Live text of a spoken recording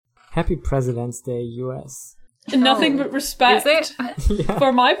Happy President's Day, US. Nothing but respect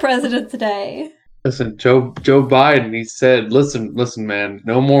for my president today. Listen, Joe Biden, he said, listen, man,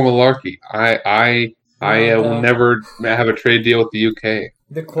 no more malarkey. I will never have a trade deal with the UK.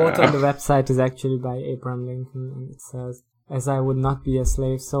 The quote on the website is actually by Abraham Lincoln, and it says, "As I would not be a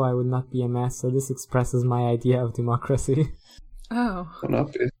slave, so I would not be a master. This expresses my idea of democracy." Oh.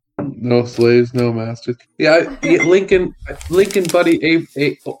 No slaves, no masters. Yeah, Lincoln, buddy, Abe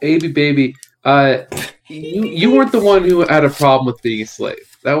baby. You weren't the one who had a problem with being a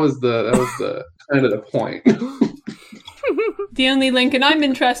slave. That was the kind of the point. The only Lincoln I'm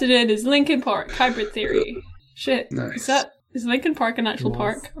interested in is Lincoln Park hybrid theory. Shit, Nice. Is Lincoln Park an actual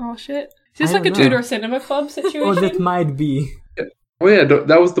park? Oh shit, is this I like a don't know. Tudor Cinema Club situation? Oh, that might be. Oh yeah,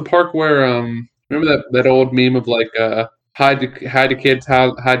 that was the park where remember that old meme of like hide the kids,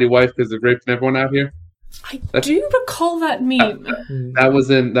 hide your wife because they're raping everyone out here. I do recall that meme. That was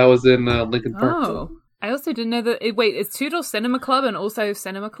in Lincoln Park. Oh. I also didn't know that. Wait, is Tudor Cinema Club and also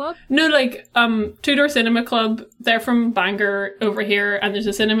Cinema Club? No, like, Tudor Cinema Club, they're from Bangor over here, and there's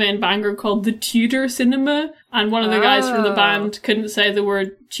a cinema in Bangor called the Tudor Cinema, and one of the guys from the band couldn't say the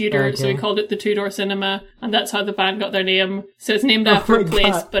word Tudor, so he called it the Tudor Cinema, and that's how the band got their name. So it's named after a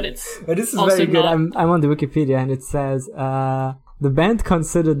place, but it's This is also very good. not. I'm on the Wikipedia, and it says, the band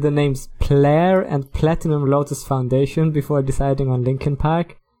considered the names Player and Platinum Lotus Foundation before deciding on Linkin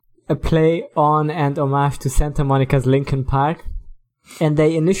Park, a play on and homage to Santa Monica's Linkin Park, and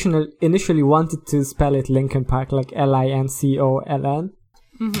they initially wanted to spell it Linkin Park, like Lincoln.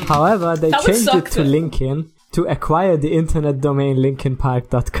 However, they That would changed suck, it to though. Lincoln to acquire the internet domain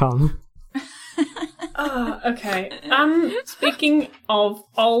linkinpark.com. Okay. Speaking of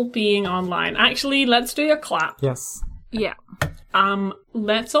all being online, actually, let's do a clap. Yes. Yeah.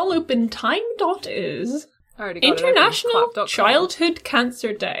 Let's all open time.is. I already got it open. International Clap.com. Childhood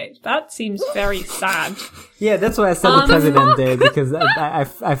Cancer Day. That seems very sad. Yeah, that's why I said the President Day, because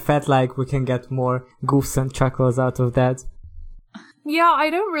I felt like we can get more goofs and chuckles out of that. Yeah, I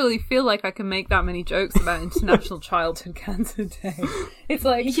don't really feel like I can make that many jokes about International Childhood Cancer Day. It's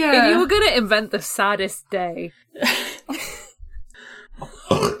like, if you were going to invent the saddest day.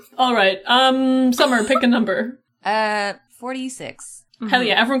 All right. Summer, pick a number. 46. Hell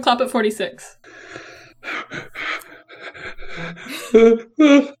yeah, everyone clap at 46. I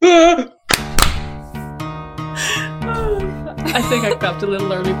think I clapped a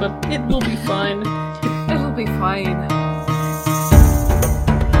little early, but it will be fine. It'll be fine.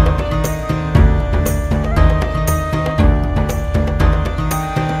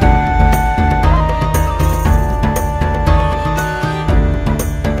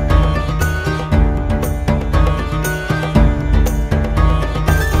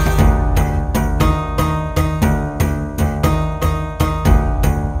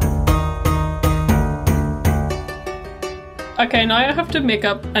 Okay, now I have to make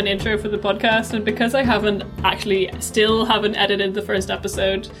up an intro for the podcast, and because I still haven't edited the first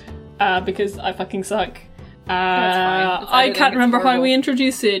episode, because I fucking suck, That's fine. I can't remember how horrible. we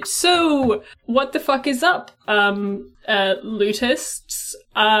introduce it. So, what the fuck is up, lootists?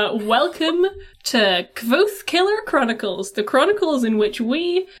 Welcome to Kvothe Killer Chronicles, the chronicles in which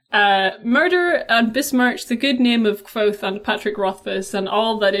we murder and besmirch the good name of Kvothe and Patrick Rothfuss and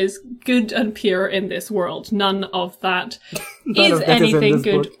all that is good and pure in this world. None of that None is of that is in anything this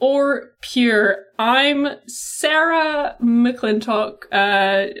good book. or pure. I'm Sarah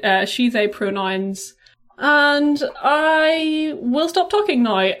McClintock, she, they pronouns, and I will stop talking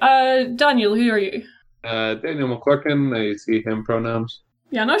now. Daniel, who are you? Daniel McClurkin, I see him pronouns.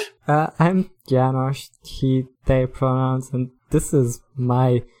 Janos? I'm Janos, he, they pronouns, and this is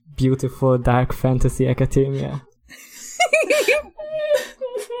my beautiful dark fantasy academia.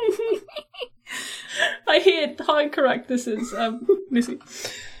 I hate how incorrect this is, Lucy.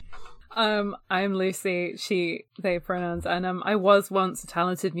 I'm Lucy, she, they pronouns, and I was once a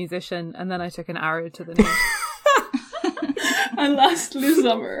talented musician, and then I took an arrow to the knee. And lastly,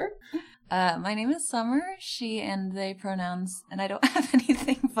 Summer. My name is Summer, she and they pronouns, and I don't have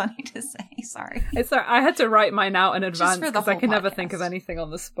anything funny to say, sorry. It's I had to write mine out in advance for the because I whole can never think of podcast. anything on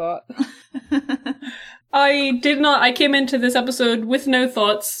the spot. I came into this episode with no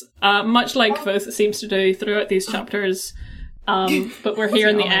thoughts, much like Kvothe seems to do throughout these chapters, but we're here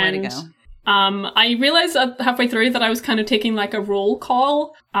in the Only way to end. go. I realized halfway through that I was kind of taking like a roll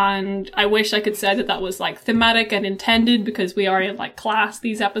call, and I wish I could say that was like thematic and intended because we are in like class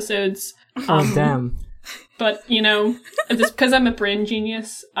these episodes. Oh, damn. But, you know, because I'm a brain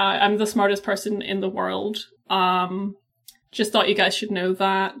genius, I'm the smartest person in the world. Just thought you guys should know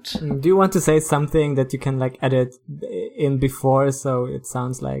that. Do you want to say something that you can like edit in before so it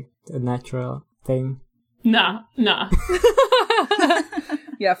sounds like a natural thing? Nah.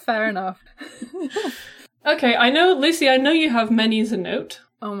 Yeah, fair enough. Okay, Lucy, I know you have many as a note.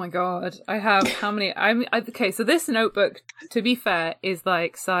 Oh my god, I have how many? Okay, so this notebook, to be fair, is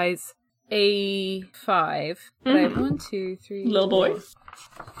like size A5. But I have 1, 2, 3, Little boy.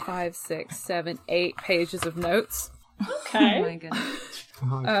 5, 6, 7, 8 pages of notes. Okay. Oh my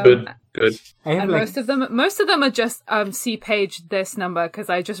goodness. Good. I have And like, most of them are just see page this number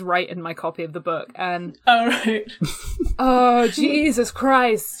because I just write in my copy of the book. And All right. oh Jesus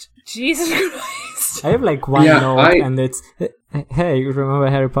Christ! I have like one note, and it's, hey, you remember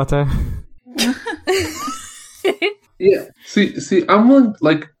Harry Potter? Yeah. See, I'm willing.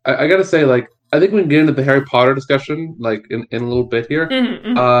 Like, I gotta say, like, I think we can get into the Harry Potter discussion, like, in a little bit here,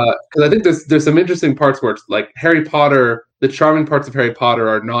 because I think there's some interesting parts where it's like Harry Potter. The charming parts of Harry Potter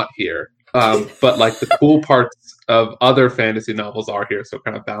are not here, but like the cool parts of other fantasy novels are here, so it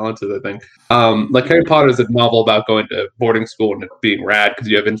kind of balances, I think. Like Harry Potter is a novel about going to boarding school and it being rad because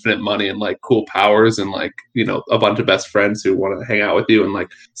you have infinite money and like cool powers and like, you know, a bunch of best friends who want to hang out with you and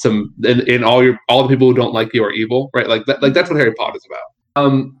like some and all the people who don't like you are evil, right? Like that's what Harry Potter is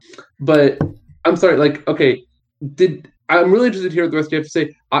about. But I'm sorry, like, okay, I'm really interested to hear what the rest of you have to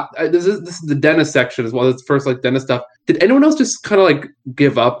say. This is the dentist section as well. It's first like dentist stuff. Did anyone else just kind of like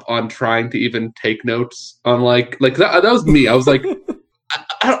give up on trying to even take notes on like that was me. I was like,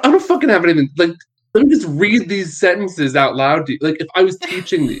 I don't fucking have anything. Like, let me just read these sentences out loud to you. Like, if I was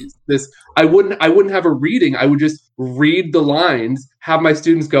teaching this, I wouldn't have a reading. I would just read the lines, have my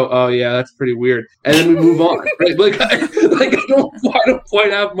students go, "Oh yeah, that's pretty weird," and then we move on. Right? I don't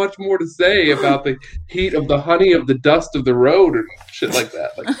quite have much more to say about the heat of the honey of the dust of the road or shit like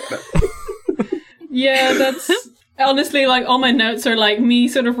that. Like, whatever. Yeah, that's honestly like all my notes are like me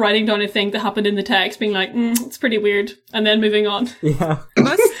sort of writing down a thing that happened in the text, being like, it's pretty weird, and then moving on. Yeah.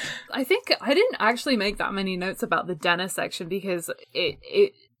 I think I didn't actually make that many notes about the dentist section because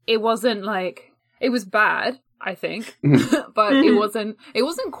it wasn't like it was bad, I think, but it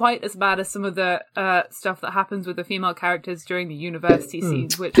wasn't quite as bad as some of the stuff that happens with the female characters during the university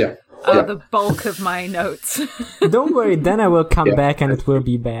scenes, which are the bulk of my notes. Don't worry, then I will come back and it will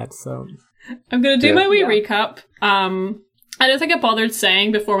be bad. So I'm gonna do my wee recap. I don't think I bothered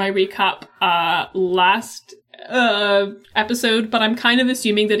saying before my recap last episode, but I'm kind of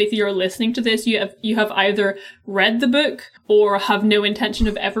assuming that if you're listening to this, you have either read the book or have no intention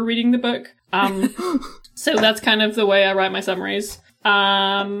of ever reading the book. So that's kind of the way I write my summaries.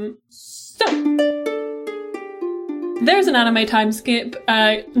 There's an anime time skip.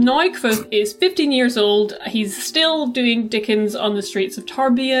 Now Kvothe is 15 years old. He's still doing Dickens on the streets of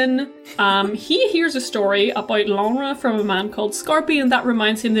Tarbian. He hears a story about Laura from a man called Scarpy, and that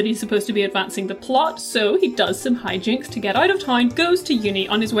reminds him that he's supposed to be advancing the plot, so he does some hijinks to get out of town, goes to uni.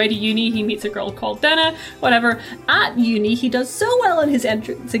 On his way to uni, he meets a girl called Denna, whatever. At uni, he does so well on his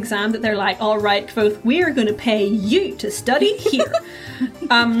entrance exam that they're like, alright, Kvothe, we're gonna pay you to study here.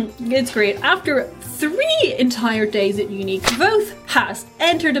 It's great. After 3 entire days at uni, Kvothe has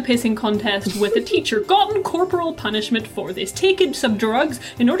entered a pissing contest with a teacher, gotten corporal punishment for this, taken some drugs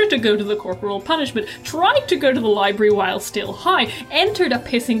in order to go to the corporal punishment, tried to go to the library while still high, entered a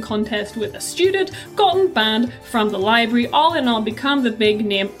pissing contest with a student, gotten banned from the library, all in all become the big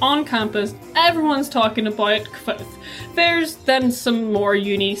name on campus. Everyone's talking about Kvothe. There's then some more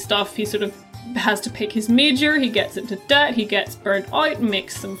uni stuff. He sort of has to pick his major, he gets into debt, he gets burnt out,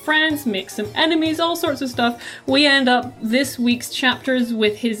 makes some friends, makes some enemies, all sorts of stuff. We end up this week's chapters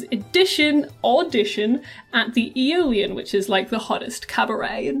with his audition at the Aeolian, which is like the hottest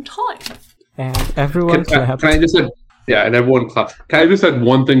cabaret in town. And everyone clapped. Can I just and everyone clapped. Can I just add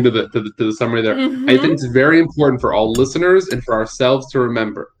one thing to the summary there? I think it's very important for all listeners and for ourselves to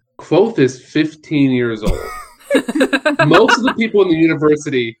remember. Kvothe is 15 years old. Most of the people in the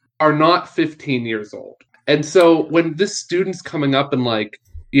university are not 15 years old. And so when this student's coming up and like,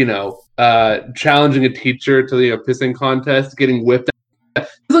 you know, challenging a teacher to the pissing contest, getting whipped,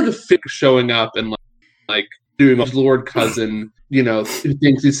 it's like a fic showing up and like doing a Lord cousin, you know, who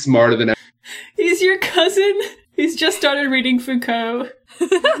thinks he's smarter than everyone. He's your cousin? He's just started reading Foucault.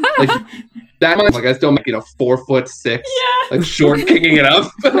 Like, that might, like, I still make, 4'6", like short, kicking it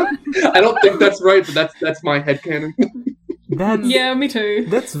up. I don't think that's right, but that's my headcanon. Yeah, me too.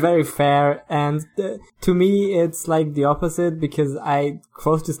 That's very fair, and to me, it's like the opposite because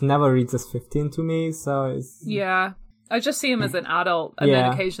Kvothe just never reads as 15 to me, so it's... Yeah. I just see him as an adult, and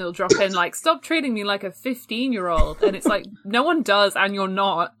then occasionally he'll drop in, like, stop treating me like a 15-year-old, and it's like, no one does, and you're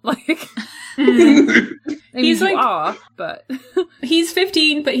not. Like, He's like, but he's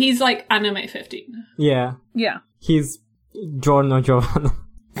 15, but he's like anime 15. Yeah. Yeah. He's Giorno Giovanna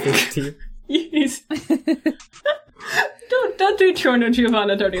 15. He's... don't do Giorno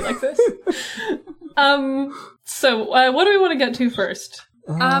Giovanna dirty like this. So what do we want to get to first?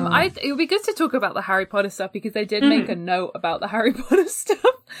 It would be good to talk about the Harry Potter stuff because they did make a note about the Harry Potter stuff,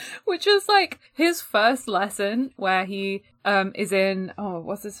 which was like his first lesson where he is in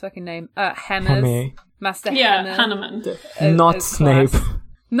what's his fucking name? Hemme. Master Hemme. Hanneman. Not Snape.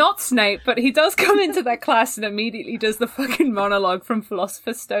 Not Snape, but he does come into that class and immediately does the fucking monologue from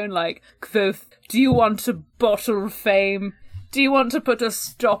Philosopher's Stone, like, quoth, "Do you want to bottle fame? Do you want to put a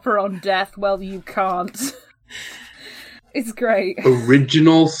stopper on death? Well, you can't." It's great.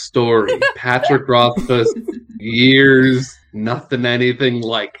 Original story. Patrick Rothfuss, years, nothing, anything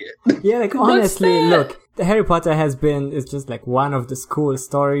like it. Yeah, like, honestly, look, the Harry Potter is just like one of the school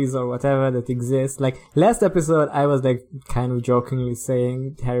stories or whatever that exists. Like, last episode, I was like kind of jokingly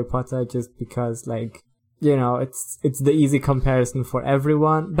saying Harry Potter just because, like, you know, it's the easy comparison for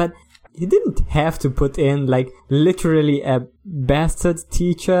everyone, but he didn't have to put in, like, literally a bastard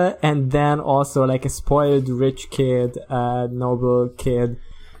teacher and then also, like, a spoiled rich kid, noble kid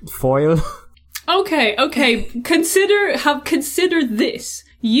foil. Okay. Consider this.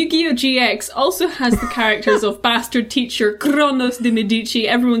 Yu-Gi-Oh! GX also has the characters of bastard teacher Kronos de Medici,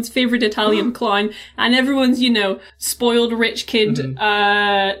 everyone's favorite Italian clown, and everyone's, you know, spoiled rich kid,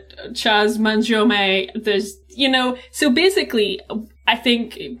 Chaz Mangiome. There's, you know, so basically, I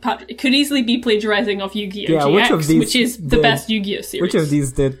think Pat could easily be plagiarizing off Yu-Gi-Oh! GX, which is the best Yu-Gi-Oh! series. Which of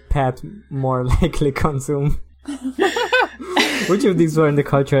these did Pat more likely consume? Which of these were in the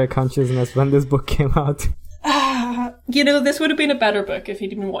cultural consciousness when this book came out? You know, this would have been a better book if he'd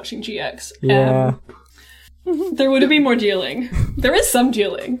been watching GX. Yeah. There would have been more dueling. There is some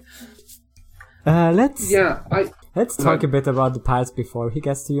dueling. Let's Let's talk a bit about the parts before he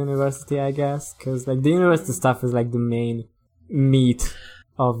gets to university, I guess, because like the university stuff is like the main meat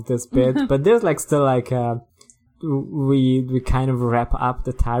of this bit, but there's like still like we kind of wrap up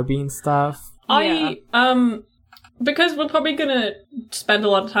the Tarbean stuff. Because we're probably gonna spend a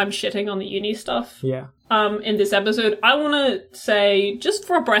lot of time shitting on the uni stuff. Yeah. In this episode, I want to say, just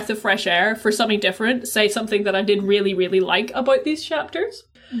for a breath of fresh air, for something different, say something that I did really, really like about these chapters.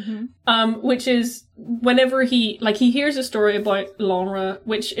 Which is whenever he hears a story about Lonra,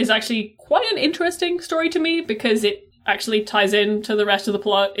 which is actually quite an interesting story to me because it actually ties into the rest of the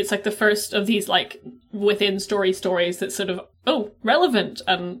plot. It's like the first of these like within stories that's sort of, relevant,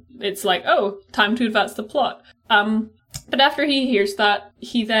 and it's like, time to advance the plot. But after he hears that,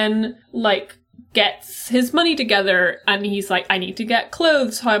 he then like gets his money together and he's like, I need to get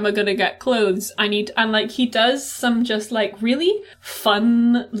clothes. How am I gonna get clothes? And like he does some just like really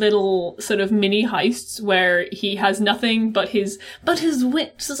fun little sort of mini heists where he has nothing but his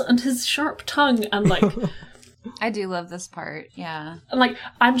wits and his sharp tongue and like I do love this part, yeah. Like,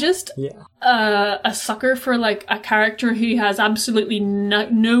 I'm just a sucker for, like, a character who has absolutely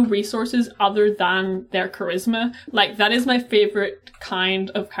no resources other than their charisma. Like, that is my favorite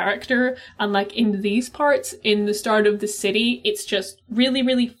kind of character. And, like, in these parts, in the start of the city, it's just really,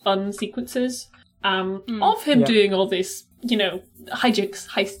 really fun sequences of him doing all this, you know, hijinks,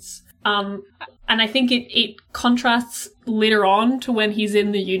 heists. And I think it contrasts later on to when he's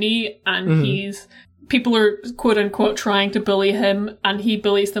in the uni and people are quote unquote trying to bully him and he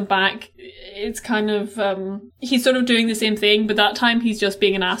bullies them back. It's kind of, he's sort of doing the same thing, but that time he's just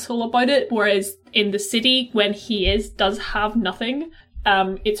being an asshole about it. Whereas in the city, when he does have nothing,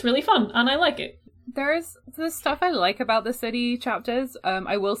 it's really fun and I like it. There's the stuff I like about the city chapters.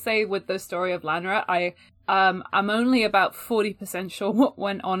 I will say with the story of Lanra, I'm only about 40% sure what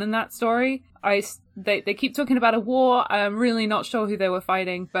went on in that story. They keep talking about a war. I'm really not sure who they were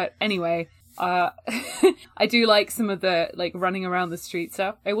fighting, but anyway, I do like some of the like running around the street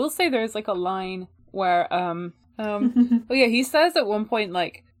stuff. I will say there's like a line where he says at one point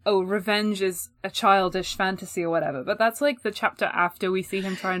like, revenge is a childish fantasy or whatever, but that's like the chapter after we see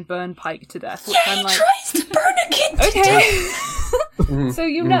him try and burn Pike to death. Which I'm like, tries to burn a kid to death. So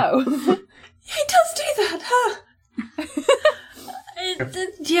you know. He does do that,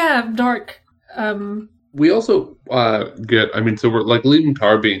 huh? Dark. We also so we're like leaving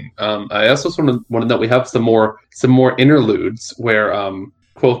Tarbean. I also sort of wanted that we have some more interludes where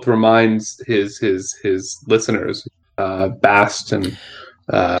Quoth reminds his listeners, Bast and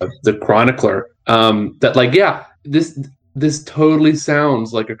the chronicler, that like this this totally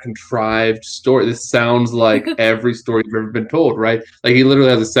sounds like a contrived story. This sounds like every story you've ever been told, right? Like he literally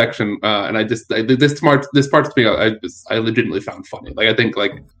has a section, and this part to me, I legitimately found funny. Like I think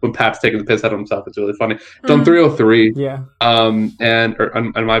like when Pat's taking the piss out of himself, it's really funny. It's on 303, or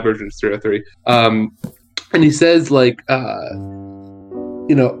on my version it's 303, and he says like.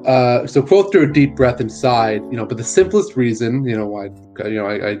 So Quoth drew a deep breath and sighed, but the simplest reason, why,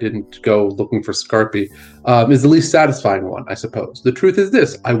 I didn't go looking for Scarpy, is the least satisfying one, I suppose. The truth is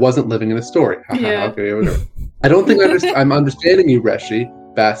this, I wasn't living in a story. Okay, whatever. I don't think I'm understanding you, Reshi,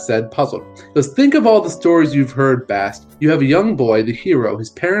 Bast said, puzzled. Just think of all the stories you've heard, Bast. You have a young boy, the hero. His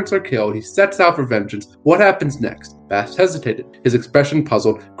parents are killed. He sets out for vengeance. What happens next? Bast hesitated, his expression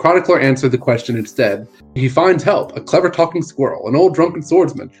puzzled. Chronicler answered the question instead. He finds help, a clever talking squirrel, an old drunken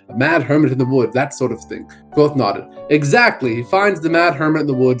swordsman, a mad hermit in the woods, that sort of thing. Quoth nodded. Exactly. He finds the mad hermit in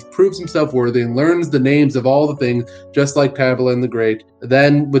the woods, proves himself worthy, and learns the names of all the things, just like Taborlin the Great.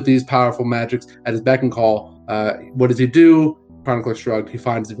 Then, with these powerful magics at his beck and call, what does he do? Chronicler shrugged. He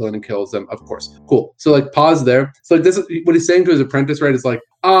finds the villain and kills them, of course. Cool. So, like, pause there. So, like, this is what he's saying to his apprentice, right? Is like,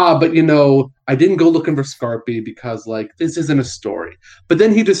 but I didn't go looking for Scarpy because, like, this isn't a story. But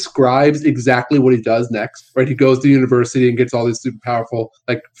then he describes exactly what he does next, right? He goes to university and gets all these super powerful,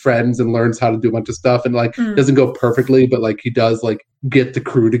 like, friends and learns how to do a bunch of stuff. And, like, doesn't go perfectly, but, like, he does, like, get the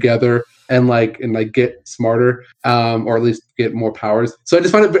crew together and get smarter, or at least get more powers. So I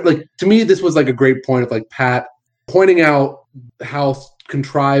just find it, like, to me, this was, like, a great point of, like, Pat pointing out how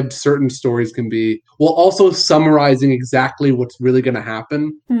contrived certain stories can be, while also summarizing exactly what's really going to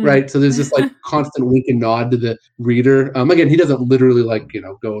happen, right? So there's this like constant wink and nod to the reader. Again, he doesn't literally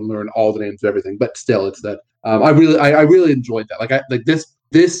go and learn all the names of everything, but still, it's that I really enjoyed that. Like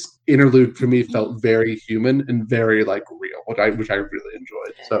this interlude for me felt very human and very like real, which I really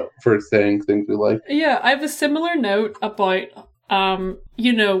enjoyed. So for saying things we like, yeah, I have a similar note about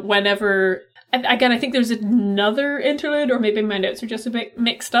whenever. And again, I think there's another interlude, or maybe my notes are just a bit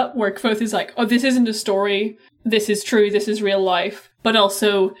mixed up, where Kvothe is like, oh, this isn't a story, this is true, this is real life, but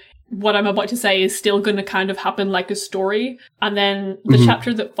also what I'm about to say is still going to kind of happen like a story. And then the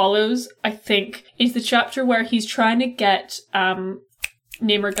chapter that follows, I think, is the chapter where he's trying to get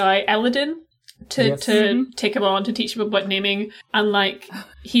namer guy Eladin to take him on, to teach him about naming, and like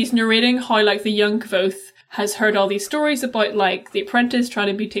he's narrating how like the young Kvothe has heard all these stories about like the apprentice trying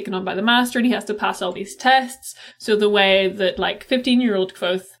to be taken on by the master, and he has to pass all these tests. So the way that like 15-year-old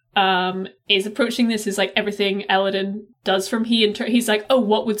Kvothe is approaching this is like everything Eladin does from he's like, oh,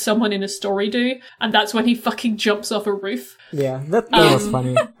 what would someone in a story do? And that's when he fucking jumps off a roof. Yeah, that was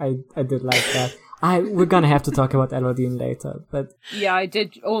funny. I did like that. We're gonna have to talk about Eladin later, but yeah, I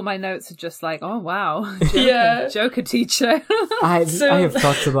did. All my notes are just like, oh wow, Joker teacher. I have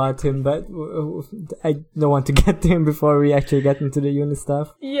thoughts about him, but I don't want to get to him before we actually get into the uni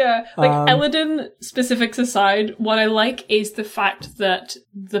stuff. Yeah, like Eladin specifics aside, what I like is the fact that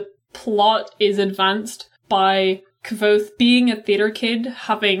the plot is advanced by Kvothe being a theater kid,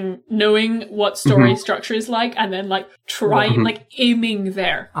 knowing what story structure is like, and then like trying, like aiming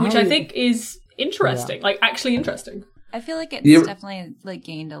there, which I think is interesting, like actually interesting. I feel like it's definitely like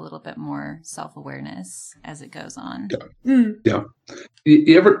gained a little bit more self-awareness as it goes on. Yeah.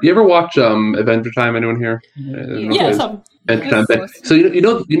 You ever watch Adventure Time? Anyone here? Some. So you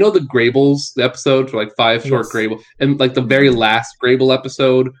know the Graybles, the episode for like 5 short Grayble, and like the very last Grayble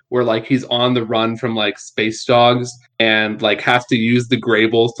episode where like he's on the run from like space dogs and like has to use the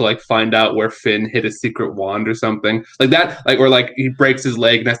Graybles to like find out where Finn hid a secret wand or something like that, like, or like he breaks his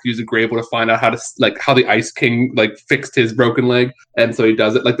leg and has to use a Grayble to find out how the Ice King like fixed his broken leg, and so he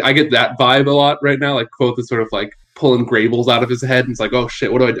does it. Like I get that vibe a lot right now. Like Quoth is sort of like pulling Graybles out of his head, and it's like, oh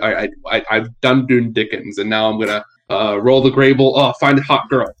shit, what do I've done doing Dickens, and now I'm gonna roll the Grayble. Oh, find a hot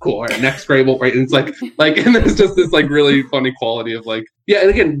girl. Cool. All right, next Grayble. Right, and it's like, and there's just this like really funny quality of like, yeah.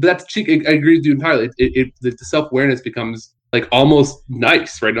 And again, that's cheek. I agree with you entirely. The self-awareness becomes like almost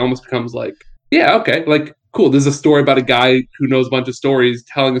nice, right? It almost becomes like, yeah, okay, like cool. There's a story about a guy who knows a bunch of stories,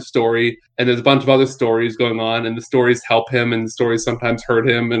 telling a story, and there's a bunch of other stories going on, and the stories help him, and the stories sometimes hurt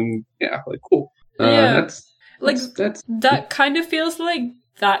him, and yeah, like cool. That kind of feels like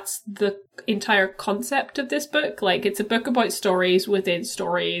that's the entire concept of this book. Like, it's a book about stories within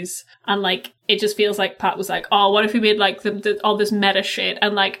stories, and like it just feels like Pat was like, oh, what if we made like all this meta shit?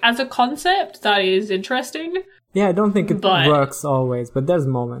 And like as a concept, that is interesting. Yeah, I don't think it works always, but there's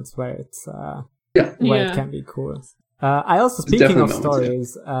moments where it's it can be cool. I also, speaking of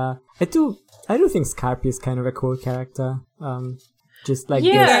stories, I do think Scarpy is kind of a cool character. Just like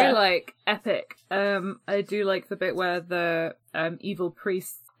very like epic. I do like the bit where the evil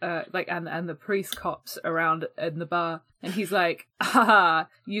priest and the priest cops around in the bar, and he's like, haha,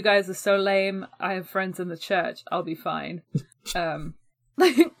 you guys are so lame, I have friends in the church, I'll be fine.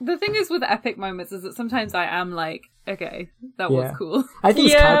 Like, the thing is with epic moments is that sometimes I am like, okay, that was cool. I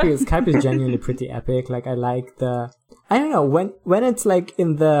think Scarpe is genuinely pretty epic. Like, I like I don't know, when it's like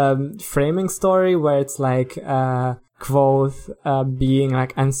in the framing story where it's like Kvothe being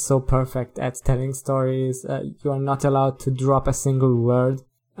like, I'm so perfect at telling stories, you are not allowed to drop a single word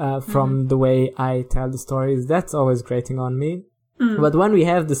from the way I tell the stories, that's always grating on me. But when we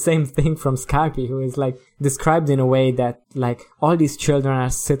have the same thing from Scarpe, who is like described in a way that like all these children are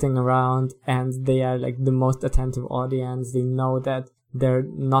sitting around and they are like the most attentive audience, they know that they're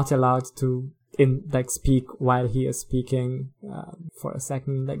not allowed to speak while he is speaking for a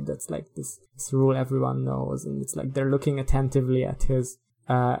second, like that's like this rule everyone knows, and it's like they're looking attentively at his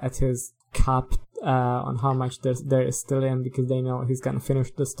cup on how much there is still in, because they know he's gonna finish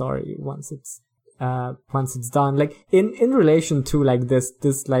the story once it's done. Like in relation to like this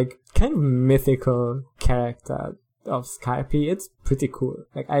like kind of mythical character of Scarpe, it's pretty cool.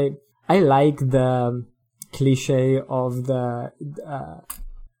 Like I like the cliche of the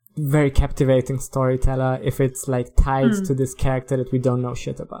very captivating storyteller if it's like tied to this character that we don't know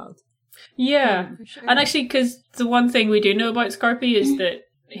shit about. Yeah, sure. And actually, because the one thing we do know about Scarpe is that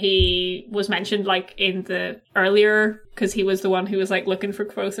he was mentioned like in the earlier, because he was the one who was like looking for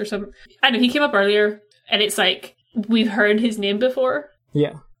Kvothe or something. I know he came up earlier, and it's like we've heard his name before.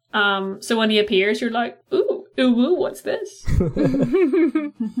 Yeah. So when he appears, you're like, ooh, what's this?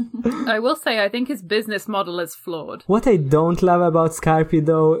 I will say, I think his business model is flawed. What I don't love about Scarpe,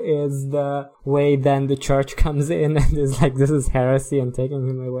 though, is the way then the church comes in and is like, this is heresy, and taking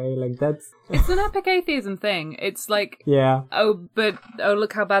him away. Like, that's... It's an epic atheism thing. It's like,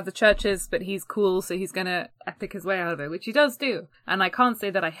 look how bad the church is, but he's cool, so he's gonna epic his way out of it, which he does do. And I can't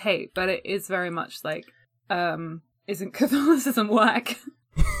say that I hate, but it is very much like, isn't Catholicism whack?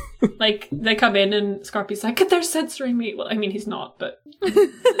 Like, they come in and Scarpe's like, they're censoring me. Well, I mean, he's not, but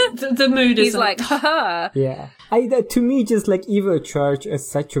the mood is he's like, haha. Yeah. To me, just like Evil Church is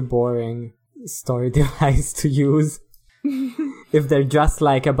such a boring story device to use. If they're just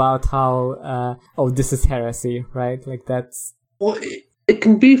like about how, this is heresy, right? Like that's... Well, it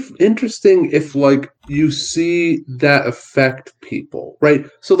can be interesting if like you see that affect people, right?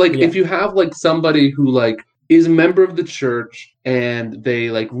 So like if you have like somebody who like is a member of the church and they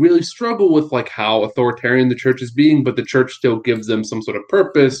like really struggle with like how authoritarian the church is being, but the church still gives them some sort of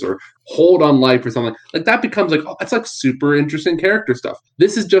purpose or hold on life or something, like that becomes like, that's like super interesting character stuff.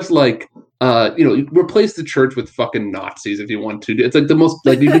 This is just like, replace the church with fucking Nazis if you want to. It's like the most,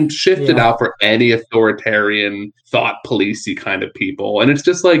 like, you can shift it out for any authoritarian, thought policey kind of people. And it's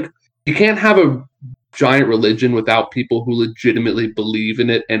just like, you can't have a giant religion without people who legitimately believe in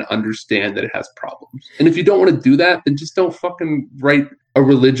it and understand that it has problems. And if you don't want to do that, then just don't fucking write a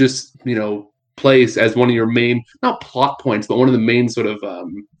religious, place as one of your main, not plot points, but one of the main sort of,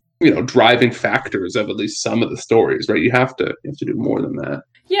 driving factors of at least some of the stories, right? You have to do more than that.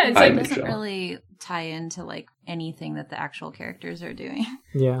 Yeah, it's it doesn't really tie into like anything that the actual characters are doing.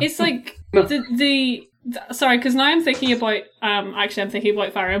 Yeah, it's like sorry, because now I'm thinking about I'm thinking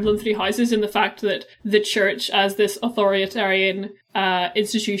about Fire Emblem Three Houses and the fact that the church as this authoritarian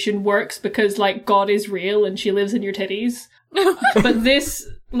institution works because like God is real and she lives in your titties. But this,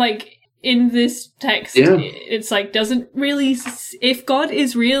 like, in this text, it's like, doesn't really, if God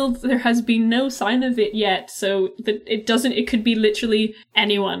is real, there has been no sign of it yet, so that it could be literally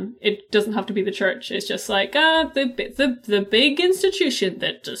anyone. It doesn't have to be the church. It's just like, the big institution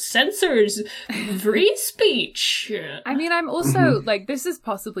that censors free speech. I mean, I'm also, like, this is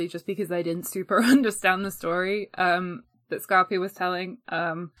possibly just because I didn't super understand the story, that Scarpe was telling.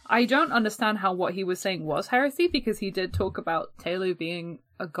 I don't understand how what he was saying was heresy, because he did talk about Telu being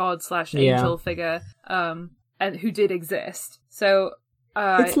a god/angel figure, and who did exist. So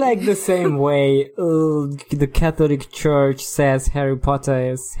it's like the same way the Catholic Church says Harry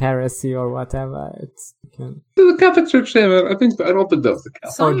Potter is heresy or whatever. The Catholic Church say that. I don't think that's the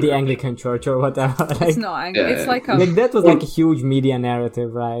Catholic. Or the Anglican Church or whatever. Like, it's not Anglican. It's like like that was like a huge media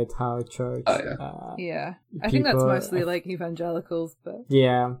narrative, right? How church. I think that's mostly like evangelicals, but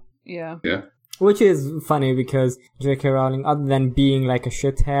yeah. Which is funny because J.K. Rowling, other than being like a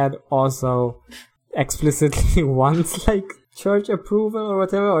shithead, also explicitly wants like church approval or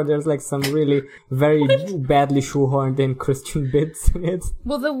whatever, or there's like some really very badly shoehorned in Christian bits in it.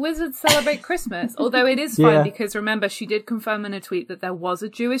 Well, the wizards celebrate Christmas, although it is fun because remember, she did confirm in a tweet that there was a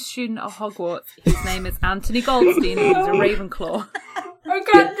Jewish student at Hogwarts. His name is Anthony Goldstein and he's a Ravenclaw. Oh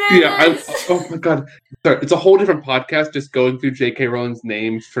god Yeah, oh my god. Sorry, it's a whole different podcast just going through J.K. Rowling's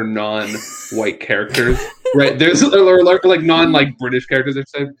names for non-white characters. Right, there's or like non-like British characters,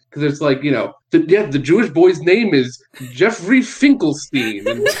 because it's like, the Jewish boy's name is Jeffrey Finkelstein,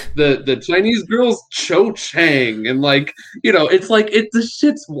 and the Chinese girl's Cho Chang, and the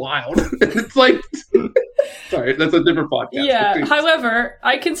shit's wild. It's like, sorry, that's a different podcast. Yeah. However,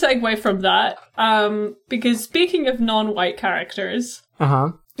 I can segue from that, because speaking of non-white characters,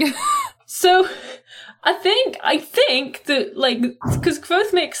 so I think that because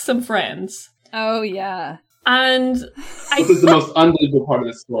Kvothe makes some friends. Oh, yeah. And this is the most unbelievable part of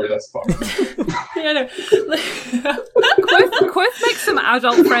this story thus far. Yeah, no. Kvothe makes some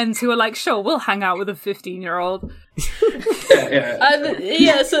adult friends who are like, sure, we'll hang out with a 15-year-old.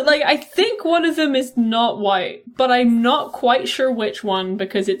 Yeah. So, I think one of them is not white, but I'm not quite sure which one,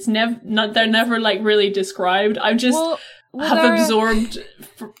 because it's they're never, really described. I've just have absorbed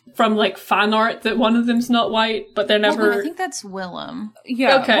from fan art that one of them's not white, but they're never. I think that's Willem.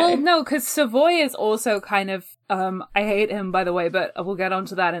 Yeah. Okay. Well, no, because Savoy is also kind of. I hate him, by the way, but we'll get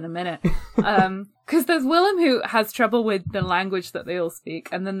onto that in a minute. Because there's Willem, who has trouble with the language that they all speak,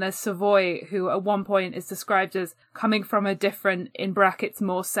 and then there's Savoy, who at one point is described as coming from a different, in brackets,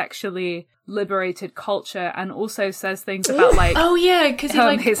 more sexually liberated culture, and also says things about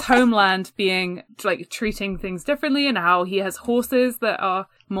because his homeland being treating things differently, and how he has horses that are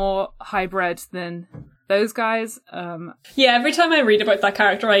more hybrid than those guys. Yeah, every time I read about that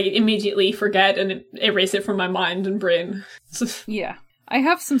character, I immediately forget and erase it from my mind and brain. Yeah. I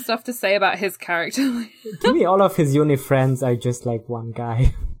have some stuff to say about his character. To me, all of his uni friends are just one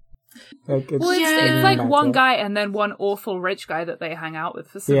guy. It's one guy and then one awful rich guy that they hang out with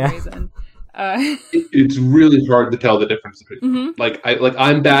for some reason. It's really hard to tell the difference between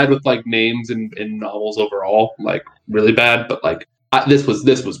I'm bad with names in novels overall, really bad, but this was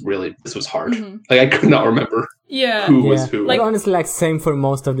hard. Mm-hmm. I could not remember who was who. Honestly, same for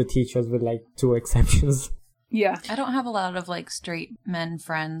most of the teachers, with 2 exceptions. Yeah. I don't have a lot of straight men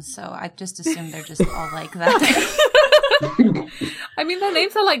friends, so I just assume they're just all like that. I mean, their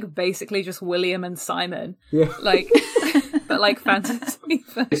names are basically just William and Simon. Yeah. But fantasy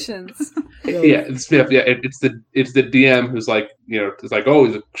versions. Yeah, it's the DM who's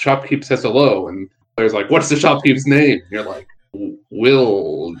the shopkeep says hello, and there's what's the shopkeep's name? And you're like,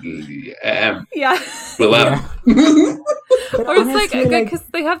 Will M. Yeah. Will M. Or it's because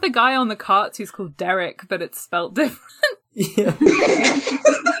they have the guy on the carts who's called Derek, but it's spelled different. Yeah.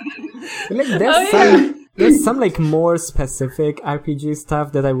 There's some more specific RPG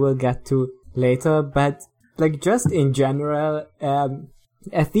stuff that I will get to later, but just in general,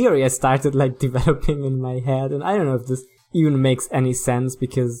 a theory has started developing in my head, and I don't know if this even makes any sense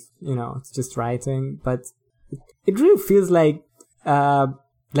because it's just writing, but it really feels like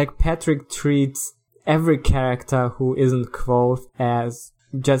Patrick treats every character who isn't Kvothe as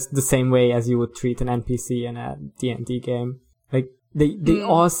just the same way as you would treat an NPC in a D&D game. They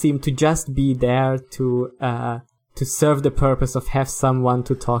all seem to just be there to serve the purpose of have someone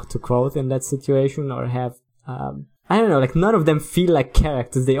to talk to Kvothe in that situation, or have I don't know, none of them feel like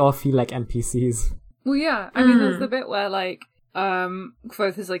characters. They all feel like NPCs. Well, yeah. I mean, there's the bit where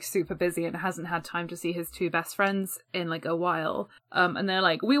Kvothe is super busy and hasn't had time to see his 2 best friends in a while. And they're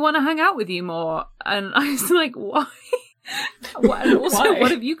like, we want to hang out with you more. And I was like, why? And also,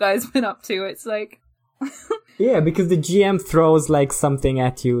 what have you guys been up to? It's yeah, because the GM throws something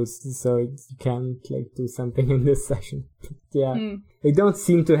at you, so you can't do something in this session. Yeah, they don't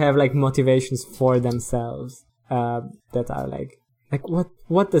seem to have motivations for themselves that are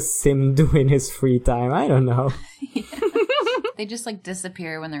what does Sim do in his free time? I don't know. Yeah. They just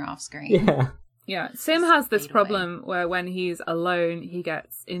disappear when they're off screen. Yeah. Yeah, Sim has this problem where when he's alone, he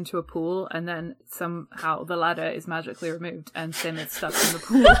gets into a pool and then somehow the ladder is magically removed and Sim is stuck in the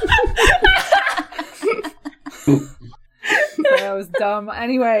pool. That was dumb.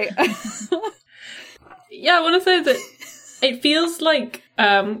 Anyway. Yeah, I want to say that it feels like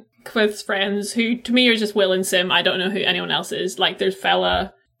Kvothe's friends, who to me are just Will and Sim, I don't know who anyone else is, there's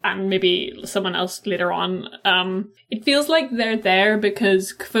Fella and maybe someone else later on. It feels like they're there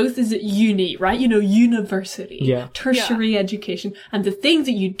because Kvothe is at uni, right? University, tertiary education. And the thing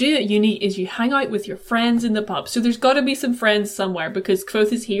that you do at uni is you hang out with your friends in the pub. So there's got to be some friends somewhere because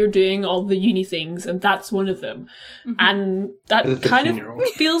Kvothe is here doing all the uni things and that's one of them. Mm-hmm. And that kind of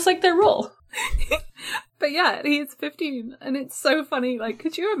feels like their role. But yeah, he's 15 and it's so funny.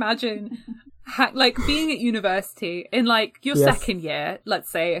 Could you imagine like being at university in like your second year, let's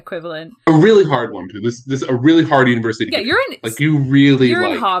say, equivalent. A really hard one too. This a really hard university. Yeah, you're in like you really you're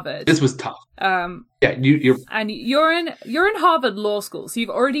like in Harvard. This was tough. Yeah, you're in Harvard Law School, so you've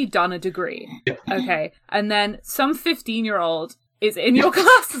already done a degree. Yeah. Okay, and then some 15-year-old is in your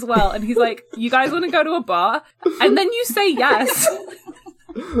class as well, and he's like, "You guys want to go to a bar?" And then you say yes.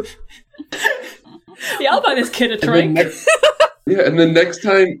 Yeah, I'll buy this kid a drink. And then next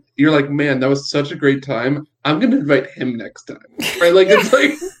time you're like, man, that was such a great time. I'm gonna invite him next time. Right? Like it's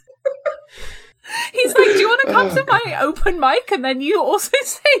like he's like, do you want to come to my open mic? And then you also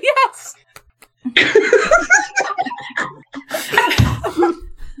say yes.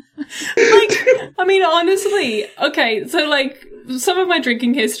 Like, I mean, honestly, okay, so like some of my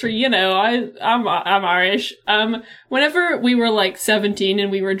drinking history, you know, I'm Irish. Whenever we were like 17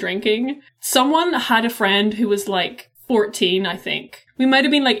 and we were drinking, someone had a friend who was like 14, I think. We might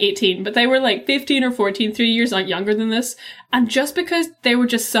have been like 18, but they were like 15 or 14, 3 years younger than this. And just because they were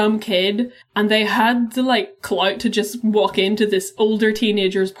just some kid and they had the like clout to just walk into this older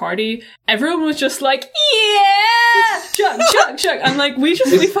teenager's party, everyone was just like, yeah! Chuck. And like, we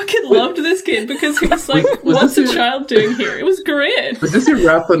fucking loved this kid because he was like, what's a child doing here? It was great. Was this your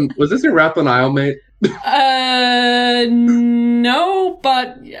Rathlin Isle mate? No,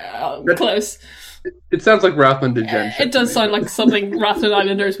 but close. It sounds like Rathlin Degen. It does sound like something Rathlin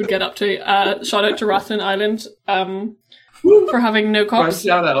Islanders would get up to. Shout out to Rathlin Island for having no cops.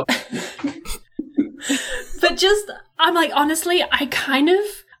 Shout out. But just, I'm like, honestly, I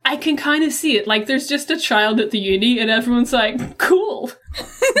can kind of see it. Like, there's just a child at the uni and everyone's like, cool.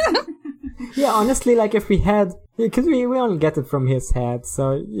 Yeah, honestly, like if we had, because we only get it from his head,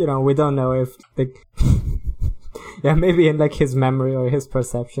 so, you know, we don't know if, like, yeah, maybe in like his memory or his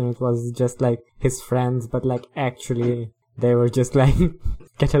perception it was just like his friends, but like actually they were just like,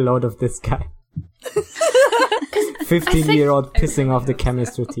 get a load of this guy. 15-year-old pissing off the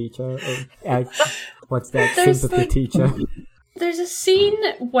chemistry teacher. Or, what's that? Sympathy teacher. There's a scene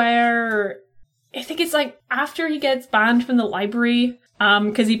where I think it's like after he gets banned from the library,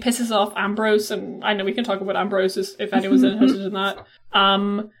 because he pisses off Ambrose, and I know we can talk about Ambrose if anyone's interested in that.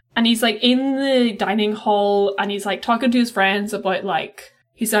 And he's like in the dining hall and he's like talking to his friends about like,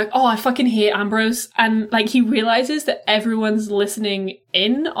 he's like, oh, I fucking hate Ambrose. And like he realizes that everyone's listening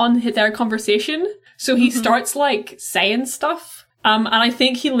in on their conversation. So he starts like saying stuff. And I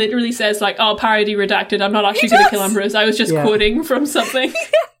think he literally says like, oh, parody redacted. I'm not actually going to kill Ambrose. I was just quoting from something.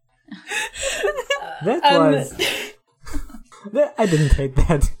 I didn't hate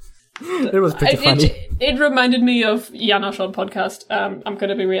that. It was pretty funny. It reminded me of Janosch on podcast. I'm going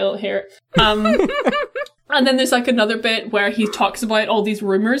to be real here. And then there's like another bit where he talks about all these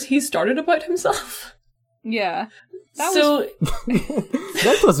rumors he started about himself. Yeah.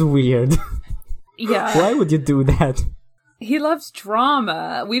 That was weird. Yeah. Why would you do that? He loves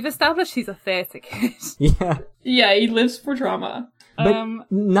drama. We've established he's a theatre kid. Yeah. Yeah, he lives for drama. But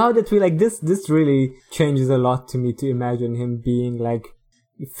now that we like this really changes a lot to me to imagine him being like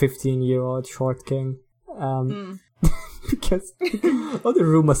 15-year-old short king. Because all the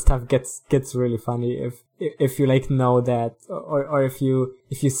rumor stuff gets really funny if you like know that, or if you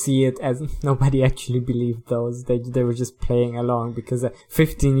see it as nobody actually believed those. They were just playing along because a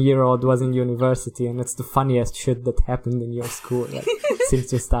 15-year-old was in university, and it's the funniest shit that happened in your school like,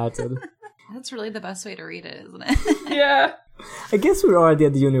 since you started. That's really the best way to read it, isn't it? Yeah. I guess we're already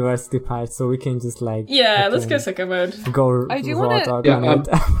at the university part, so we can just like let's go sicko mode.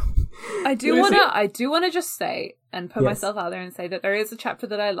 I do wanna just say and put myself out there and say that there is a chapter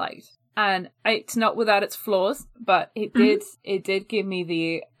that I liked, and it's not without its flaws, but it did give me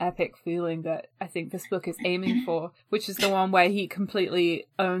the epic feeling that I think this book is aiming for, which is the one where he completely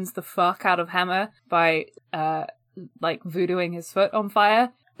owns the fuck out of Hammer by like voodooing his foot on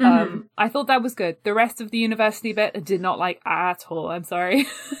fire. I thought that was good. The rest of the university bit I did not like at all. I'm sorry.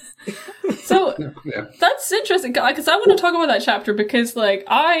 So that's interesting because I want to talk about that chapter because like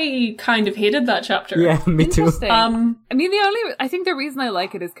I kind of hated that chapter. Yeah, me too. I mean, I think the reason I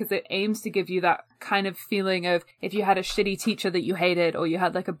like it is because it aims to give you that kind of feeling of if you had a shitty teacher that you hated, or you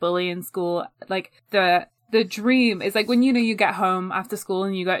had like a bully in school, like the dream is like when you get home after school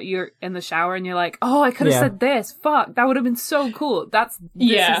and you're in the shower and you're like, oh, I could have said this. Fuck, that would have been so cool. This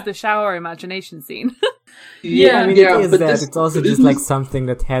is the shower imagination scene. I mean, it is that. It's also just like something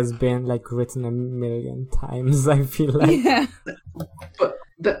that has been like written a million times. I feel like. Yeah. But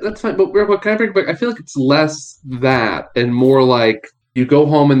that's fine. But can I bring back? I feel like it's less that and more like you go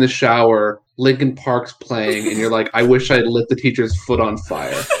home in the shower Linkin Park's playing, and you're like, I wish I had lit the teacher's foot on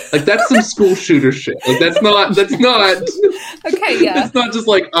fire. Like, that's some school shooter shit. Like, that's not. Okay, yeah. It's not just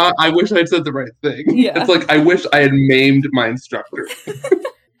like, I wish I'd said the right thing. Yeah. It's like, I wish I had maimed my instructor.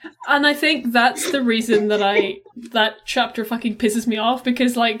 And I think that's the reason that chapter fucking pisses me off,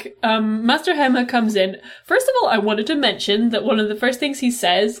 because like Master Hema comes in. First of all, I wanted to mention that one of the first things he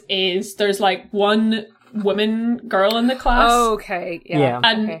says is there's like one girl in the class. Oh, okay. Yeah.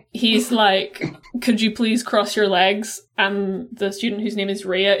 And he's like, could you please cross your legs? And the student whose name is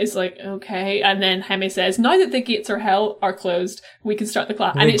Rhea is like, okay. And then Heme says, now that the gates are closed, we can start the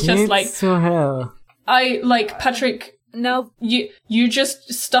class. And it's just like, Patrick, no, you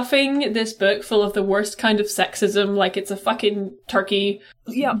just stuffing this book full of the worst kind of sexism like it's a fucking turkey.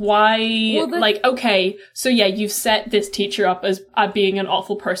 Yeah. Why? Well, okay, so yeah, you've set this teacher up as being an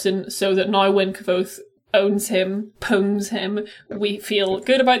awful person so that now when Kvothe owns him, pwns him, we feel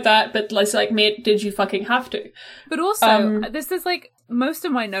good about that, but it's like, mate, did you fucking have to? But also, this is like, most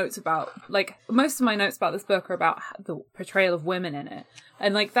of my notes about this book are about the portrayal of women in it.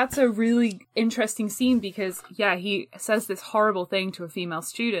 And, like, that's a really interesting scene because, yeah, he says this horrible thing to a female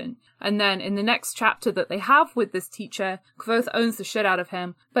student. And then in the next chapter that they have with this teacher, Kvothe owns the shit out of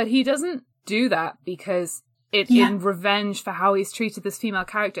him. But he doesn't do that because in revenge for how he's treated this female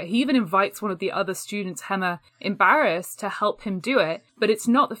character. He even invites one of the other students, Hema, embarrassed, to help him do it. But it's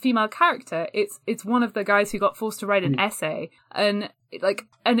not the female character. It's one of the guys who got forced to write an essay. And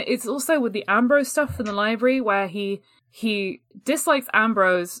it's also with the Ambrose stuff in the library where he dislikes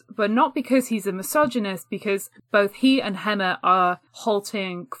Ambrose, but not because he's a misogynist, because both he and Hema are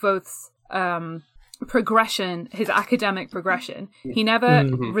halting Kvothe's progression, his academic progression. He never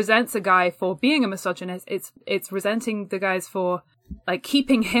resents a guy for being a misogynist. It's resenting the guys for like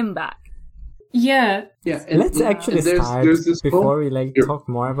keeping him back. Yeah. Yeah. Let's actually start before we talk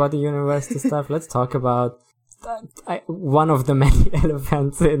more about the university stuff. Let's talk about one of the many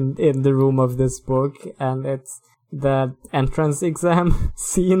elephants in the room of this book, and it's the entrance exam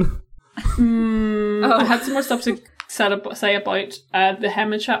scene. I had some more stuff to say about the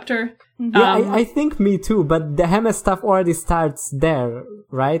Hema chapter. Yeah, I think me too, but the Hema stuff already starts there,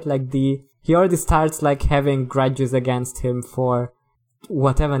 right? Like he already starts like having grudges against him for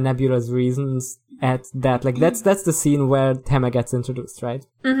whatever nebulous reasons at that. Like that's the scene where Hema gets introduced, right?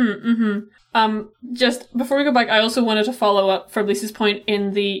 Just before we go back, I also wanted to follow up from Lisa's point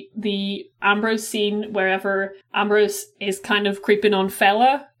in the Ambrose scene, wherever Ambrose is kind of creeping on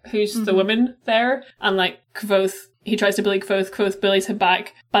Fela, who's the woman there, and like Kvothe, he tries to bully Kvothe bullies him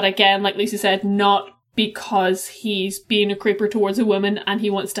back, but again, like Lisa said, not because he's being a creeper towards a woman and he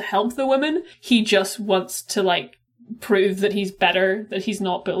wants to help the woman, he just wants to like prove that he's better, that he's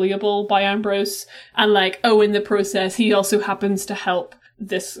not bullyable by Ambrose, and like, in the process he also happens to help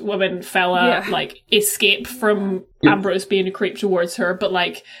this woman Fela like escape from Ambrose being a creep towards her, but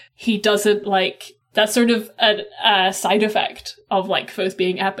like he doesn't like, that's sort of a side effect of like Kvothe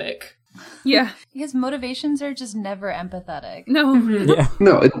being epic. Yeah, his motivations are just never empathetic. No.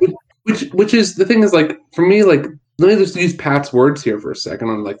 No, which is the thing is like for me, like let me just use Pat's words here for a second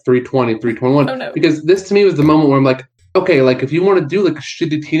on like 320, 321, because this to me was the moment where I'm like, okay, like if you want to do like a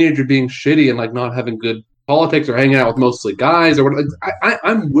shitty teenager being shitty and like not having good politics or hanging out with mostly guys or whatever,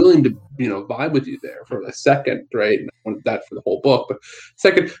 I'm willing to, vibe with you there for a second, right? And I want that for the whole book, but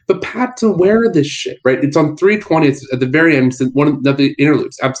second, but Pat's aware of this shit, right? It's on 320, it's at the very end, it's one of the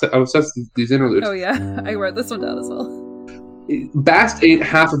interludes. I'm obsessed with these interludes. Oh yeah, I wrote this one down as well. Bast ate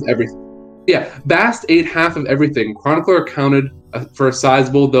half of everything. Yeah, Bast ate half of everything. Chronicler accounted for a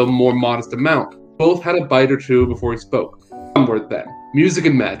sizable, though more modest amount. Both had a bite or two before he spoke. Onward then. Music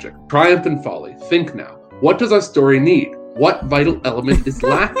and magic. Triumph and folly. Think now. What does our story need? What vital element is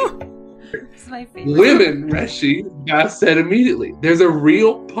lacking? It's my favorite. Women, Reshi, Bast said immediately. There's a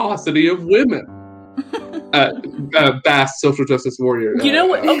real paucity of women. Bast, social justice warrior. You know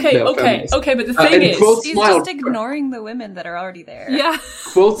what? Okay, but the thing is... He's just ignoring the women that are already there. Yeah.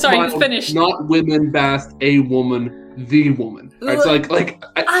 Sorry, finish. Not women, Bast, a woman, the woman. Right, so I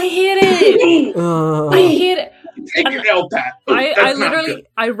hate it! I hate it! Take your L, Pat.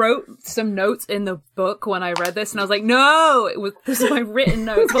 I wrote some notes in the book when I read this, and I was like, no, this is my written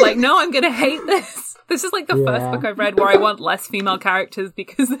notes. But like, no, I'm gonna hate this. This is like the first book I've read where I want less female characters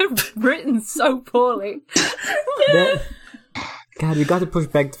because they're written so poorly. God, we got to push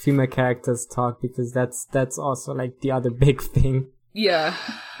back the female characters talk because that's also like the other big thing Yeah.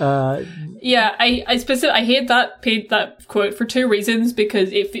 Yeah, I hate that quote for two reasons,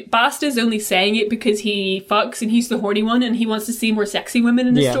 because if Bast is only saying it because he fucks and he's the horny one and he wants to see more sexy women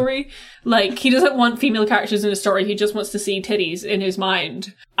in the story. Like, he doesn't want female characters in a story, he just wants to see titties in his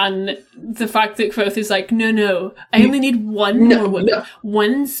mind. And the fact that Kvothe is like, no, I only need one more woman.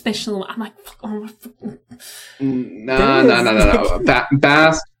 One special one. I'm like, oh, no.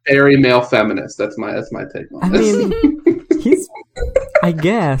 Bast, very male feminist. That's my take on this. I mean, he's, I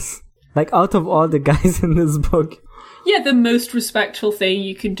guess, like, out of all the guys in this book. Yeah, the most respectful thing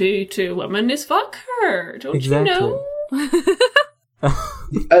you can do to a woman is fuck her. Don't you know?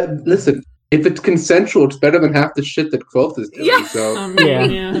 Listen, if it's consensual, it's better than half the shit that Kvothe is doing. Yeah. So.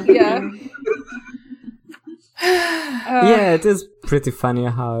 Yeah. Yeah, it is pretty funny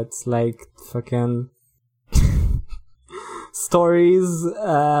how it's like fucking stories.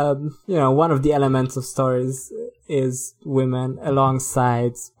 One of the elements of stories is women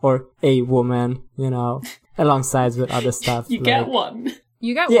alongside, or a woman, alongside with other stuff. You get one.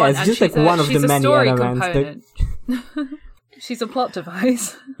 You get one. Yeah, it's just like one of the many elements. She's a plot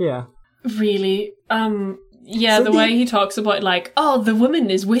device. Yeah. Really? The way he talks about, like, the woman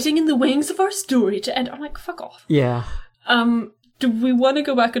is waiting in the wings of our story to end. I'm like, fuck off. Yeah. Do we want to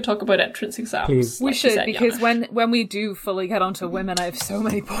go back and talk about entrance exams? Please. We should, because when we do fully get onto women, I have so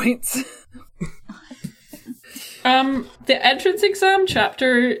many points. The entrance exam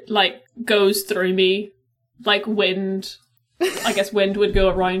chapter, like, goes through me like wind. I guess wind would go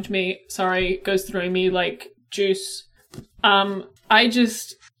around me. Sorry, goes through me like juice.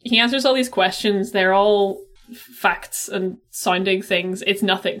 He answers all these questions. They're all facts and sounding things. It's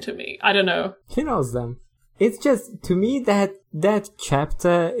nothing to me. I don't know. He knows them. It's just, to me, that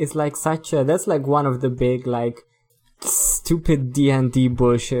chapter is like that's like one of the big, like, stupid D&D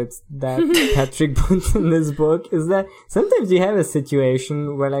bullshit that Patrick puts in this book, is that sometimes you have a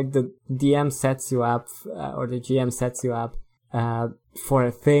situation where, like, the DM sets you up, or the GM sets you up, for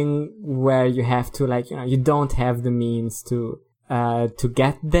a thing where you have to, like, you don't have the means to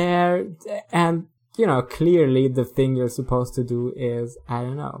get there, and, clearly the thing you're supposed to do is, I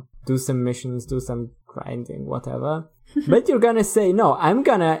don't know, do some missions, do some grinding, whatever. But you're gonna say, no, I'm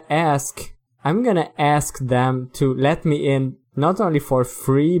gonna ask them to let me in, not only for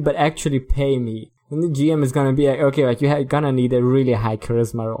free, but actually pay me. And the GM is gonna be like, okay, like, you're gonna need a really high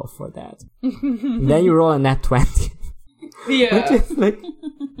charisma roll for that. Then you roll a nat 20. Yeah. Which is, like,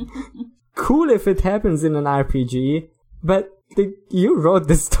 cool if it happens in an RPG, but you wrote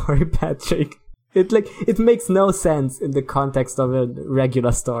this story, Patrick. It makes no sense in the context of a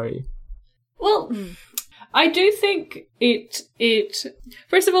regular story. Well, I do think it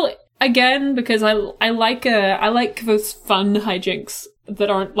first of all, again, because I like those fun hijinks that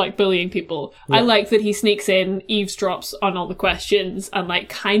aren't, like, bullying people. Yeah. I like that he sneaks in, eavesdrops on all the questions, and, like,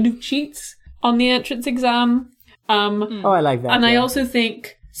 kind of cheats on the entrance exam. I like that. And I also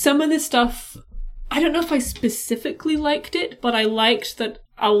think some of the stuff, I don't know if I specifically liked it, but I liked that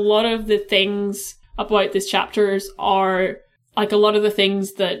a lot of the things about these chapters are, like, a lot of the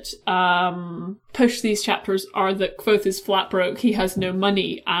things that push these chapters are that Kvothe is flat broke, he has no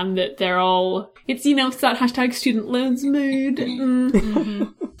money, and that they're all, it's that hashtag student loans mood. Mm-hmm.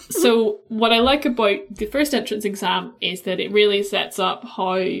 So what I like about the first entrance exam is that it really sets up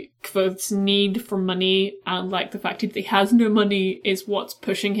how Kvothe's need for money, and, like, the fact that he has no money is what's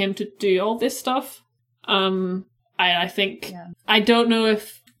pushing him to do all this stuff. I think, I don't know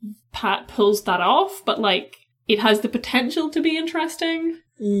if Pat pulls that off, but, like, it has the potential to be interesting.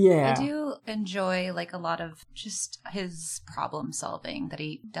 Yeah. I do enjoy, like, a lot of just his problem solving that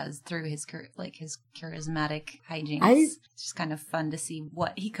he does through his charismatic hijinks. It's just kind of fun to see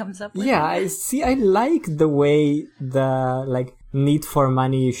what he comes up with. Yeah, I like the way the, like, need for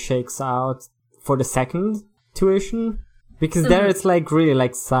money shakes out for the second tuition, because there it's, like, really,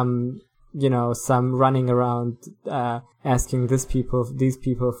 like, some running around asking these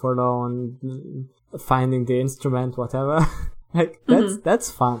people for loan, finding the instrument, whatever. Like, that's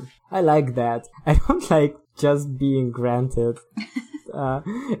fun. I like that. I don't like just being granted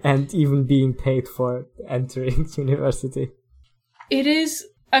and even being paid for entering university. It is...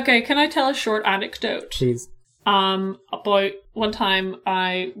 Okay, can I tell a short anecdote? Please. About one time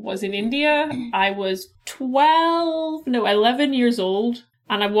I was in India. I was 11 years old,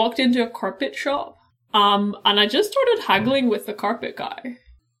 and I walked into a carpet shop, and I just started haggling with the carpet guy.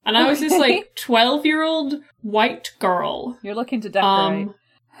 And I was this, like, 12-year-old white girl. You're looking to decorate.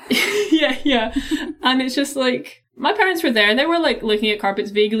 Yeah. And it's just, like, my parents were there, and they were, like, looking at carpets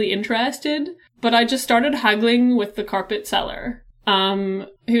vaguely interested, but I just started haggling with the carpet seller, who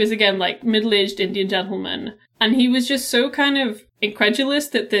was, again, like, middle-aged Indian gentleman. And he was just so kind of incredulous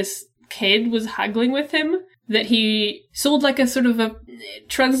that this kid was haggling with him, that he sold like a sort of a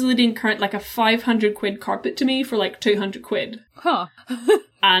translating current, like a 500 quid carpet to me for like 200 quid. Huh.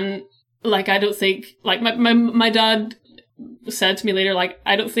 And like, I don't think, like, my dad said to me later, like,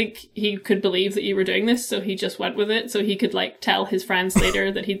 I don't think he could believe that you were doing this, so he just went with it, so he could, like, tell his friends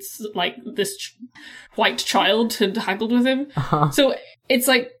later that he'd, like, this white child had haggled with him. So it's,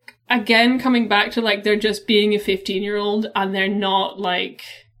 like, again, coming back to, like, they're just being a 15-year-old, and they're not, like,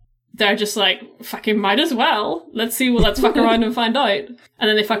 they're just like, fucking might as well. Let's fuck around and find out. And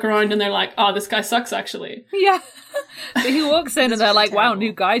then they fuck around and they're like, oh, this guy sucks, actually. Yeah. So he walks in and they're like, wow,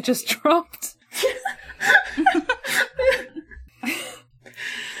 new guy just dropped.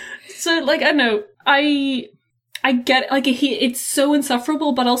 So, like, I don't know, I get, like, it's so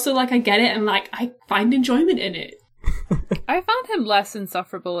insufferable, but also, like, I get it, and, like, I find enjoyment in it. I found him less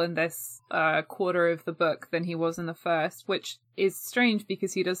insufferable in this quarter of the book than he was in the first, which is strange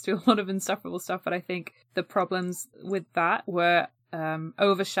because he does do a lot of insufferable stuff, but I think the problems with that were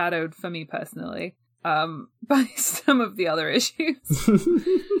overshadowed for me personally by some of the other issues.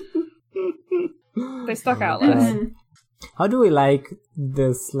 They stuck out less. How do we like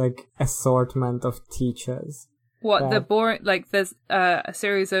this, like, assortment of teachers? What, the boring, like, there's a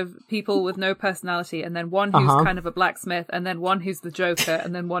series of people with no personality, and then one who's kind of a blacksmith, and then one who's the Joker,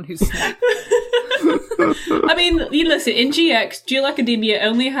 and then one who's Snape. I mean, you listen, in GX, Dual Academia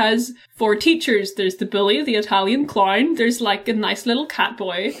only has 4 teachers. There's the bully, the Italian clown, there's, like, a nice little cat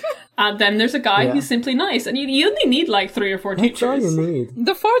boy, and then there's a guy who's simply nice. And you only need, like, 3 or 4 teachers. That's all you need.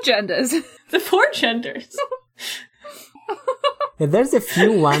 The 4 genders. The 4 genders. Yeah, there's a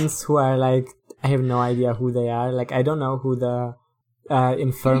few ones who are, like, I have no idea who they are. Like, I don't know who the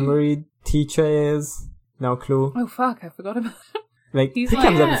infirmary teacher is. No clue. Oh, fuck, I forgot about that. Like, he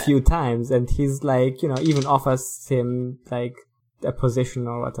comes up a few times, and he's like, you know, even offers him, like, a position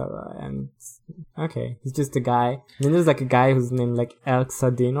or whatever, and okay, he's just a guy. And then there's, like, a guy who's named, like, Elk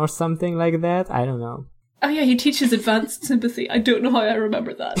Sardine or something like that. I don't know. Oh yeah, he teaches advanced sympathy. I don't know how I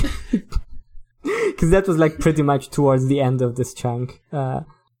remember that. Because that was, like, pretty much towards the end of this chunk. So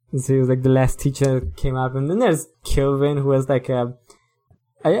he was, like, the last teacher came up, and then there's Kilvin, who has, like,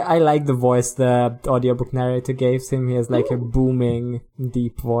 I like the voice the audiobook narrator gave him. He has, like, a booming,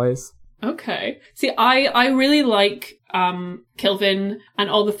 deep voice. Okay. See, I really like Kilvin and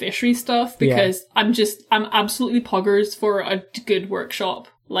all the fishery stuff because I'm absolutely poggers for a good workshop.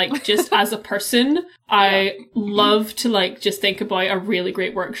 Like, just as a person, I love to, like, just think about a really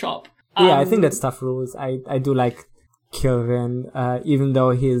great workshop. Yeah, I think that stuff rules. I do like Kilvin, even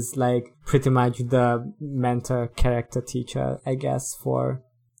though he's, like, pretty much the mentor character teacher, I guess, for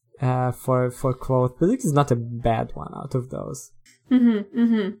Quoth, but it's not a bad one out of those.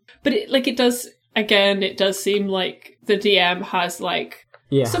 But it does seem like the DM has, like,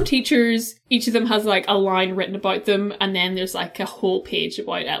 some teachers, each of them has, like, a line written about them, and then there's, like, a whole page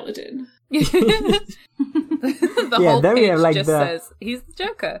about Elodin. The whole page just says, he's the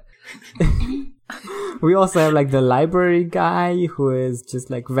Joker. We also have, like, the library guy who is just,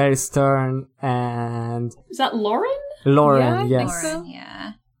 like, very stern, and... Is that Lauren? Lauren, yeah, yes. Lauren,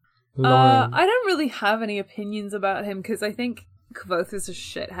 yeah. Lauren. I don't really have any opinions about him because I think Kvothe is a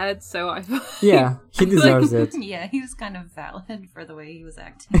shithead, so yeah, he deserves it. Yeah, he was kind of valid for the way he was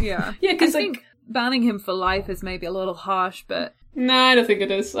acting. Yeah, because I think banning him for life is maybe a little harsh, but... No, I don't think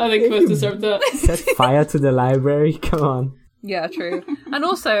it is. I think Kvothe deserved that. Set fire to the library, come on. Yeah, true. And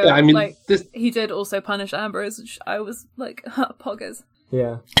also, he did also punish Ambrose, which I was like, poggers.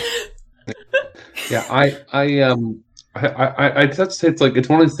 Yeah. Yeah, I'd have to say it's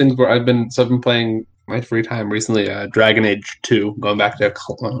one of those things where I've been playing my free time recently, Dragon Age 2, going back to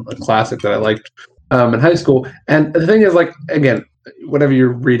a classic that I liked in high school. And the thing is, like, again, whatever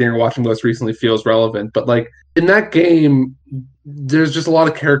you're reading or watching most recently feels relevant, but, like, in that game, there's just a lot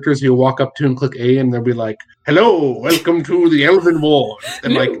of characters you walk up to and click A, and they'll be like, "Hello, welcome to the Elven Wars,"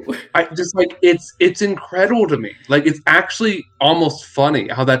 and it's incredible to me. Like, it's actually almost funny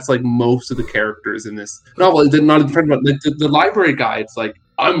how that's, like, most of the characters in this novel. Not even about the library guy. It's like,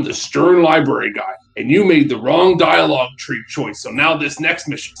 I'm the stern library guy, and you made the wrong dialogue tree choice, so now this next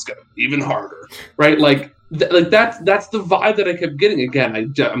mission's gonna be even harder, right? Like that's the vibe that I kept getting. Again,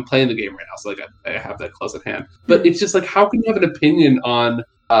 I'm playing the game right now, so, like, I have that close at hand. But it's just like, how can you have an opinion on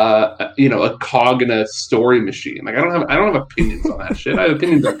a cog in a story machine. Like I don't have opinions on that shit. I have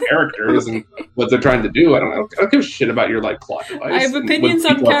opinions on characters and what they're trying to do. I don't give a shit about your like plot device. I have opinions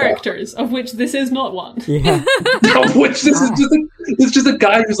on characters, of which this is not one. Yeah. Of which this is just a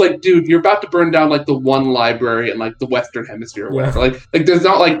guy who's like, dude, you're about to burn down like the one library in like the Western Hemisphere or whatever. Like there's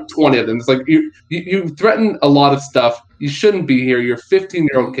not like 20 of them. It's like you threaten a lot of stuff. You shouldn't be here. You're a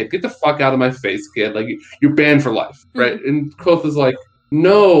 15-year-old kid. Get the fuck out of my face, kid. Like you're banned for life, right? Mm-hmm. And Kvothe is like,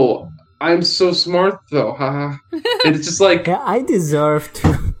 no, I'm so smart though, haha. And it's just like, yeah, I deserve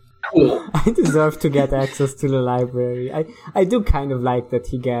to. Cool. I deserve to get access to the library. I do kind of like that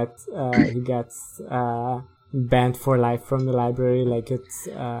he gets banned for life from the library. Like it's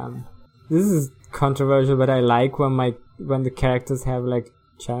this is controversial, but I like when the characters have like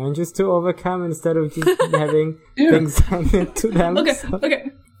challenges to overcome instead of just having things handed to them.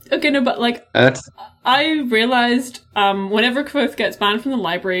 Okay, no, but like, I realized whenever Kvothe gets banned from the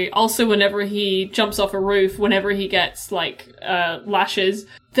library, also whenever he jumps off a roof, whenever he gets like lashes,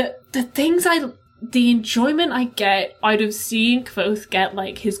 the enjoyment I get out of seeing Kvothe get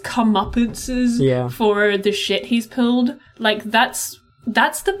like his comeuppances for the shit he's pulled, like that's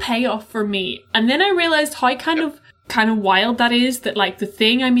the payoff for me. And then I realized how kind of wild that is, that like the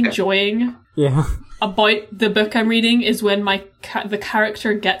thing I'm enjoying about the book I'm reading is when the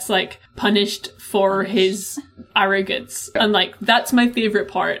character gets like punished for his arrogance, and like that's my favorite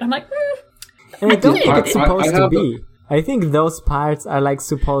part. I'm like, and I don't think it's supposed to be. I think those parts are like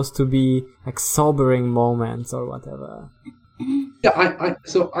supposed to be like sobering moments or whatever. Yeah,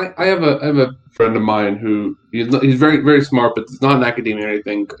 I have a friend of mine who he's very, very smart, but he's not in academia or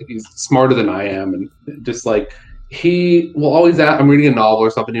anything. He's smarter than I am, and just like he will always ask, I'm reading a novel or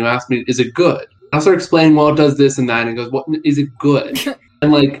something. He'll ask me, "Is it good?" I'll start explaining, well, it does this and that, and he goes, "What is it good?"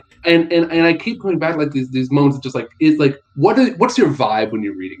 And like, and I keep coming back like these moments of just like, is like, what's your vibe when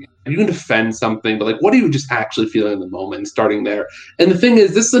you're reading it? You can defend something, but like, what are you just actually feeling in the moment? Starting there, and the thing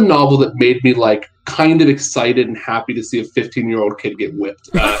is, this is a novel that made me like kind of excited and happy to see a 15-year-old kid get whipped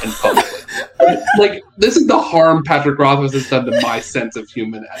in public. Like, this is the harm Patrick Rothfuss has done to my sense of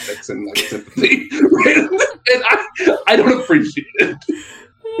human ethics and like sympathy, right? And I don't appreciate it.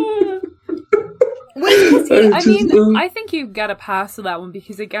 I think you get a pass to that one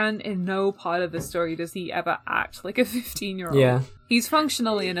because, again, in no part of the story does he ever act like a 15-year-old. Yeah. He's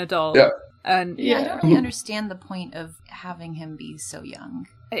functionally an adult. Yeah. And I don't really understand the point of having him be so young.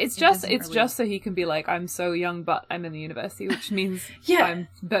 It's just so he can be like, I'm so young, but I'm in the university, which means I'm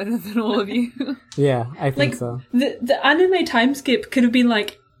better than all of you. Yeah, I think so. The anime time skip could have been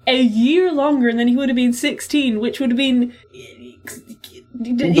like a year longer, and then he would have been 16, which would have been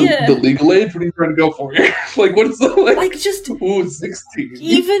the legal age. What are you trying to go for here? Like, what's the like just 16?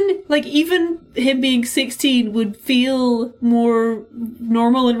 Even him being 16 would feel more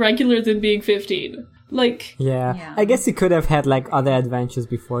normal and regular than being 15. Like, yeah. I guess he could have had like other adventures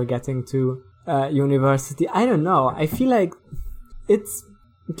before getting to university. I don't know. I feel like it's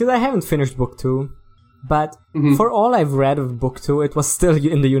because I haven't finished book 2, but for all I've read of book 2, it was still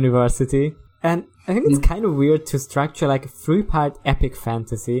in the university. And I think it's kind of weird to structure like a 3-part epic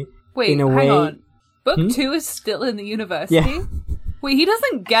fantasy. Wait, in a hang way. On. Book 2 is still in the university? Yeah. Wait, he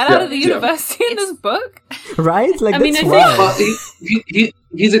doesn't get out of the university in this book? Right? Like, that's wild. Well,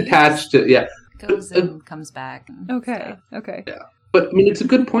 he's attached to, Goes and comes back. And okay. Yeah. But, I mean, it's a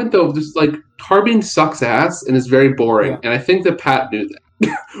good point, though. Just, like, Tarbean sucks ass and is very boring. Yeah. And I think that Pat knew that.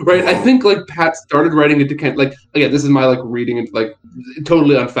 Right? I think, like, Pat started writing it to Kent. Like, again, this is my, like, reading it, like,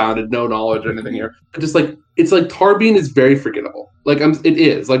 totally unfounded, no knowledge or anything here. But just, like, it's like Tarbean is very forgettable. Like, it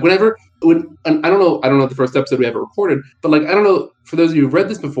is. Like, and I don't know the first episode we ever recorded, but, like, I don't know, for those of you who've read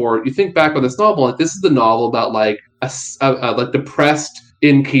this before, you think back on this novel, like, this is the novel about, like, a depressed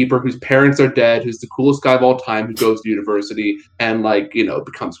innkeeper whose parents are dead, who's the coolest guy of all time, who goes to university and, like, you know,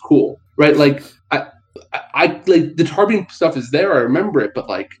 becomes cool, right? Like, I like the Tarbean stuff is there. I remember it, but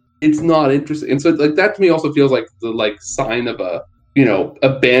like it's not interesting. And so like that to me also feels like the like sign of a, you know,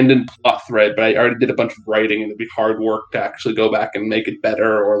 abandoned plot thread. But I already did a bunch of writing, and it'd be hard work to actually go back and make it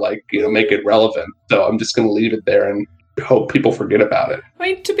better or like, you know, make it relevant. So I'm just going to leave it there and hope people forget about it. I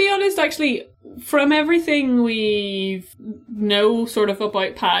mean, to be honest, actually, from everything we know sort of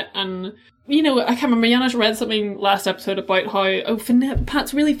about Pat, and you know, I can't remember, Janusz read something last episode about how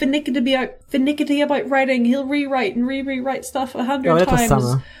Pat's really finicky about writing. He'll rewrite and rewrite stuff 100 times.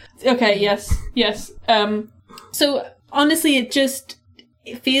 Summer. Okay, yes. So honestly, it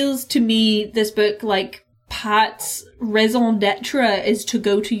feels to me, this book, like Pat's raison d'etre is to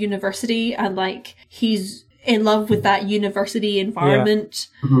go to university, and like he's in love with that university environment.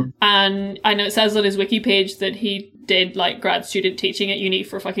 Yeah. Mm-hmm. And I know it says on his wiki page that he did like grad student teaching at uni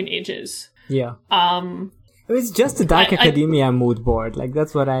for fucking ages. Yeah. It's just a Dark Academia mood board. Like,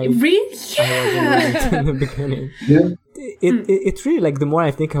 that's what I really I was in the beginning. Yeah. It's really, like, the more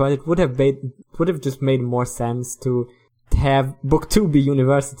I think about it, would have just made more sense to have book 2 be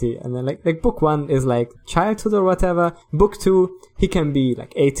university, and then like book 1 is like childhood or whatever. Book 2, he can be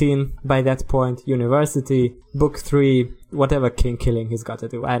like 18 by that point, university. Book 3, whatever king killing he's got to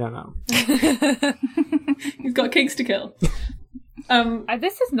do, I don't know. He's got kings to kill.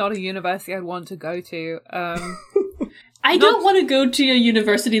 This is not a university I'd want to go to. I don't want to go to a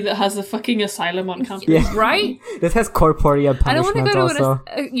university that has a fucking asylum on campus. Yeah. Right? That has corporeal I don't punishment want to go also.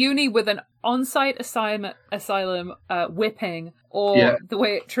 to a uni with an on-site asylum whipping, or the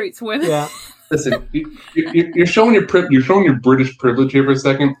way it treats women. Yeah. Listen, you're showing your British privilege here for a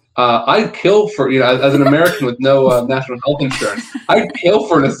second. I'd kill for, as an American with no national health insurance, I'd kill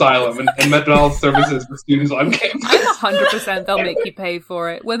for an asylum and mental health services for students on campus. I'm 100% they'll make you pay for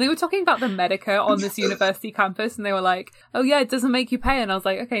it. When they were talking about the Medica on this university campus, and they were like, oh yeah, it doesn't make you pay. And I was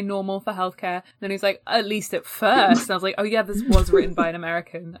like, okay, normal for healthcare. And then he was like, at least at first. And I was like, oh yeah, this was written by an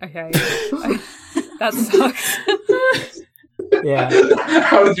American. Okay. That sucks. Yeah.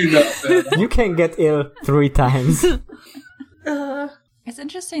 How did you know that? You can get ill 3 times. It's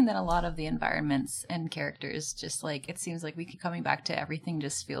interesting that a lot of the environments and characters just like, it seems like we keep coming back to everything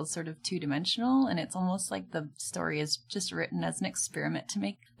just feels sort of two-dimensional, and it's almost like the story is just written as an experiment to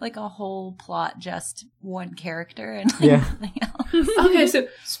make like a whole plot just one character and like nothing else. Okay, so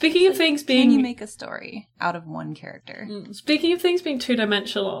speaking of things being... Can you make a story out of one character? Speaking of things being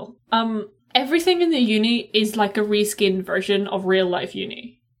two-dimensional, everything in the uni is like a reskinned version of real life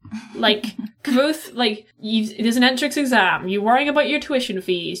uni. Like, both, like, there's an entrance exam, you're worrying about your tuition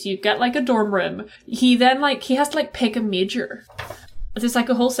fees, you get, like, a dorm room. He has to, like, pick a major. There's, like,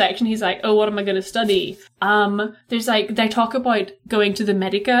 a whole section, he's like, oh, what am I gonna study? There's, like, they talk about going to the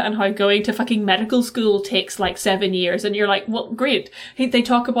Medica and how going to fucking medical school takes, like, 7 years, and you're like, well, great. They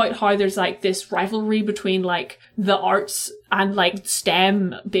talk about how there's, like, this rivalry between, like, the arts and, like,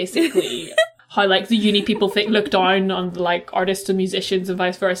 STEM, basically. How, like, the uni people look down on, like, artists and musicians and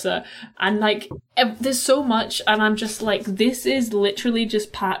vice versa. And, like, there's so much, and I'm just like, this is literally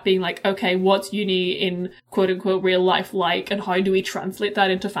just Pat being like, okay, what's uni in quote-unquote real life like, and how do we translate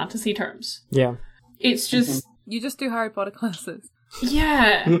that into fantasy terms? Yeah. It's just... You just do Harry Potter classes.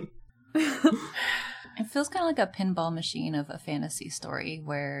 Yeah. It feels kind of like a pinball machine of a fantasy story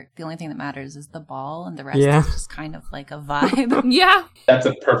where the only thing that matters is the ball and the rest is just kind of like a vibe. Yeah. That's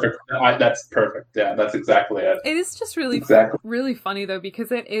perfect. Yeah, that's exactly it. It is just really funny though,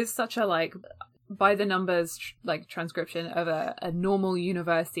 because it is such a like by the numbers like transcription of a normal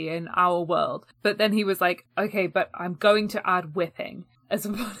university in our world. But then he was like, okay, but I'm going to add whipping as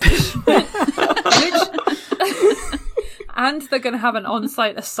a punishment. And they're going to have an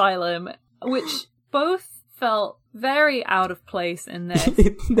on-site asylum, which both felt very out of place in this.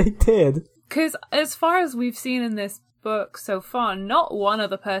 They did. Because as far as we've seen in this book so far, not one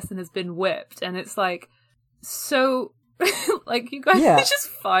other person has been whipped. And it's like, so, like, you guys are just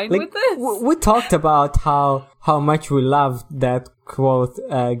fine with this. We talked about how much we love that quote,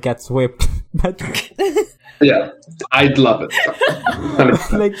 gets whipped. But yeah, I'd love it.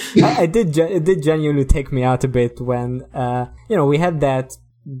 Like, it did genuinely take me out a bit when, we had that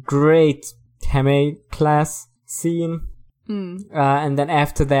great Heme class scene. And then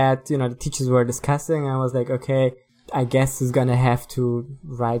after that, the teachers were discussing. I was like, okay, I guess he's gonna have to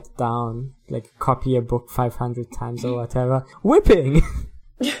write down, like, copy a book 500 times or whatever. Whipping!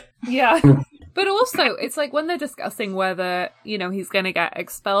 Yeah. But also, it's like when they're discussing whether, he's going to get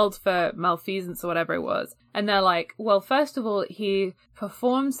expelled for malfeasance or whatever it was. And they're like, well, first of all, he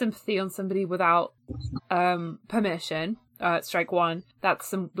performed sympathy on somebody without permission. Strike 1, that's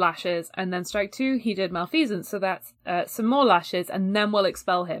some lashes. And then strike 2, he did malfeasance. So that's some more lashes, and then we'll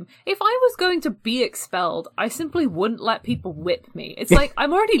expel him. If I was going to be expelled, I simply wouldn't let people whip me. It's like,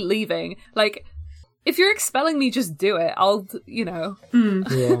 I'm already leaving. Like, if you're expelling me, just do it. I'll, Yeah.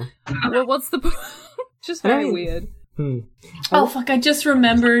 Well, what's the... Just very weird. Oh, fuck, I just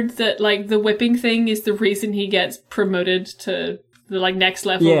remembered that, like, the whipping thing is the reason he gets promoted to the, like, next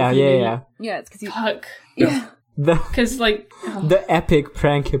level. Yeah. Yeah, it's because you... Fuck. Yeah. Because, like... The epic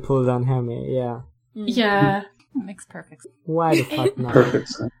prank he pulled on Hemi, yeah. Yeah. Makes perfect sense. Why the fuck not? Perfect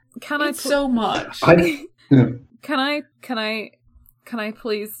sense. So much. Can I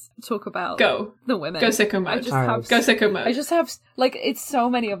please talk about the women? Go sicko mode. Go sicko mode. I just have, like, it's so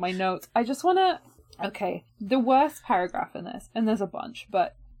many of my notes. I just want to... Okay, the worst paragraph in this, and there's a bunch,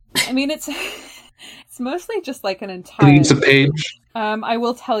 but, I mean, it's It's mostly just like an Can you entire. use a page? I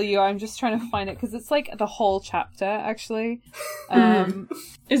will tell you. I'm just trying to find it because it's like the whole chapter, actually.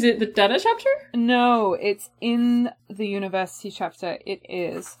 Is it the Dana chapter? No, it's in the university chapter. It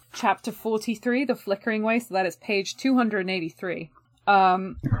is chapter 43, The Flickering Way. So that is page 283.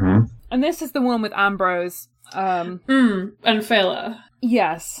 And this is the one with Ambrose. And Fela.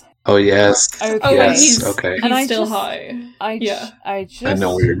 Yes. Oh yes. Okay. Oh, Yes. he's, Okay. he's And I still just- high. I I just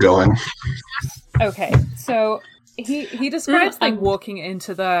know where you're going. Okay, so he describes like I'm- walking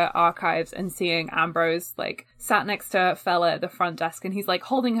into the archives and seeing Ambrose like sat next to Fela at the front desk, and he's like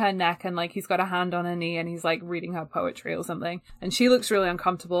holding her neck, and like he's got a hand on her knee, and he's like reading her poetry or something, and she looks really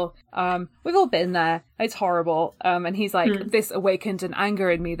uncomfortable. We've all been there. It's horrible. And he's like, this awakened an anger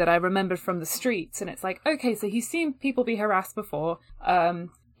in me that I remembered from the streets, and it's like, okay, so he's seen people be harassed before.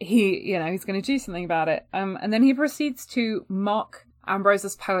 He's going to do something about it. And then he proceeds to mock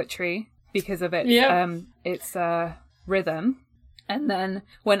Ambrose's poetry because of its rhythm. And then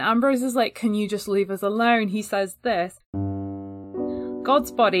when Ambrose is like, can you just leave us alone? He says this: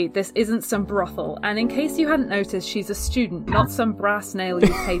 God's body, this isn't some brothel, and in case you hadn't noticed, she's a student, not some brass nail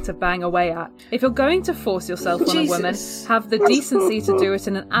you pay to bang away at. If you're going to force yourself on a woman, have the decency to do it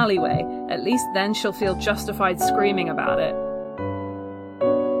in an alleyway. At least then she'll feel justified screaming about it.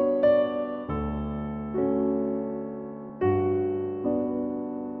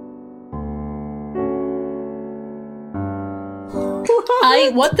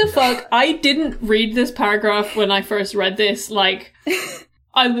 What the fuck? I didn't read this paragraph when I first read this. Like,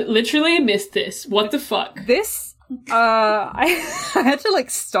 I literally missed this. What the fuck? This, I had to like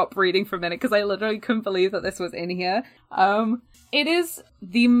stop reading for a minute because I literally couldn't believe that this was in here. It is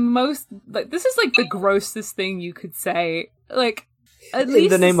the most, like, this is like the grossest thing you could say. Like, at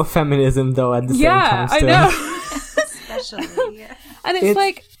least in the name of feminism, though, at the same yeah, time. I Still. know. Especially, yeah. And it's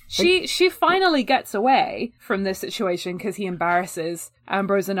like she finally gets away from this situation because he embarrasses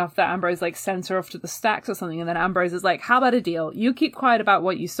Ambrose enough that Ambrose like sends her off to the stacks or something, and then Ambrose is like, how about a deal? You keep quiet about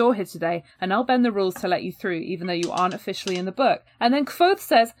what you saw here today, and I'll bend the rules to let you through, even though you aren't officially in the book. And then Kvothe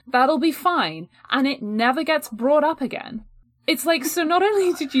says, that'll be fine, and it never gets brought up again. It's like, so not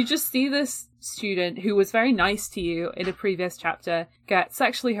only did you just see this student who was very nice to you in a previous chapter get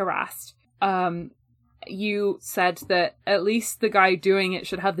sexually harassed, you said that at least the guy doing it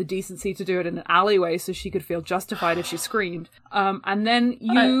should have the decency to do it in an alleyway so she could feel justified if she screamed. And then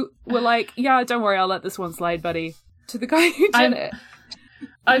you were like, yeah, don't worry, I'll let this one slide, buddy. To the guy who did it.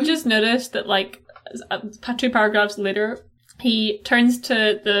 I've just noticed that, like, 2 paragraphs later, he turns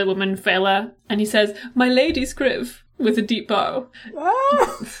to the woman Fela and he says, my lady Scriv, with a deep bow.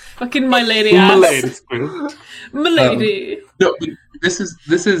 Fucking my lady ass. My lady. No, this is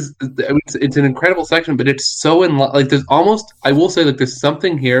I mean, it's an incredible section, but it's so like there's almost, I will say, like there's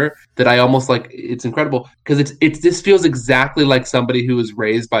something here that I almost like. It's incredible because it's this feels exactly like somebody who was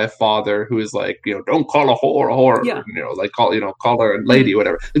raised by a father who is like, you know, don't call a whore, yeah. you know, like call her a lady,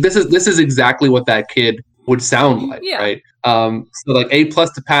 whatever. Like, this is exactly what that kid would sound like, right? So like A+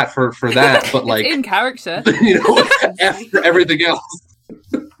 to Pat for that, but like in character, you know, F for everything else.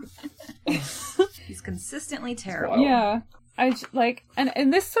 He's consistently terrible. Yeah. I like,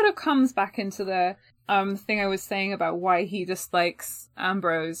 and this sort of comes back into the thing I was saying about why he dislikes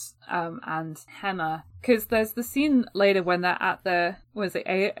Ambrose and Hemma, because there's the scene later when they're at the, was it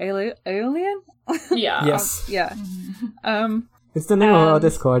Aeolian? Yeah. Yes. Yeah. It's the name of our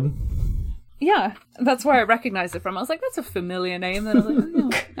Discord. Yeah, that's where I recognized it from. I was like, that's a familiar name. Then I was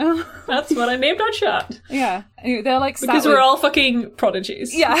like, oh. That's what I named our chat. Yeah. Anyway, they're like, because we're all fucking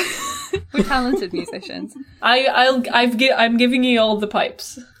prodigies. Yeah. We're talented musicians. I'm giving you all the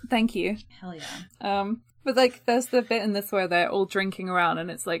pipes. Thank you. Hell yeah. But like, there's the bit in this where they're all drinking around,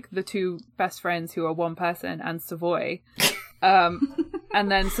 and it's like the 2 best friends who are one person and Savoy. And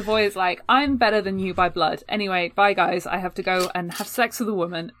then Savoy is like, I'm better than you by blood. Anyway, bye guys, I have to go and have sex with a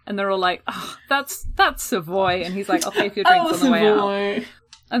woman. And they're all like, oh, that's Savoy. And he's like, I'll pay for your drinks on the way out.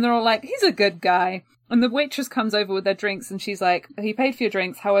 And they're all like, he's a good guy. And the waitress comes over with their drinks and she's like, he paid for your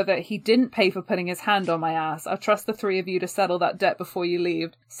drinks, however, he didn't pay for putting his hand on my ass. I'll trust the 3 of you to settle that debt before you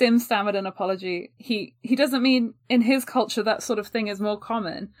leave. Sim stammered an apology. He doesn't mean in his culture that sort of thing is more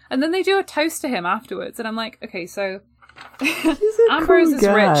common. And then they do a toast to him afterwards. And I'm like, okay, so He's a Ambrose cool is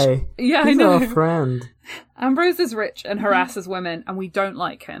guy. rich. Yeah, He's I know. our friend. Ambrose is rich and harasses women, and we don't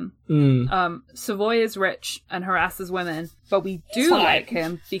like him. Savoy is rich and harasses women, but we do like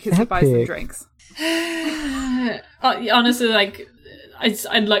him because he buys them Epic. drinks. Honestly, like,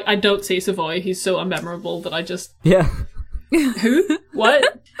 I don't see Savoy. He's so unmemorable that I just Yeah. who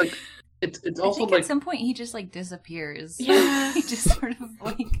what. Like it's I also think like at some point he just like disappears. Yeah. He just sort of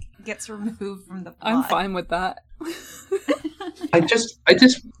like gets removed from the plot. I'm fine with that. I just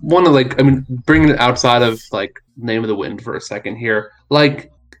want to bring it outside of Name of the Wind for a second here.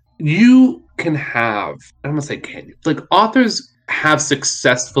 You can have, I'm gonna say can, authors have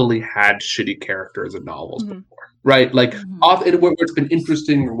successfully had shitty characters in novels before, right? Where it's been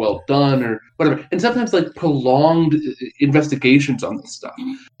interesting or well done or whatever, and sometimes prolonged investigations on this stuff.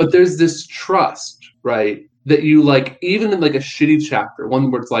 But there's this trust, right? That you even in a shitty chapter, one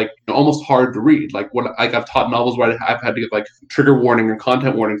where it's almost hard to read. I've taught novels where I've had to give trigger warning and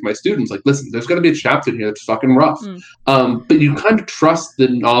content warning to my students. Listen, there's going to be a chapter here that's fucking rough. But you kind of trust the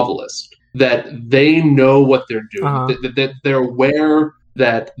novelist that they know what they're doing, that they're aware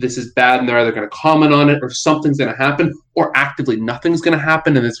that this is bad and they're either going to comment on it or something's going to happen or actively nothing's going to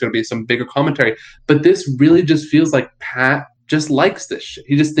happen and there's going to be some bigger commentary. But this really just feels like Pat just likes this shit.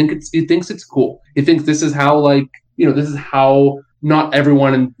 He thinks it's cool. He thinks this is how this is how not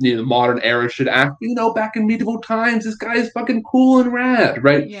everyone in the modern era should act. Back in medieval times, this guy is fucking cool and rad,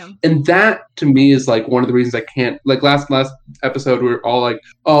 right? Yeah. And that to me is one of the reasons I can't last episode we were all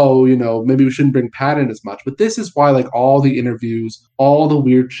oh, maybe we shouldn't bring Pat in as much. But this is why all the interviews, all the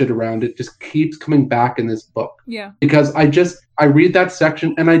weird shit around it just keeps coming back in this book. Yeah. Because I read that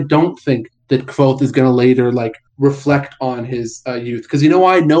section and I don't think that Kvothe is going to later reflect on his youth. Because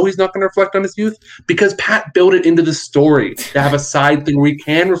I know he's not going to reflect on his youth because Pat built it into the story to have a side thing where he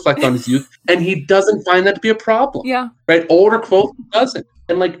can reflect on his youth, and he doesn't find that to be a problem. Yeah. Right? Older Kvothe doesn't.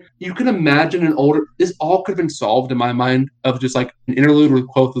 And you can imagine this all could have been solved in my mind of just an interlude where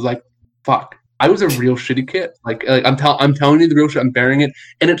Kvothe was fuck, I was a real shitty kid. I'm telling you the real shit, I'm bearing it.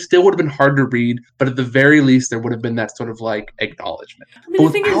 And it still would have been hard to read, but at the very least there would have been that sort of acknowledgement.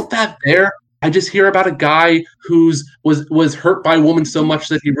 But without that there, I just hear about a guy who's was hurt by a woman so much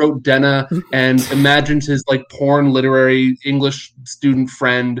that he wrote Denna and imagined his porn literary English student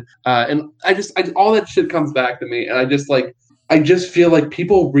friend. And I all that shit comes back to me, and I just feel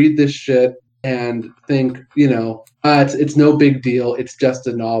people read this shit and think, it's no big deal. It's just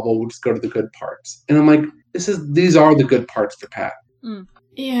a novel. We'll just go to the good parts. And I'm these are the good parts for Pat.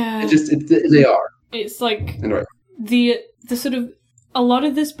 Yeah. They are. It's anyway. the sort of, a lot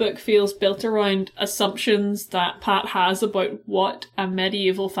of this book feels built around assumptions that Pat has about what a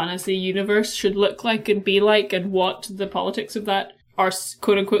medieval fantasy universe should look like and be like, and what the politics of that are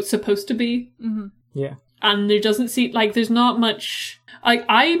quote unquote supposed to be. Mm-hmm. Yeah. And there doesn't seem there's not much.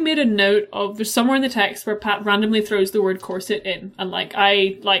 I made a note of, there's somewhere in the text where Pat randomly throws the word corset in, and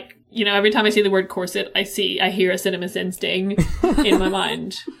every time I see the word corset, I hear a Cinema Sin sting in my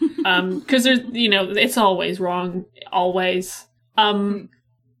mind, because there's it's always wrong, always.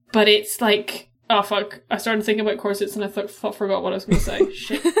 But it's oh fuck, I started thinking about corsets and I forgot what I was going to say.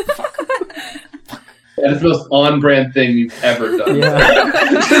 Shit, fuck. That's the most on-brand thing you've ever done.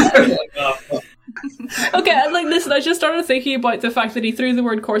 Yeah. Okay, listen, I just started thinking about the fact that he threw the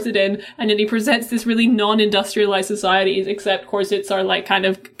word corset in, and then he presents this really non-industrialized society, except corsets are kind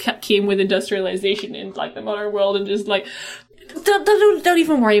of came with industrialization in the modern world, and just don't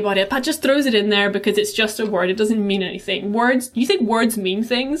even worry about it. Pat just throws it in there because it's just a word. It doesn't mean anything. Words, you think words mean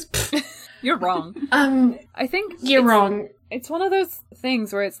things? You're wrong. I think you're wrong. It's one of those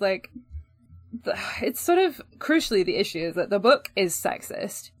things where it's it's sort of crucially the issue is that the book is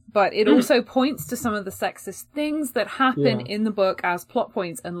sexist, but it also points to some of the sexist things that happen in the book as plot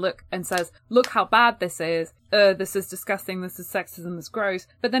points and says, look how bad this is disgusting, this is sexism, this is gross,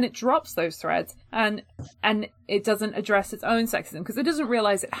 but then it drops those threads and it doesn't address its own sexism because it doesn't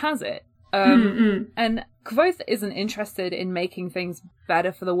realize it has it. And Kvothe isn't interested in making things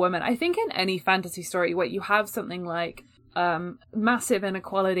better for the woman. I think in any fantasy story where you have something like massive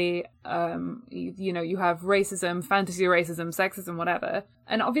inequality, you have racism, fantasy racism, sexism, whatever.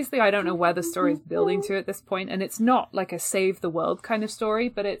 And obviously I don't know where the story is building to at this point, and it's not a save the world kind of story,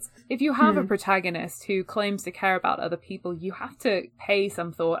 but it's, if you have a protagonist who claims to care about other people, you have to pay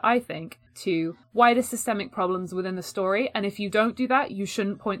some thought, I think, to wider systemic problems within the story. And if you don't do that, you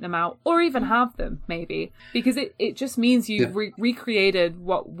shouldn't point them out or even have them, maybe, because it just means you've recreated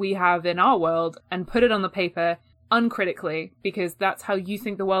what we have in our world and put it on the paper uncritically, because that's how you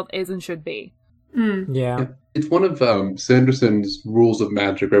think the world is and should be. Yeah. It's one of Sanderson's rules of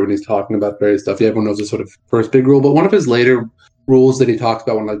magic, right? When he's talking about various stuff, everyone knows the sort of first big rule, but one of his later rules that he talks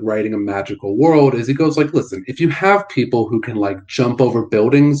about when writing a magical world is he goes listen, if you have people who can jump over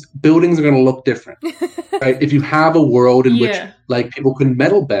buildings are going to look different, right? If you have a world in which people can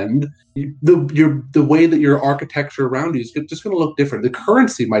metal bend, the way that your architecture around you is just going to look different. The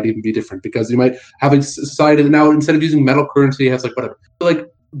currency might even be different because you might have a society that now, instead of using metal currency, has whatever.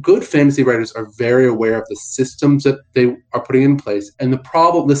 good fantasy writers are very aware of the systems that they are putting in place and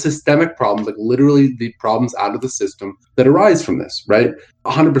the systemic problems, like literally the problems out of the system that arise from this, right?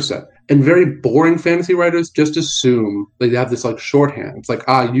 100%. And very boring fantasy writers just assume they have this like shorthand. It's like,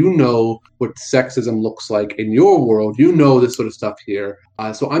 you know what sexism looks like in your world. You know this sort of stuff here.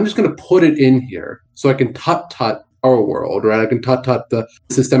 So I'm just going to put it in here so I can tut our world, right? I can tut the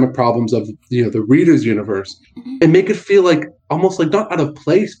systemic problems of the reader's universe and make it feel like almost like not out of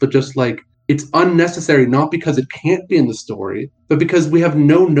place, but just like it's unnecessary, not because it can't be in the story, but because we have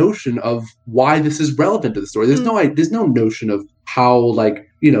no notion of why this is relevant to the story. There's no notion of how like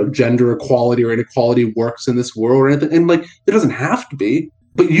gender equality or inequality works in this world or anything, and like it doesn't have to be.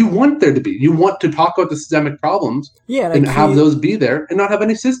 But you want there to be. You want to talk about the systemic problems, and have those be there, and not have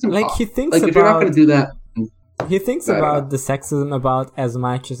any system. Like talk. He thinks like if you're not going to do that. He thinks about the sexism about as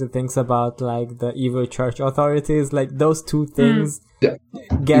much as he thinks about like the evil church authorities. Like those two things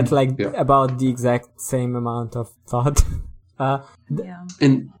get like about the exact same amount of thought. Like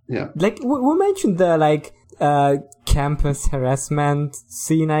we mentioned the like campus harassment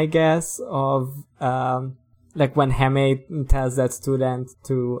scene, I guess, of like when Hame tells that student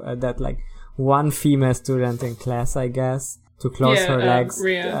to that like one female student in class, I guess, to close her legs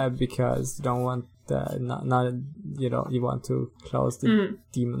because you don't want you want to close the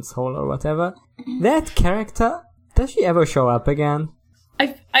demon's hole or whatever. That character, does she ever show up again?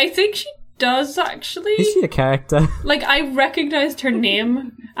 I think she does, actually. Is she a character? Like, I recognized her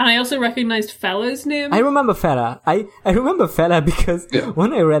name, and I also recognized Fella's name. I remember Fella. I remember Fella because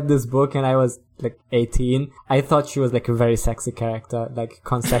when I read this book and I was like 18, I thought she was like a very sexy character, like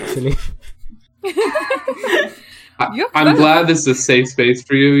conceptually. I'm glad this is a safe space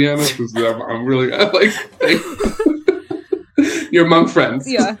for you, Yana, because I'm really you're among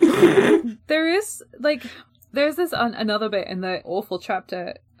friends. Yeah. There's this another bit in the awful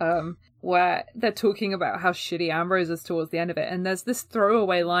chapter where they're talking about how shitty Ambrose is towards the end of it, and there's this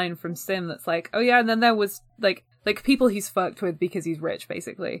throwaway line from Sim that's like, oh yeah, and then there was like people he's fucked with because he's rich,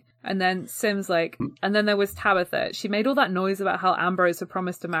 basically. And then Sim's like, and then there was Tabitha. She made all that noise about how Ambrose had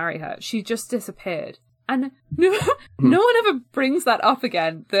promised to marry her. She just disappeared. And no one ever brings that up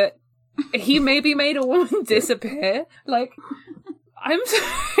again, that he maybe made a woman disappear. Like, I'm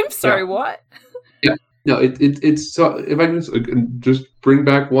sorry, what? Yeah. No, it's so, if I can just bring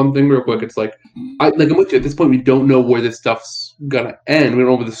back one thing real quick, it's like, I'm with you. At this point, we don't know where this stuff's gonna end. We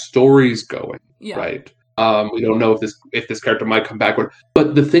don't know where the story's going, right? We don't know if this character might come back.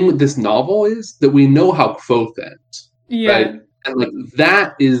 But the thing with this novel is that we know how Kvothe ends, right? And like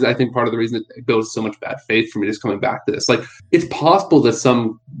that is, I think, part of the reason it builds so much bad faith for me just coming back to this. Like, it's possible that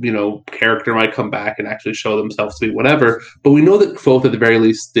some, character might come back and actually show themselves to be whatever, but we know that Kvothe at the very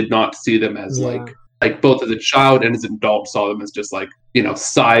least did not see them as like both as a child and as an adult saw them as just like,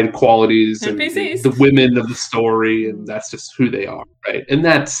 side qualities and the women of the story, and that's just who they are, right? And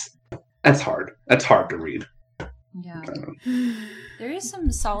that's hard. That's hard to read. Yeah. There is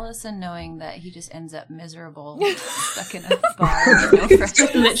some solace in knowing that he just ends up miserable, stuck in a bar.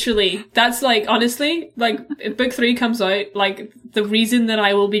 Literally. That's like, honestly, like, if book 3 comes out, like, the reason that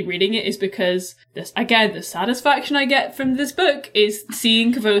I will be reading it is because, the satisfaction I get from this book is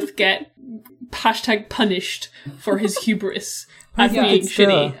seeing Kvothe get #punished for his hubris and being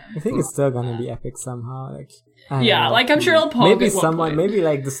shitty. I think it's still gonna be epic somehow, like... like I'm sure it'll pop. Maybe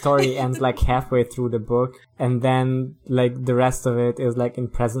like the story ends like halfway through the book, and then like the rest of it is like in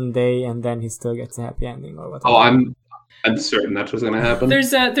present day, and then he still gets a happy ending or whatever. Oh, I'm certain that's what's gonna happen.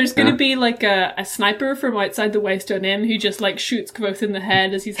 There's gonna be like a sniper from outside the Waystone Inn who just like shoots Kvothe in the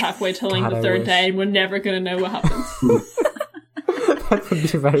head as he's halfway telling the third day, and we're never gonna know what happens. That would be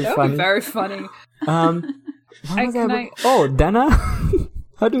very funny. Very funny. Denna.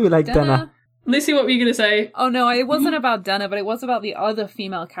 How do you like Denna? Lucy, what were you going to say? Oh no, it wasn't about Denna, but it was about the other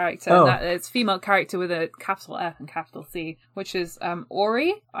female character. Oh. That it's female character with a capital F and capital C, which is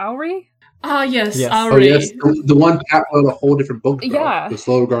Auri? Ah, yes, yes. Auri. Oh, yes, the one cat with a whole different book. Yeah. The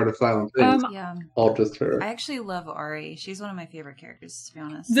Slow Regard of Silent Things. All just her. I actually love Auri. She's one of my favorite characters, to be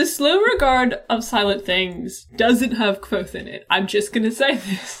honest. The Slow Regard of Silent Things doesn't have Kvothe in it. I'm just going to say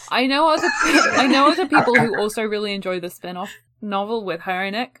this. I know other people who also really enjoy the spin-off novel with her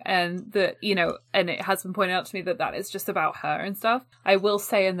in it, and that, and it has been pointed out to me that is just about her and stuff. I will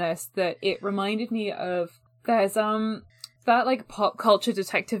say in this that it reminded me of, there's that like pop culture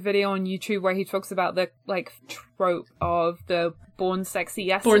detective video on YouTube where he talks about the like trope of the Born Sexy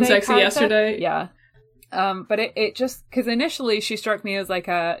Yesterday. Yeah. But it just, because initially she struck me as like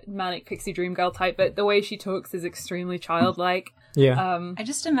a manic pixie dream girl type, but the way she talks is extremely childlike. Yeah. I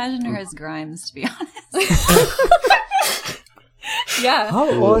just imagine her as Grimes, to be honest. Yeah. How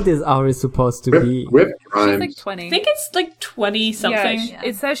old is Ari supposed to be? Rip She's rhymes. like 20. I think it's like 20 something. Yeah,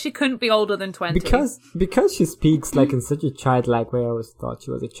 it says she couldn't be older than 20. Because she speaks like in such a childlike way, I always thought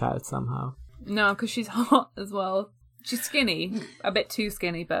she was a child somehow. No, because she's hot as well. She's skinny. A bit too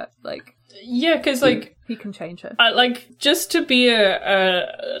skinny, but, like, Yeah, because like he can change her. like just to be a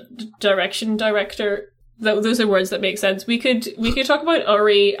direction director. Those are words that make sense. We could talk about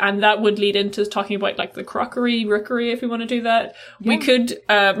Uri, and that would lead into talking about like the rookery, if we want to do that. Yeah. We could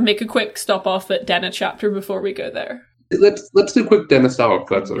make a quick stop off at Denna chapter before we go there. Let's do a quick Denna stop if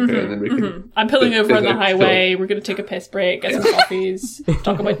that's okay, and then we can. I'm pulling over on the highway. We're going to take a piss break, get some coffees,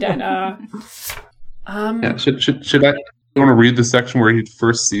 talk about Denna. Yeah, should I? You want to read the section where he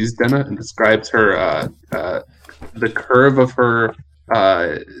first sees Denna and describes her the curve of her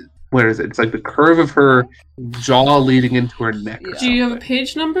where is it? It's like the curve of her jaw leading into her neck. Yeah. Do you have a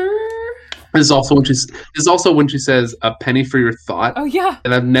page number? This is also when she says a penny for your thought. Oh yeah.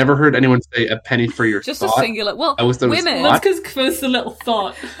 And I've never heard anyone say a penny for your just thought. Just a singular. Well, women. That's because it's a little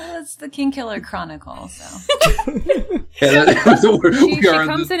thought. Well, it's the Kingkiller Chronicle, so. She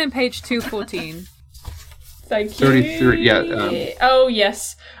comes in page 214. Thank you. 33, yeah. Oh,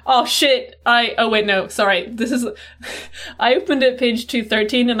 yes. Oh, shit. Oh, wait, no. Sorry. I opened at page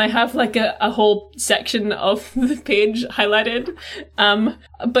 213 and I have like a whole section of the page highlighted.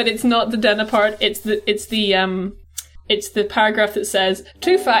 But it's not the Denna part. It's the paragraph that says,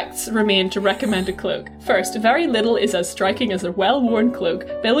 2 facts remain to recommend a cloak. First, very little is as striking as a well-worn cloak,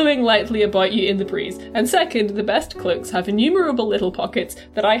 billowing lightly about you in the breeze. And second, the best cloaks have innumerable little pockets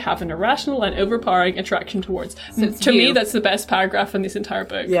that I have an irrational and overpowering attraction towards. So to me, that's the best paragraph in this entire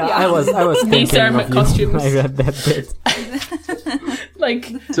book. Yeah. I was thinking of you costumes. when I read that bit.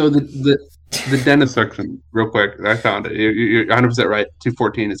 Like... So the Denna section, real quick, I found it. You're 100% right.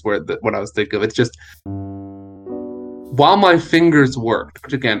 214 is what I was thinking of. It's just... While my fingers worked,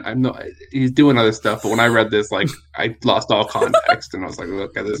 which again, he's doing other stuff, but when I read this, like, I lost all context, and I was like,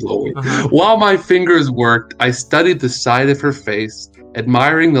 look at this little... While my fingers worked, I studied the side of her face,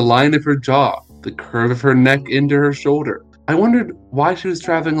 admiring the line of her jaw, the curve of her neck into her shoulder. I wondered why she was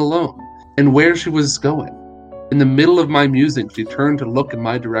traveling alone, and where she was going. In the middle of my musing, she turned to look in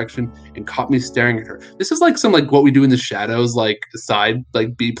my direction and caught me staring at her. This is like some like what we do in the shadows, like side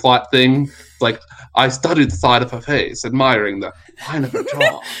like B plot thing. Like I studied the side of her face, admiring the line of her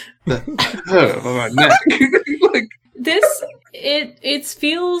jaw, the curve of her neck. Like this, it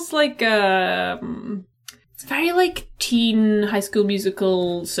feels like it's very like teen High School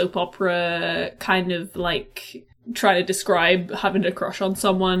Musical soap opera kind of like. Try to describe having a crush on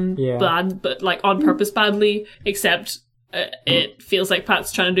someone bad, but like on purpose badly, except it feels like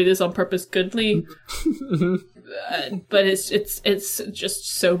Pat's trying to do this on purpose goodly. But it's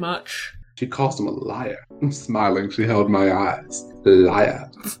just so much. She calls him a liar. I'm smiling, she held my eyes. Liar.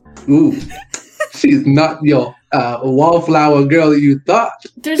 Ooh. She's not your wallflower girl that you thought.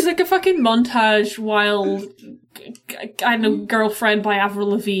 There's like a fucking montage while kind of Girlfriend by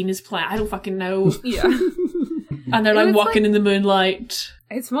Avril Lavigne is playing. I don't fucking know. Yeah. And they're like walking in the moonlight.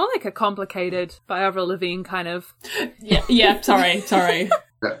 It's more like a complicated by Avril Lavigne kind of. Yeah. Sorry.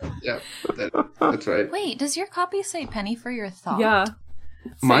 Yeah, that's right. Wait, does your copy say penny for your thought? Yeah.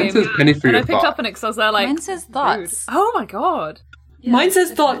 Mine says penny for your thought. And I picked up on it because I was there like... Mine says thoughts. Rude. Oh my god. Yeah, mine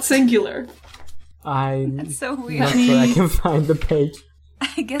says thought singular. That's so weird. Not sure I can find the page.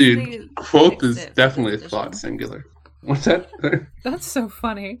 I guess Dude, quote is definitely thought singular. What's that? That's so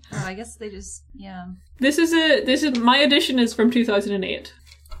funny. Oh, I guess they just, yeah. This is my edition is from 2008.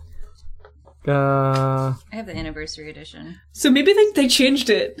 I have the anniversary edition. So maybe they changed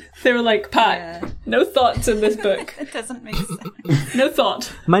it. They were like, Pat, no thoughts in this book. It doesn't make sense. No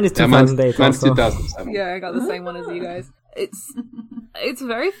thought. Mine is 2008 mine's also. 2007. Yeah, I got the same one as you guys. It's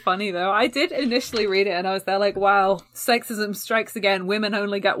very funny though. I did initially read it and I was there like, wow, sexism strikes again. Women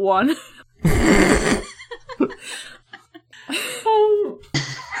only get one.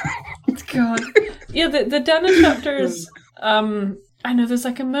 God. Yeah, the Denna chapters, I know there's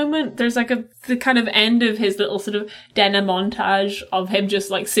like a moment, there's like the kind of end of his little sort of Denna montage of him just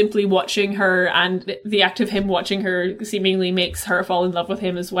like simply watching her, and the act of him watching her seemingly makes her fall in love with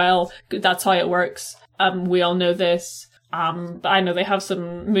him as well. That's how it works. We all know this. But I know they have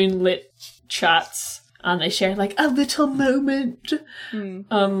some moonlit chats. And they share like a little moment. I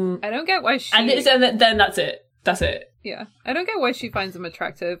don't get why she... And then that's it. That's it. Yeah. I don't get why she finds him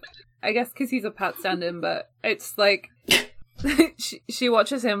attractive. I guess because he's a Pat stand-in, but it's like... she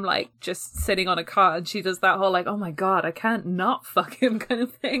watches him like just sitting on a car, and she does that whole like, oh my god, I can't not fuck him kind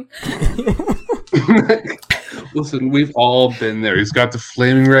of thing. Listen, we've all been there. He's got the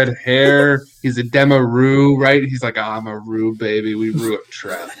flaming red hair. He's a Demaroo, right? He's like, I'm a Roo, baby. We Roo at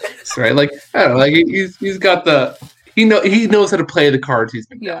Travis, right? Like, I don't know. Like, he's got the he knows how to play the cards he's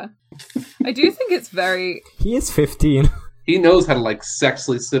been dealt. I do think it's very. He is 15. He knows how to like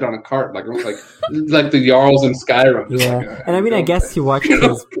sexually sit on a cart, like the Jarls in Skyrim. Yeah, like, and I mean, I guess he watched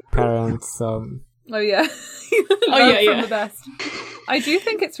his parents. Oh yeah, from the best. I do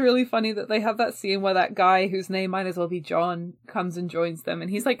think it's really funny that they have that scene where that guy, whose name might as well be John, comes and joins them, and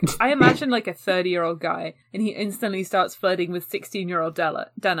he's like, I imagine like a 30-year-old guy, and he instantly starts flirting with 16-year-old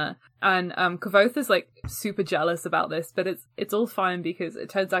Denna, and Kvothe is like super jealous about this, but it's all fine because it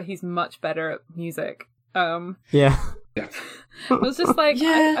turns out he's much better at music. Yeah. I was just like,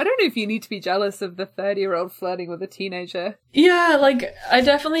 I don't know if you need to be jealous of the 30-year-old flirting with a teenager. Yeah, like, I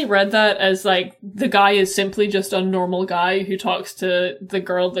definitely read that as, like, the guy is simply just a normal guy who talks to the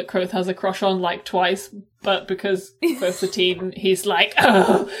girl that Kvothe has a crush on, like, twice, but because Kvothe's a teen, he's like,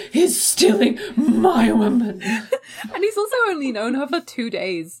 oh, he's stealing my woman. And he's also only known her for 2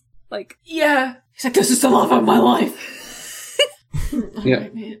 days. Like, yeah. He's like, this is the love of my life. Yeah.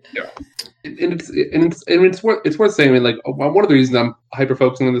 And it's worth saying. I mean, like, one of the reasons I'm hyper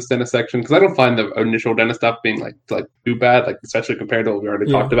focusing on this Denna section, because I don't find the initial Denna stuff being like too bad, like especially compared to what we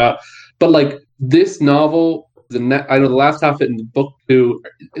already talked about. But like this novel, I know the last half of it in the book too.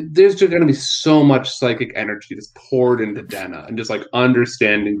 There's just going to be so much psychic energy just poured into Denna, and just like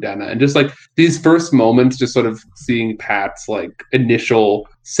understanding Denna, and just like these first moments, just sort of seeing Pat's like initial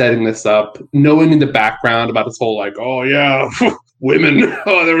setting this up, knowing in the background about this whole like, oh yeah, women.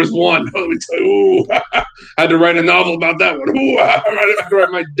 Oh, there was one. Oh, let me tell you. I had to write a novel about that one. Ooh, I had to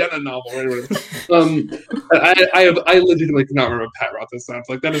write my Denna novel. I legitimately cannot remember what Pat Rothfuss sounds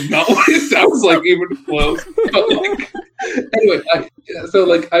like. That is not what it sounds like, even close. But like, anyway,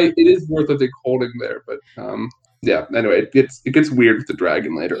 it is worth I think holding there. But yeah. Anyway, it gets weird with the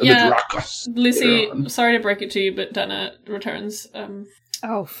dragon later. Yeah, the Drakus Lucy, sorry to break it to you, but Denna returns.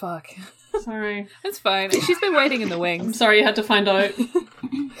 oh fuck. Sorry. It's fine. She's been waiting in the wings. I'm sorry you had to find out.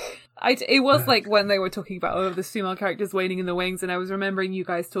 It was like when they were talking about the female characters waiting in the wings, and I was remembering you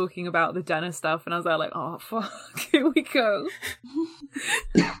guys talking about the Denna stuff, and I was like, oh fuck, here we go.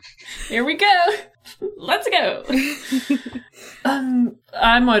 Here we go. Let's go.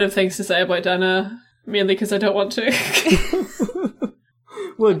 I'm out of things to say about Denna, mainly because I don't want to.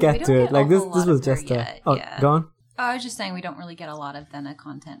 We'll get to it. Like this was just yet. Oh, go on. I was just saying we don't really get a lot of Denna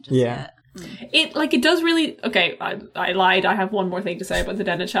content just yet. It does really... Okay, I lied. I have one more thing to say about the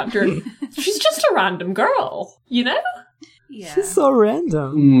Denna chapter. She's just a random girl, you know? Yeah. She's so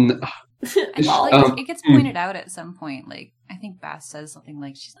random. It gets pointed out at some point. Like, I think Bass says something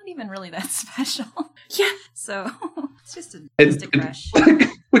like, she's not even really that special. Yeah. So, it's just a crush.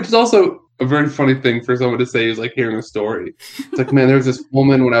 Which is also a very funny thing for someone to say, is like hearing a story. It's like, man, there was this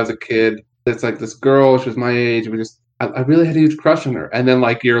woman when I was a kid. It's like this girl, she was my age. I really had a huge crush on her. And then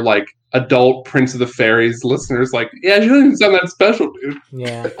like you're like adult Prince of the Fairies listeners, like, yeah, she doesn't even sound that special, dude.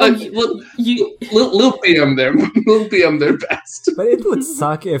 Yeah. Like Lil PM there. Lil PM their best. But it would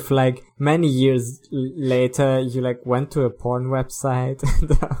suck if like many years later you like went to a porn website.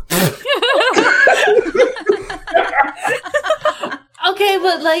 Okay,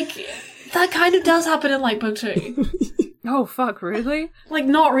 but like that kind of does happen in like book 2. Oh fuck, really? Like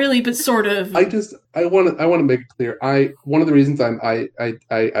not really, but sort of. I want to make it clear. One of the reasons I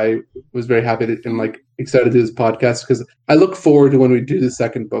was very happy and like excited to do this podcast because I look forward to when we do the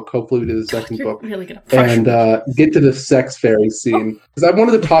second book. Hopefully we do the second book really gonna and get to the sex fairy scene, because I've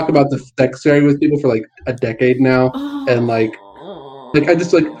wanted to talk about the sex fairy with people for like a decade now, and like I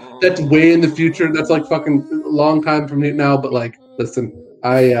just like that's way in the future. That's like fucking long time from now. But like, listen,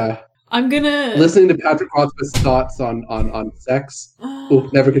 I'm gonna listening to Patrick Rothfuss's thoughts on sex. Ooh,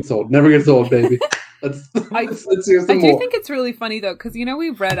 never gets old. Never gets old, baby. Let's hear some more. I do think it's really funny though, because you know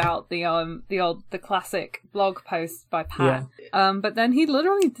we read out the classic blog post by Pat, but then he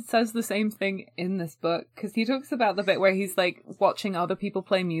literally says the same thing in this book, because he talks about the bit where he's like watching other people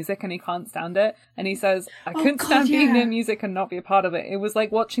play music and he can't stand it, and he says, I couldn't stand being near music and not be a part of it. It was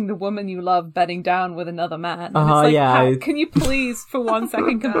like watching the woman you love bedding down with another man. And it's like, Pat, can you please for 1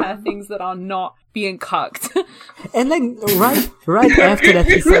 second compare things that are not being cucked? And then right after that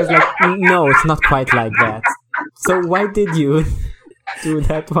he says like, no, it's not quite like that. So why did you do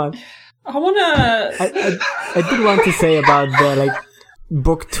that one? I did want to say about the like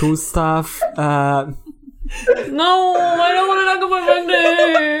book 2 stuff. No, I don't want to talk about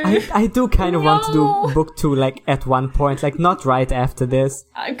Monday. I do kind of want to do book 2 like at one point, like not right after this.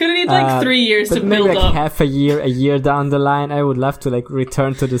 I'm gonna need like 3 years but to maybe build like up. half a year down the line. I would love to like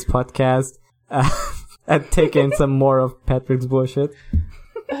return to this podcast and take in some more of Patrick's bullshit.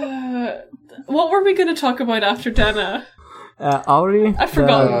 What were we gonna talk about after Dana? Auri? I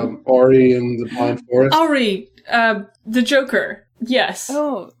forgot. Ori and the Blind Forest. Auri, the Joker. Yes.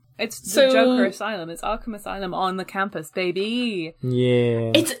 Oh, it's the Joker Asylum. It's Arkham Asylum on the campus, baby.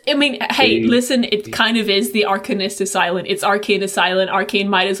 Yeah. Hey, listen, it kind of is the Arcanist Asylum. It's Arcane Asylum. Arcane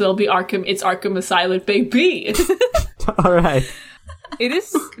might as well be Arkham. It's Arkham Asylum, baby. Alright. It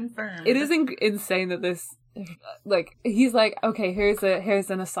is Confirmed. It is insane that this, like, he's like, okay, here's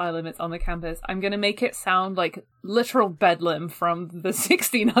an asylum. It's on the campus. I'm gonna make it sound like literal bedlam from the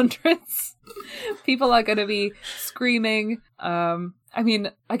 1600s. People are gonna be screaming. I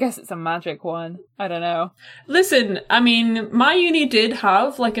mean, I guess it's a magic one. I don't know. Listen, I mean, my uni did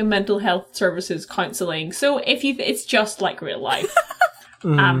have like a mental health services counselling, so it's just like real life.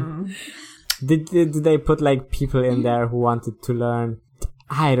 Did they put like people in there who wanted to learn,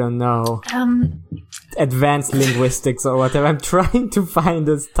 I don't know, advanced linguistics or whatever? I'm trying to find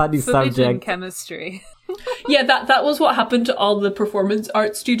a study subject. Chemistry. Yeah, that was what happened to all the performance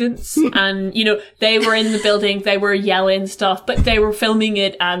art students. And, you know, they were in the building, they were yelling stuff, but they were filming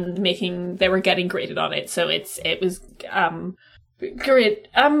it and they were getting graded on it. So it was, great.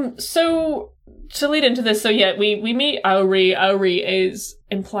 So to lead into this, so yeah, we meet Auri. Auri is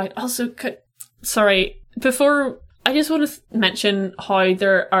implied. Also, before, I just want to mention how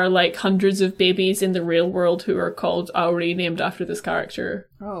there are like hundreds of babies in the real world who are called Auri, named after this character.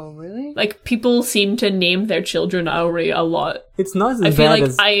 Oh, really? Like, people seem to name their children Auri a lot. It's not as it's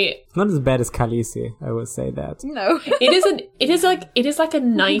not as bad as Khaleesi, I will say that. No. It is like a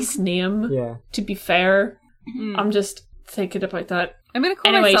nice name. Yeah. To be fair. I'm just thinking about that. I'm gonna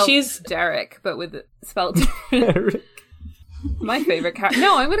call myself Derek, but with it spelled different. My favourite character.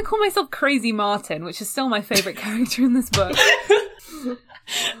 No, I'm going to call myself Crazy Martin, which is still my favourite character in this book.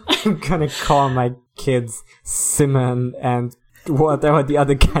 I'm going to call my kids Simon and whatever the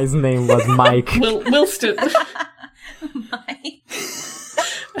other guy's name was, Mike. Wilston. Mike.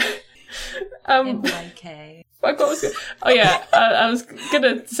 MYK. Oh yeah, I was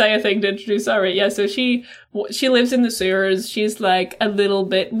gonna say a thing to introduce Auri. Yeah, so she lives in the sewers. She's like a little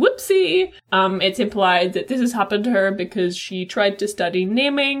bit whoopsie. It's implied that this has happened to her because she tried to study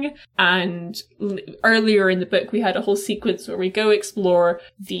naming, and earlier in the book we had a whole sequence where we go explore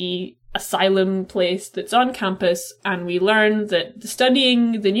the asylum place that's on campus, and we learn that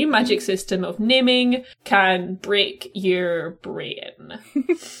studying the new magic system of naming can break your brain.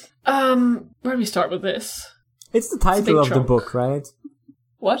 Where do we start with this? It's the title of the book, right?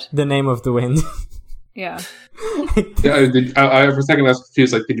 What? The Name of the Wind. Yeah. Yeah, I for a second I was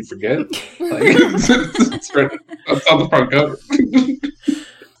confused, like, did you forget? Like, it's right on the front cover.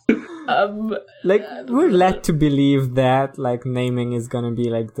 We're led to believe that, like, naming is gonna be,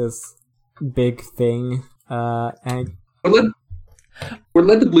 like, this big thing, and... We're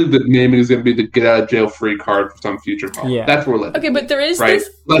led to believe that naming is going to be the get-out-of-jail-free card for some future call. Yeah. That's what we're led to but there is right?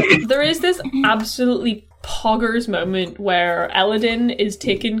 there is this absolutely poggers moment where Elladan is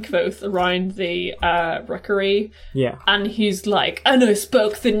taking Kvothe around the rookery. Yeah. And he's like, and I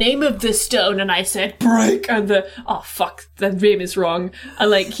spoke the name of the stone and I said break, and the name is wrong. And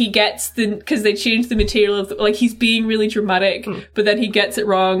like he gets because they changed the material of like he's being really dramatic, but then he gets it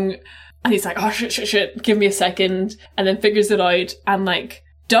wrong. And he's like, oh, shit, give me a second. And then figures it out and, like,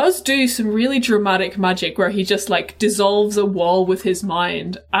 does do some really dramatic magic where he just, like, dissolves a wall with his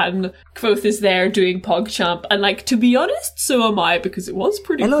mind. And Kvothe is there doing PogChamp. And, like, to be honest, so am I, because it was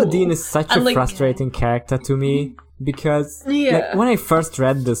pretty cool. Elodine is such a frustrating character to me. Because, like, when I first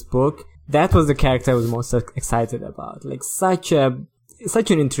read this book, that was the character I was most excited about. Like, such an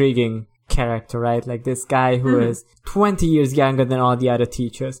intriguing character, right? Like this guy who is 20 years younger than all the other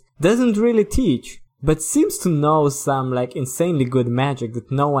teachers, doesn't really teach, but seems to know some like insanely good magic that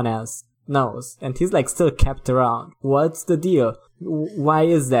no one else knows, and he's like still kept around. What's the deal? Why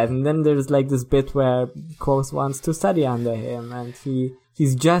is that? And then there's like this bit where Kvothe wants to study under him, and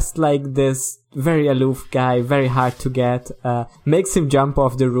he's just like this very aloof guy, very hard to get, makes him jump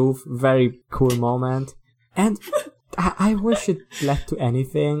off the roof, very cool moment. And I wish it led to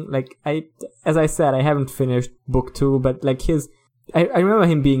anything. Like, as I said, I haven't finished book 2, but like I remember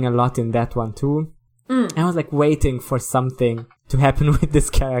him being a lot in that one too. I was like waiting for something to happen with this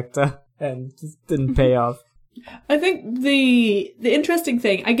character, and just didn't pay off. I think the interesting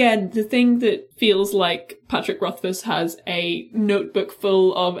thing, again, the thing that feels like Patrick Rothfuss has a notebook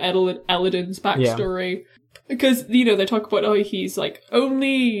full of Elladan's backstory. Because, they talk about, he's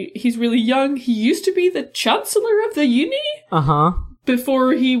he's really young. He used to be the chancellor of the uni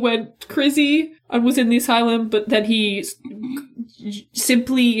before he went crazy and was in the asylum, but then he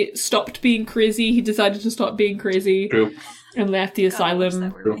simply stopped being crazy. He decided to stop being crazy and left the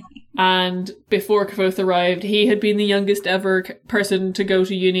asylum. And before Kvothe arrived, he had been the youngest ever person to go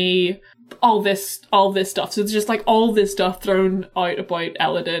to uni. All this stuff. So it's just all this stuff thrown out about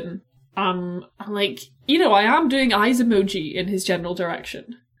Elladan. I'm I am doing eyes emoji in his general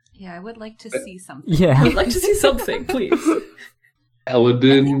direction. Yeah, I would like to see something. Yeah. I would like to see something, please.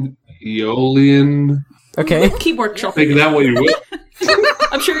 Elladan, Eolian. Okay. Keep workshopping. Take that what you will.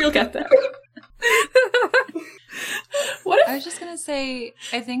 I'm sure you'll get there. I was just gonna say,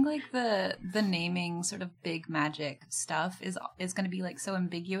 I think the naming sort of big magic stuff is gonna be so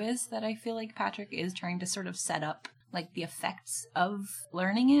ambiguous that I feel like Patrick is trying to sort of set up the effects of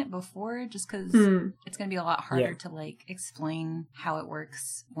learning it before, just because it's gonna be a lot harder to explain how it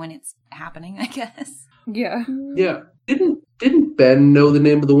works when it's happening, I guess. Yeah. Yeah. Didn't Ben know the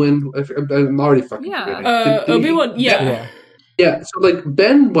name of the wind? I'm already fucking forgetting. Obi-Wan, yeah. Yeah, so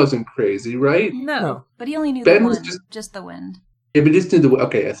Ben wasn't crazy, right? No. But he only knew Ben the was one, just the wind. Yeah, but just knew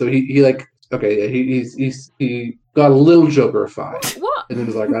the so he got a little Joker-ified. What? And then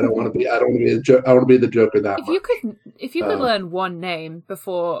was I don't want to be the Joker that much. If you could learn one name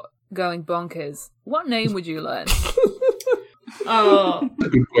before going bonkers, what name would you learn? Oh. That's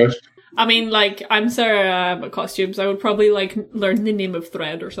a good question. I mean, I'm Sarah at costumes. I would probably learn the name of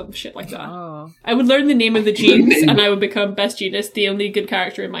Thread or some shit like that. Oh. I would learn the name of the Jeans, and I would become Best Genius, the only good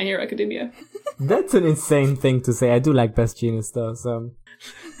character in My Hero Academia. That's an insane thing to say. I do like Best Genius though, so.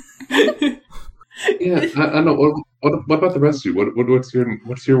 Yeah, I know. What about the rest of you?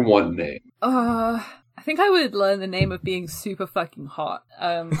 What's your one name? I think I would learn the name of being super fucking hot.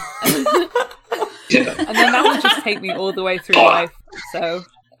 And then that would just take me all the way through life. So,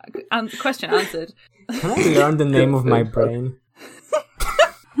 question answered. Can I learn the name of my brain?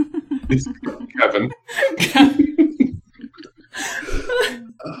 It's Kevin.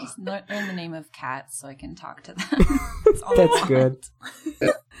 Just learn the name of cats so I can talk to them. That's good.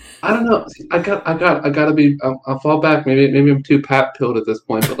 I don't know. I gotta be. I'll fall back. Maybe I'm too pat pilled at this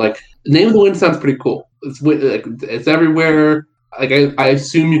point. But the name of the wind sounds pretty cool. It's everywhere. I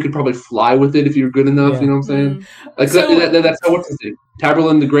assume you could probably fly with it if you're good enough. Yeah. You know what I'm saying? So, that's how what's his name?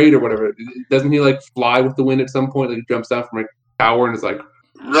 Tamerlane the Great or whatever. Doesn't he fly with the wind at some point? He jumps down from a tower and is and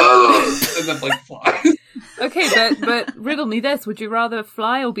then flies. Okay, but riddle me this: would you rather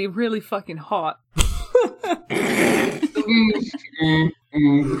fly or be really fucking hot?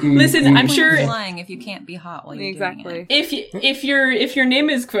 Listen, I'm sure flying if you can't be hot while you're doing it. If your name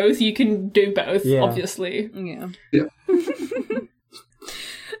is Kvothe, you can do both. Yeah. Obviously. Yeah.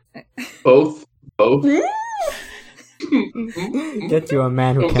 Both. Get you a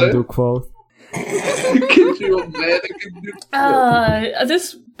man who can do quote. Get you a man who can do quote.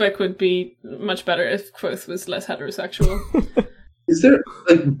 This book would be much better if Kvothe was less heterosexual. Is there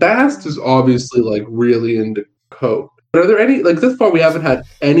Bast is obviously really into coke. But are there any this far we haven't had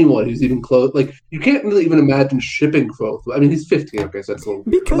anyone who's even close? You can't really even imagine shipping Kvothe. I mean, he's 15. Okay, so that's a little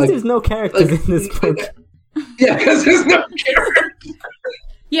because there's no characters in this book. Yeah, because there's no characters.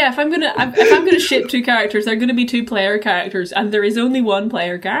 Yeah, if I'm gonna ship two characters, they're gonna be two player characters, and there is only one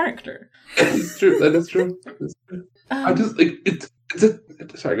player character. It's true. That is true. I just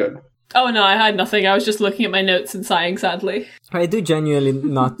sorry, go ahead. Oh no, I had nothing. I was just looking at my notes and sighing sadly. I do genuinely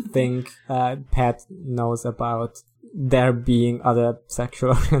not think Pat knows about there being other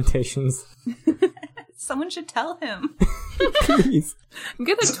sexual orientations. Someone should tell him. Please. I'm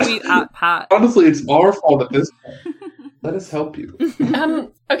gonna tweet at Pat. Honestly, it's our fault at this point. Let us help you.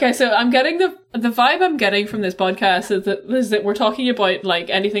 Okay, so I'm getting the vibe I'm getting from this podcast is that we're talking about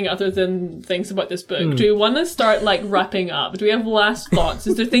anything other than things about this book. Do we want to start wrapping up? Do we have last thoughts?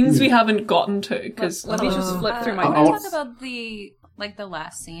 Is there things we haven't gotten to? Because let me just flip through my I notes. want to talk about the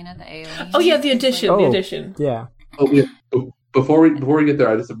last scene at the AOE. Oh yeah, the addition. The addition. Yeah. Oh yeah. Before we get there,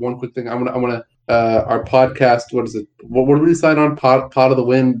 I just have one quick thing. I want to our podcast. What is it? What did we decide on? Pot of the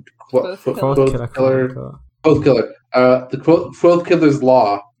Wind. Quoth Killer. Quoth Killer. The Quoth Killer's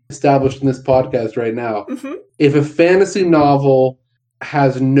law established in this podcast right now. Mm-hmm. If a fantasy novel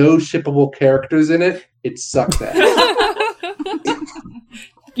has no shippable characters in it, it sucks ass.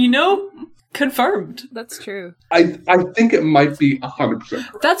 Confirmed. That's true. I think it might be 100%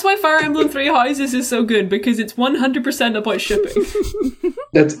 correct. That's why Fire Emblem Three Houses is so good, because it's 100% about shipping.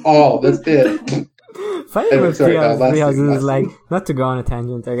 That's all. That's it. Fire Emblem Three Houses is not to go on a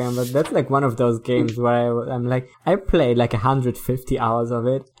tangent again, but that's one of those games where I'm I played 150 hours of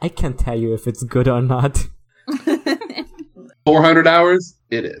it. I can't tell you if it's good or not. 400 hours?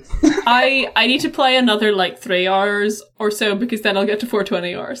 It is. I need to play another like 3 hours or so because then I'll get to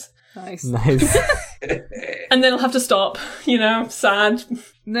 420 hours. Nice. And then I'll have to stop, sad.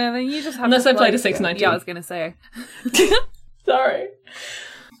 No, then you just have Unless to I played a 690. Yeah, I was going to say. Sorry.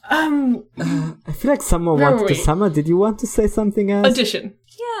 I feel like someone wanted to. Summer, did you want to say something else? Audition.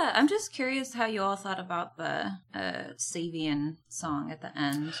 Yeah, I'm just curious how you all thought about the Savian song at the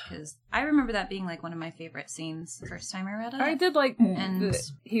end, because I remember that being like one of my favorite scenes the first time I read it. I did like and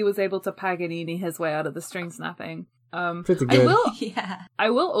he was able to Paganini his way out of the string snapping. Pretty good. I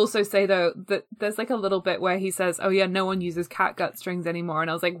will also say though that there's like a little bit where he says, "Oh yeah, no one uses catgut strings anymore,"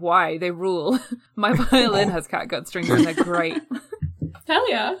 and I was like, "Why? They rule." My violin has catgut strings, and they're great. Hell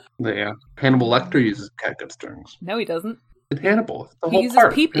yeah! Yeah, Hannibal Lecter uses catgut strings. No, he doesn't. It's Hannibal. It's the He whole uses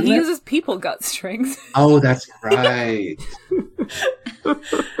part. he isn't it? uses people gut strings. Oh, that's right.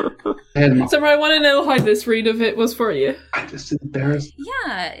 And Summer, I want to know how this read of it was for you. I just embarrassed.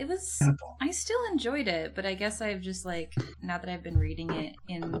 yeah, it was. I still enjoyed it, but I guess I've just like now that I've been reading it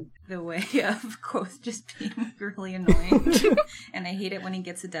in the way of Quoth just being really annoying, and I hate it when he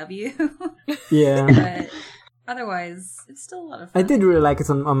gets a W. Yeah. But otherwise, it's still a lot of fun. I did really like it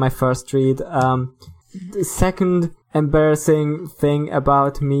on my first read. The second embarrassing thing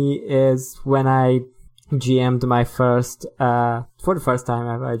about me is when I GM'd my first, for the first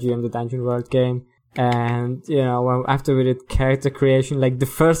time I GM'd the Dungeon World game. And, after we did character creation, like the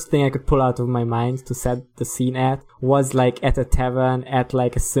first thing I could pull out of my mind to set the scene at was like at a tavern at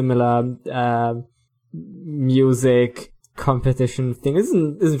like a similar, music competition thing. It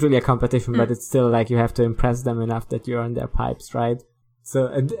isn't really a competition, but it's still like you have to impress them enough that you're on their pipes, right?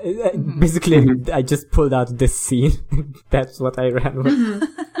 So basically, I just pulled out this scene. That's what I ran with.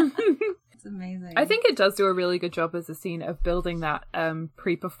 It's amazing. I think it does do a really good job as a scene of building that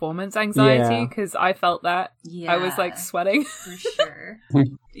pre-performance anxiety, because I felt that. Yeah, I was like sweating. for sure.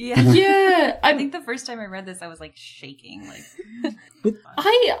 Yeah, Yeah, I think the first time I read this, I was like shaking. Like,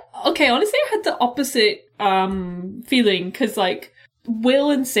 honestly, I had the opposite feeling because like Will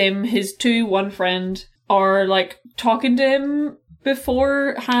and Sim, his one friend, are like talking to him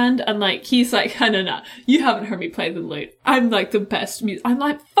beforehand, and like he's like, no, you haven't heard me play the lute. I'm like the best music. I'm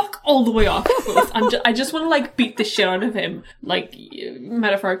like, fuck all the way off. I just want to like beat the shit out of him, like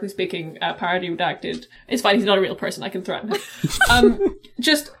metaphorically speaking. Parody redacted. It's fine. He's not a real person. I can threaten him.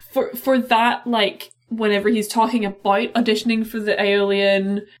 Just for that, like whenever he's talking about auditioning for the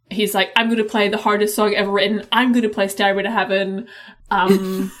Aeolian, he's like, I'm going to play the hardest song ever written. I'm going to play Stairway to Heaven.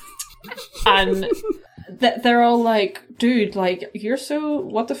 And they're all like, dude, like, you're so,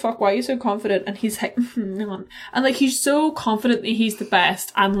 what the fuck, why are you so confident? And he's like, no. And like, he's so confident that he's the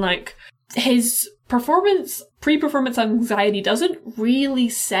best, and like, his pre-performance anxiety doesn't really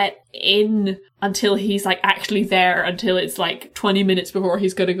set in until he's like actually there, until it's like 20 minutes before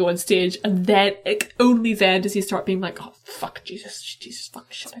he's gonna go on stage, and then only then does he start being like, oh fuck, Jesus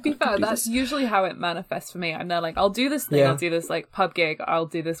fuck shit. To be fair, that's usually how it manifests for me. I'm there like, I'll do this thing, Yeah. I'll do this like pub gig, I'll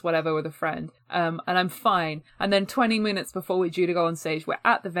do this whatever with a friend, and I'm fine. And then 20 minutes before we're due to go on stage, we're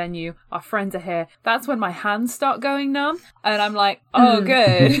at the venue, our friends are here. That's when my hands start going numb, and I'm like, oh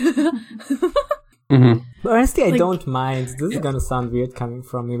good. But honestly, I don't mind. This is gonna sound weird coming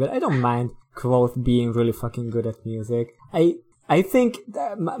from me, but I don't mind Quoth being really fucking good at music. I think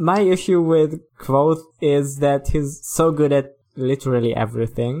my issue with Quoth is that he's so good at literally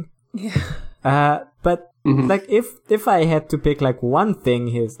everything. Yeah. But like if I had to pick like one thing,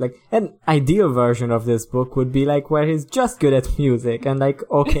 his like an ideal version of this book would be like where he's just good at music and like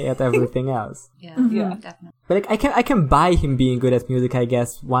okay at everything else. yeah, Yeah. definitely. But like I can buy him being good at music, I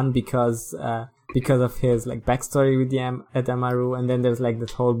guess. One because of his like backstory with the Edamaru, and then there's like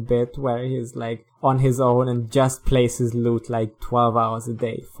this whole bit where he's like on his own and just plays his lute like 12 hours a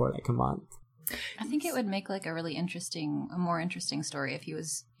day for like a month. I think it would make like a more interesting story if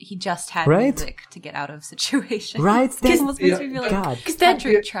he just had Right? music to get out of situations. Right? It almost makes me feel like God.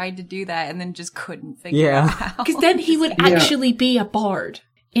 Patrick tried to do that and then just couldn't figure Yeah. it out. Because then he would actually be a bard.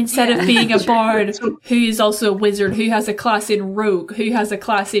 Instead of being a bard who is also a wizard, who has a class in rogue, who has a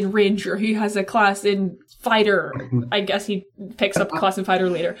class in ranger, who has a class in fighter. I guess he picks up a class in fighter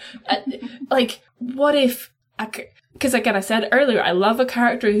later. Like, what if... Because again, I said earlier, I love a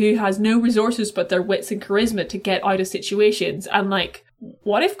character who has no resources but their wits and charisma to get out of situations. And like,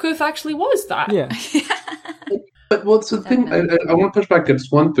 what if Quoth actually was that? Yeah. But what's the thing? I want to push back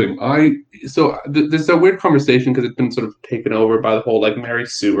against one thing. There's a weird conversation because it's been sort of taken over by the whole like Mary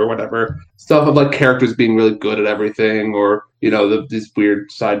Sue or whatever stuff of like characters being really good at everything, or these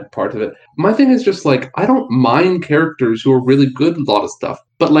weird side parts of it. My thing is just like I don't mind characters who are really good at a lot of stuff,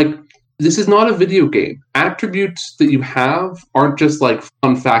 but like this is not a video game. Attributes that you have aren't just like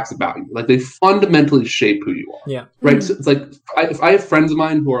fun facts about you. Like they fundamentally shape who you are. Yeah. Right. So it's like if I have friends of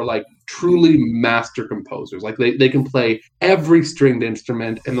mine who are like truly master composers, like they can play every stringed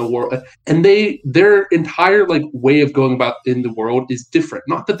instrument in the world, and their entire like way of going about in the world is different.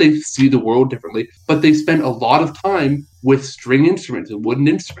 Not that they see the world differently, but they spend a lot of time with string instruments and wooden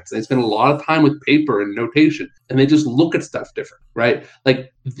instruments. They spend a lot of time with paper and notation, and they just look at stuff different, right?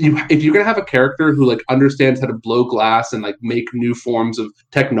 Like if you're gonna have a character who like understands how to blow glass and like make new forms of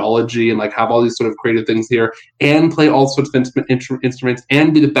technology and like have all these sort of creative things here and play all sorts of instruments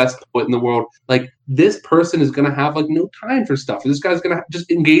and be the best poet in the world, like this person is gonna have like no time for stuff. This guy's gonna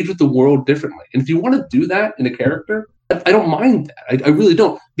just engage with the world differently. And if you want to do that in a character, I don't mind that. I really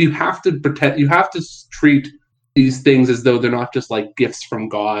don't. You have to pretend. You have to treat these things as though they're not just like gifts from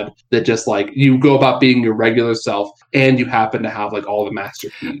God that just like you go about being your regular self and you happen to have like all the master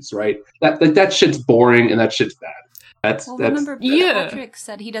keys, right? That shit's boring and that shit's bad. Remember, Patrick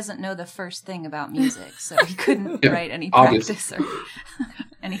said he doesn't know the first thing about music, so he couldn't write any practice or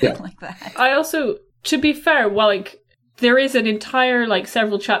anything like that. I also, to be fair, well, like there is an entire, like,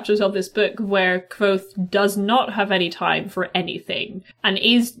 several chapters of this book where Kvothe does not have any time for anything and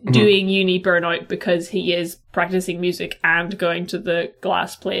is doing uni burnout because he is practicing music and going to the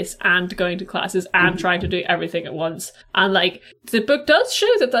glass place and going to classes and trying to do everything at once. And, like, the book does show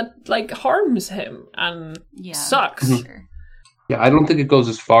that, like, harms him and sucks. Sure. Yeah, I don't think it goes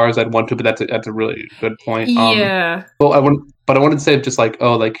as far as I'd want to, but that's a really good point. Yeah. Well, I wanted to say just like,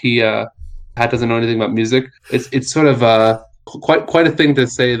 oh, like Pat doesn't know anything about music. It's sort of quite a thing to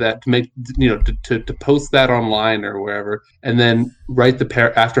say that, to make, you know, to post that online or wherever, and then write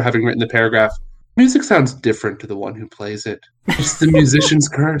after having written the paragraph. Music sounds different to the one who plays it. It's the musician's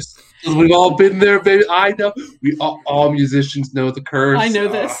curse. We've all been there, baby. I know. We all musicians know the curse. I know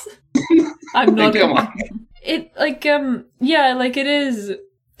this. I'm not. Come on. It like like it is.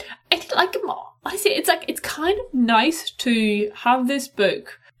 It like I say it's like it's kind of nice to have this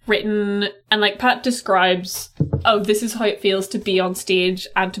book written, and like Pat describes, oh, this is how it feels to be on stage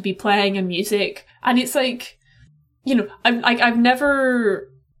and to be playing a music, and it's like, you know, I've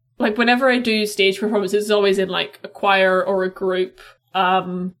never, like, whenever I do stage performances, it's always in like a choir or a group,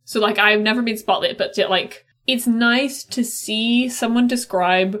 so like I've never been spotlit, but like it's nice to see someone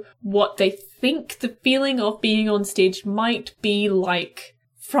describe what they think the feeling of being on stage might be like,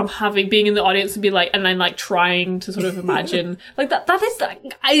 from being in the audience and be like, and then like trying to sort of imagine like that is like,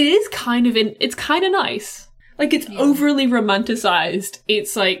 it is kind of it's kind of nice. Like it's overly romanticized.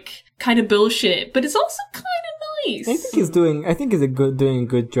 It's like kind of bullshit, but it's also kind of nice. I think he's doing a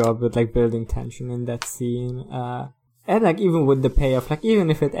good job with like building tension in that scene. And like even with the payoff, like even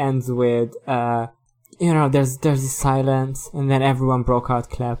if it ends with you know, there's this silence and then everyone broke out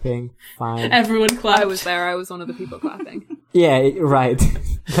clapping. Fine. Everyone clapped. I was there. I was one of the people clapping. Yeah, right.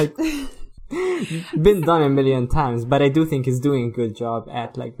 Like, been done a million times, but I do think he's doing a good job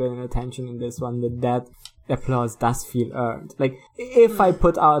at like building attention in this one. That applause does feel earned. Like if I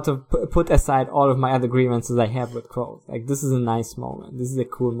put aside all of my other grievances I have with Kvothe, like this is a nice moment. This is a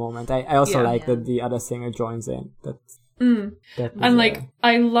cool moment. I also like that the other singer joins in. And like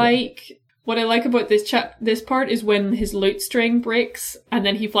I like. What I like about this part is when his lute string breaks and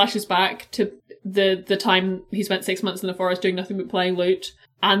then he flashes back to the time he spent 6 months in the forest doing nothing but playing lute,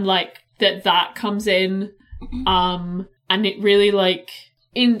 and like that comes in, and it really like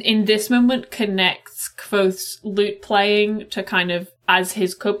in this moment connects Kvothe's lute playing to kind of as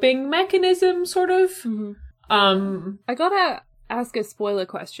his coping mechanism, sort of. I gotta ask a spoiler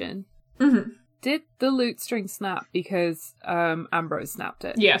question. Did the lute string snap because Ambrose snapped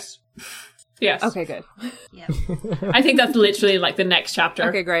it? Yes. Yes. Okay, good. Yeah. I think that's literally like the next chapter.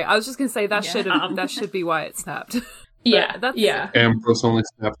 Okay, great. I was just gonna say that should be why it snapped. Yeah. Ambrose only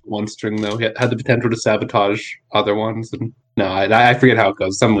snapped one string though. He had the potential to sabotage other ones, and no, I forget how it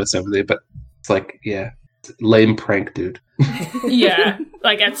goes. Some with sympathy, but it's like, yeah, it's lame prank, dude. Yeah,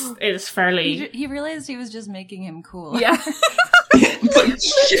 like it's fairly. He realized he was just making him cool. Yeah. It's like,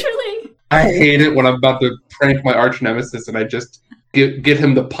 Literally. I hate it when I'm about to prank my arch nemesis and I just get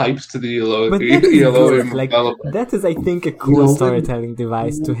him the pipes to the ELO. But that is good. Like, that is, I think, a cool storytelling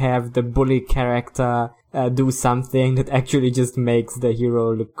device, to have the bully character do something that actually just makes the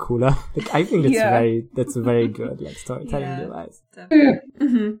hero look cooler. Like, I think that's a very good like storytelling device.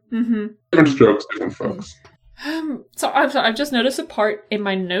 Different strokes, different folks. So I've just noticed a part in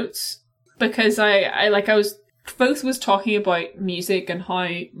my notes because Kvothe was talking about music and how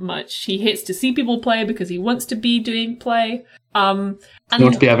much he hates to see people play because he wants to be doing play. He wants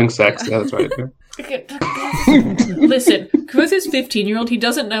to be having sex. Yeah, that's right. Listen, with his 15-year-old, he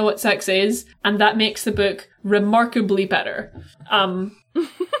doesn't know what sex is, and that makes the book remarkably better. I'm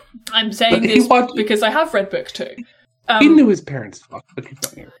saying this because I have read book 2. He knew his parents fucked.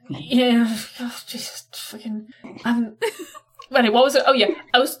 Yeah, just fucking. Anyway, what was it? Oh yeah,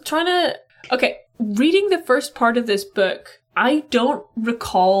 I was trying to. Okay, reading the first part of this book, I don't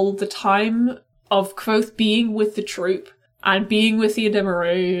recall the time of Kvothe being with the troop and being with the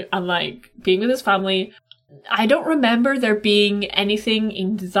Ademaru and like being with his family. I don't remember there being anything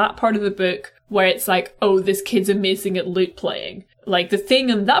in that part of the book where it's like, oh, this kid's amazing at lute playing. Like, the thing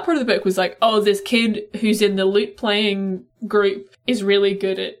in that part of the book was like, oh, this kid who's in the lute playing group is really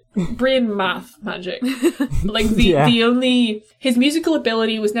good at brain math magic. Like, the only... His musical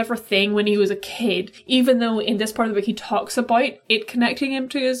ability was never a thing when he was a kid, even though in this part of the book he talks about it connecting him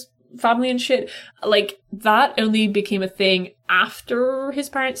to his family and shit. Like, that only became a thing after his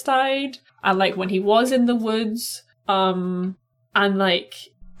parents died, and like when he was in the woods, and like...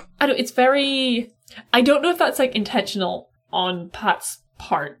 it's very... I don't know if that's like intentional on Pat's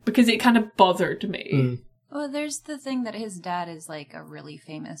part, because it kind of bothered me. Well, there's the thing that his dad is like a really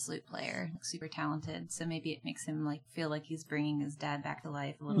famous lute player, super talented, so maybe it makes him like feel like he's bringing his dad back to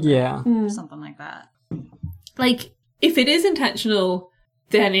life a little bit, or something like that. Like, if it is intentional,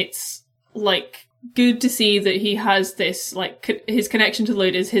 then it's like good to see that he has this, like, his connection to the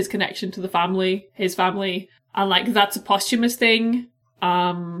lute is his connection to the family, his family, and like that's a posthumous thing.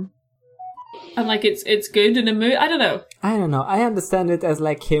 And like it's good in a mood. I don't know. I understand it as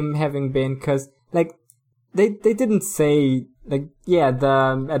like him having been, because like they didn't say like, yeah, the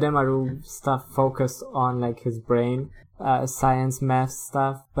Ademaru stuff focused on like his brain, science, math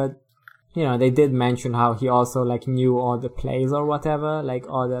stuff, but you know, they did mention how he also like knew all the plays or whatever, like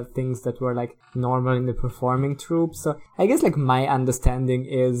all the things that were like normal in the performing troupe. So I guess like my understanding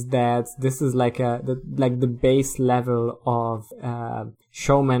is that this is like the base level of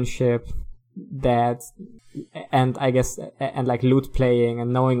showmanship that, and I guess, and like lute playing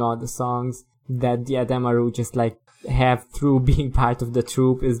and knowing all the songs that the Ademaru just like have through being part of the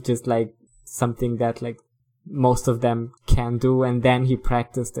troupe is just like something that like most of them can do, and then he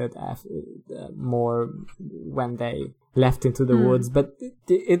practiced it more when they left into the woods. But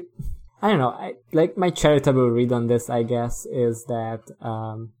it I don't know, like my charitable read on this, I guess, is that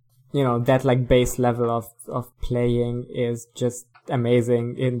you know, that like base level of playing is just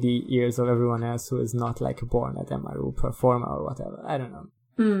amazing in the ears of everyone else who is not like a born Ademaru performer or whatever. I don't know.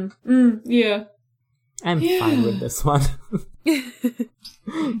 Yeah. I'm fine with this one.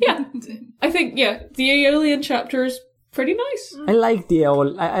 Yeah, I think the Aeolian chapter is pretty nice. I like the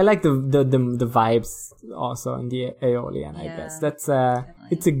I like the vibes also in the Aeolian. I guess that's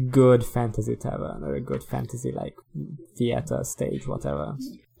it's a good fantasy tavern or a good fantasy like theater stage, whatever.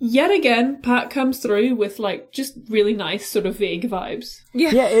 Yet again, Pat comes through with like just really nice sort of vague vibes.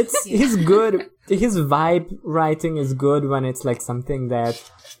 Yeah, it's he's good. His vibe writing is good when it's like something that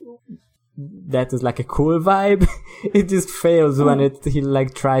is like a cool vibe. It just fails when he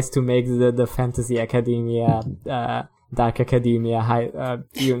like tries to make the fantasy academia, dark academia, high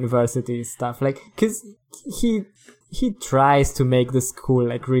university stuff. Like, cause he tries to make the school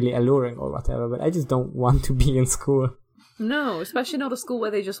like really alluring or whatever, but I just don't want to be in school. No, especially not a school where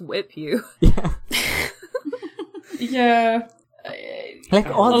they just whip you. Yeah. Yeah. Like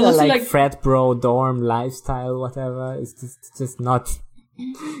all the like frat bro dorm lifestyle, whatever, is just not.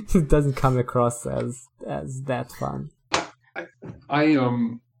 It doesn't come across as that fun. I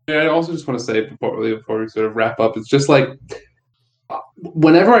also just want to say before we sort of wrap up, it's just like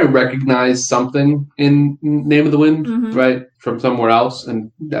whenever I recognize something in Name of the Wind, right, from somewhere else,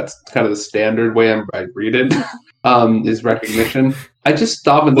 and that's kind of the standard way I read it, is recognition. I just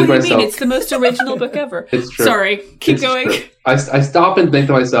stop and think to myself. It's the most original book ever. It's true. Sorry, keep going. True. I stop and think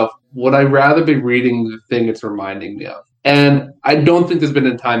to myself, would I rather be reading the thing it's reminding me of? And I don't think there's been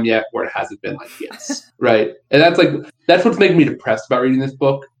a time yet where it hasn't been like yes, right? And that's what's making me depressed about reading this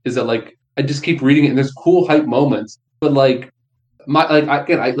book, is that like I just keep reading it and there's cool hype moments, but like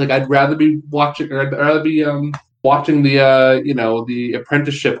I'd rather be watching watching the the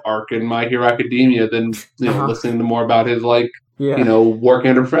apprenticeship arc in My Hero Academia than listening to more about his working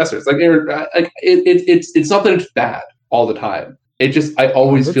under professors. It's not that it's bad all the time. It just I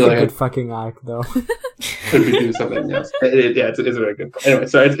always feel like a good fucking arc though. Could be doing something else. It's very good. Anyway,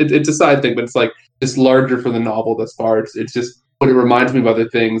 sorry, it's a side thing, but it's like it's larger for the novel thus far. It's just when it reminds me of other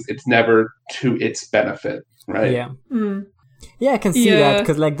things, it's never to its benefit, right? Yeah. Yeah, I can see that,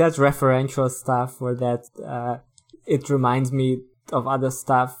 because like that's referential stuff where that it reminds me of other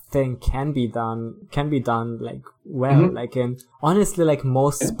stuff thing can be done like well. Like in honestly, like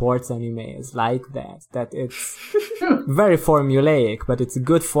most sports anime is like that it's very formulaic, but it's a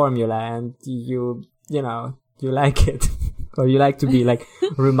good formula, and you like it. Or you like to be like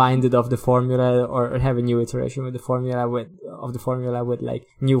reminded of the formula, or have a new iteration with the formula with like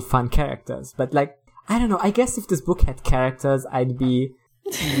new fun characters. But like, I don't know, I guess if this book had characters, I'd be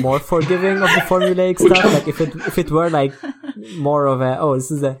more forgiving of the formulaic stuff. Like if it were like more of this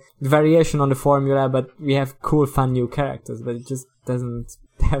is a variation on the formula, but we have cool fun new characters, but it just doesn't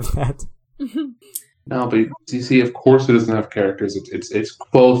have that. No, but you see, of course it doesn't have characters. It's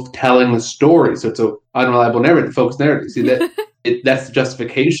both telling the story, so it's an unreliable narrative, focused narrative. See that that's the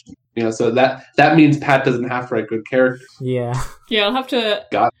justification, So that means Pat doesn't have to write good characters. Yeah. Yeah, I'll have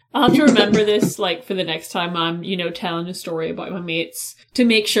to remember this, like, for the next time I'm, telling a story about my mates, to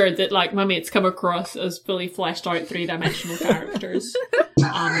make sure that, like, my mates come across as fully fleshed out 3-dimensional characters.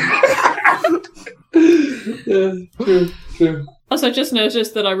 Yeah, true. Also, I just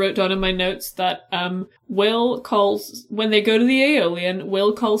noticed that I wrote down in my notes that Will calls, when they go to the Aeolian,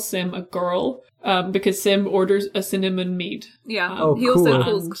 Will calls Sim a girl because Sim orders a cinnamon mead. Yeah, he also cool.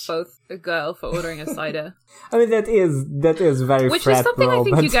 calls both a girl for ordering a cider. I mean, that is very Which frat is something bro, I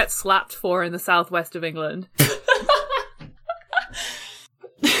think but... you get slapped for in the southwest of England.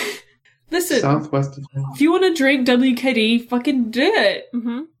 Listen, Southwest. if you want to drink WKD, fucking do it.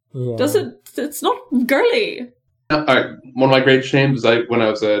 Yeah. It's not girly. All right, one of my great shames is when I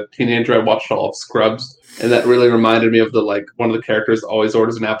was a teenager, I watched all of Scrubs, and that really reminded me of one of the characters always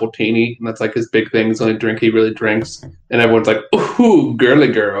orders an appletini, and that's like his big thing, is the only drink he really drinks, and everyone's like, ooh,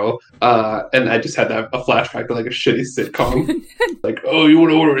 girly girl, and I just had a flashback to like a shitty sitcom, like, oh, you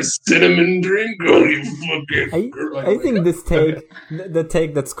want to order a cinnamon drink? Oh, you fucking girl. I think this the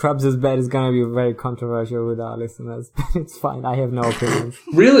take that Scrubs is bad is gonna be very controversial with our listeners. It's fine, I have no opinions.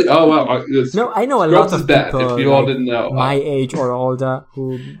 Really? Oh, wow. No, I know a Scrubs lot is of bad, people if you all didn't know. my age or older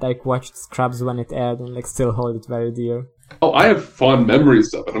who like watched Scrubs when it aired and like still hold it very dear. Oh, I have fond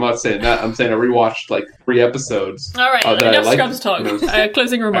memories of it. I'm not saying that. I'm saying I rewatched like 3 episodes. All right, enough Scrubs talk.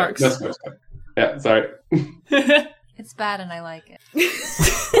 Closing remarks. Yeah, sorry. It's bad and I like it.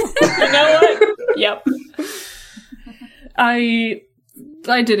 You know what? Yep. I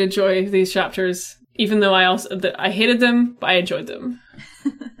did enjoy these chapters, even though I hated them, but I enjoyed them.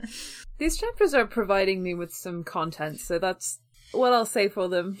 These chapters are providing me with some content, so that's what I'll say for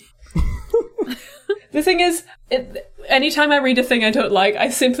them. The thing is, anytime I read a thing I don't like, I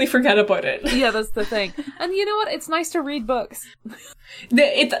simply forget about it. Yeah, that's the thing. And you know what? It's nice to read books.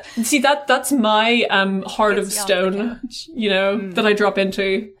 That's my heart of stone, that I drop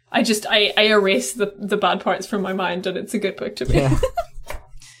into. I erase the bad parts from my mind, and it's a good book to me. Yeah.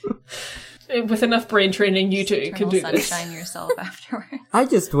 With enough brain training, you too can do this. Sunshine yourself afterwards. I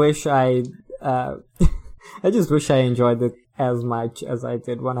just wish I enjoyed it as much as I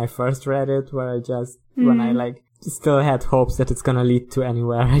did when I first read it, where when I like still had hopes that it's gonna lead to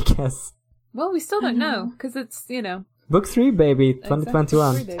anywhere, I guess. Well, we still don't know, because it's, Book 3, baby,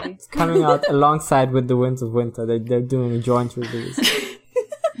 2021. Exactly, baby. It's coming out alongside with The Winds of Winter. They're doing a joint release.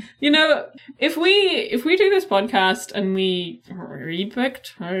 If we do this podcast and we read book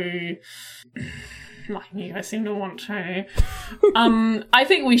 2, you guys seem to want to. I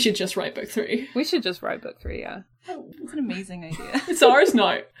think we should just write book 3. We should just write book 3, yeah. It's an amazing idea. It's ours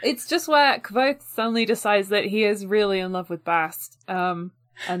now. It's just where Kvothe suddenly decides that he is really in love with Bast. And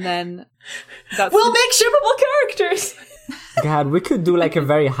then we'll make shippable characters. God, we could do like a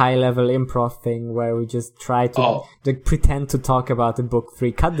very high level improv thing where we just try to like, pretend to talk about the book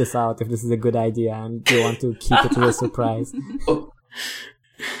 3. Cut this out if this is a good idea and you want to keep it to a surprise.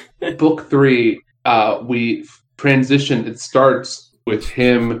 Book 3, we transition. It starts with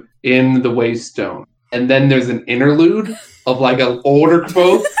him in the Waystone, and then there's an interlude of like an older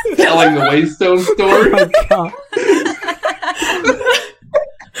Kvothe telling the Waystone story. Oh my God.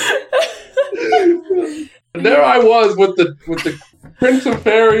 And there I was with the Prince of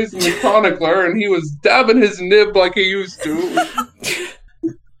Fairies and the Chronicler, and he was dabbing his nib like he used to.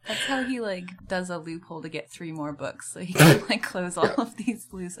 That's how he does a loophole to get 3 more books, so he can close all of these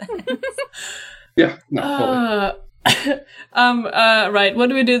loose ends. Yeah, not fully. Right. What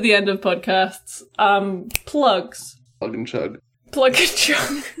do we do at the end of podcasts? Plugs. Plug and chug. Plug and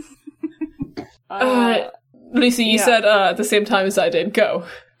chug. Lucy, you said at the same time as I did. Go.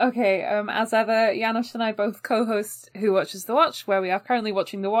 Okay, as ever, Janos and I both co-host Who Watches the Watch, where we are currently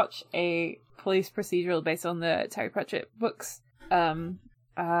watching The Watch, a police procedural based on the Terry Pratchett books.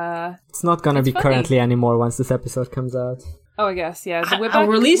 It's not gonna be funny. currently anymore once this episode comes out. Oh, I guess, yeah. So we're I'll back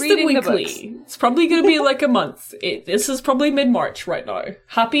release them reading the weekly. It's probably going to be like a month. This is probably mid-March right now.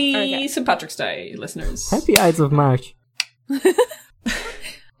 Happy St. Patrick's Day, listeners. Happy Ides of March.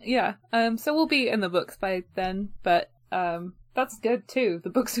 Yeah. So we'll be in the books by then, but that's good too. The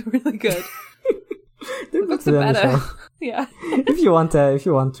books are really good. The books are better. Yeah. If you want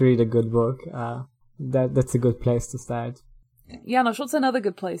to read a good book, that's a good place to start. Janosch, what's another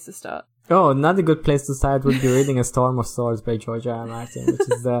good place to start? Oh, another good place to start would be reading A Storm of Swords by George R. R. Martin, which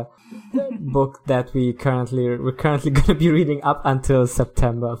is the book that we're currently going to be reading up until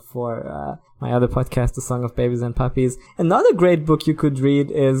September for my other podcast, The Song of Babies and Puppies. Another great book you could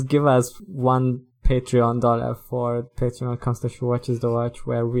read is give us $1 Patreon for Patreon.com/Who Watches the Watch,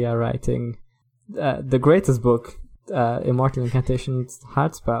 where we are writing the greatest book, Immortal Incantations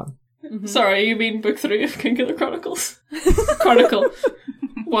Heartspell. Mm-hmm. Sorry, you mean book 3 of Kingkiller Chronicles? Chronicle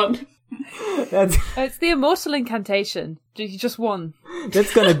 1. It's the Immortal Incantation. Just one.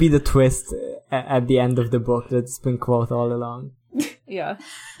 That's gonna be the twist at the end of the book that's been quoted all along. Yeah.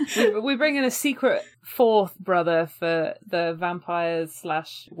 We bring in a secret fourth brother for the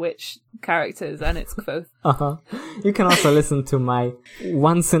vampires/witch characters, and it's Kvothe. You can also listen to my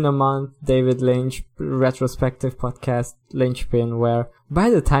once in a month David Lynch retrospective podcast, Lynchpin, where by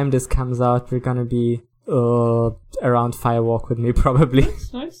the time this comes out, we're gonna be around Firewalk with Me, probably.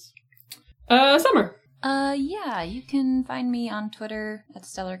 Nice. Summer. Yeah, you can find me on Twitter at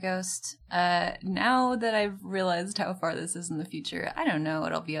Stellar Ghost. Now that I've realized how far this is in the future, I don't know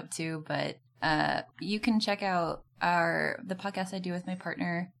what I'll be up to, but you can check out the podcast I do with my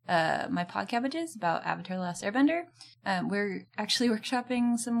partner, my Pod Cabbages, about Avatar: The Last Airbender. We're actually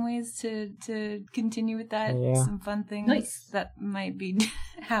workshopping some ways to continue with that. Yeah. Some fun things that might be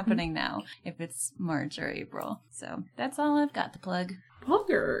happening now if it's March or April. So that's all I've got to plug.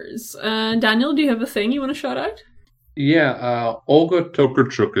 Poggers. Daniel, do you have a thing you want to shout out? Yeah, Olga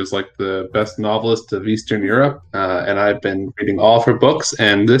Tokarczuk is like the best novelist of Eastern Europe, and I've been reading all of her books,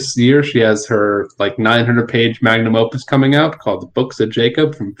 and this year she has her like 900-page magnum opus coming out called The Books of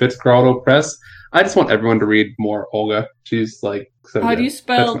Jacob from Fitzcarraldo Press. I just want everyone to read more Olga. She's like so How good. do you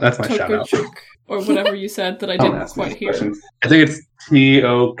spell that's my shout out. Tokarczuk? Or whatever you said that I didn't quite hear. I think it's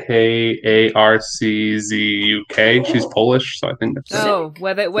Tokarczuk. She's Polish, so I think that's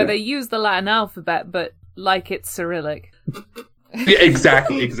where they use the Latin alphabet, but like it's Cyrillic. Yeah,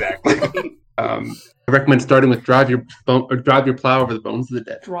 exactly. I recommend starting with drive your plow over the bones of the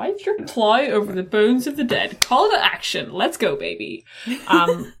dead. Drive your plow over the bones of the dead. Call to action. Let's go, baby.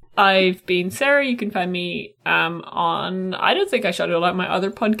 I've been Sarah. You can find me on... I don't think I shouted out my other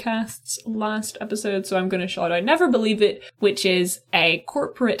podcasts last episode, so I'm going to shout out Never Believe It, which is a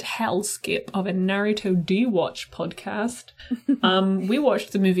corporate hellscape of a Naruto Do-Watch podcast. We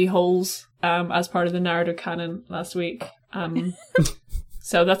watched the movie Holes as part of the Naruto canon last week.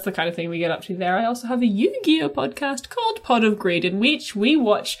 So that's the kind of thing we get up to there. I also have a Yu-Gi-Oh! Podcast called Pot of Greed, in which we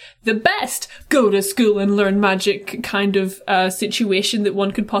watch the best go to school and learn magic kind of situation that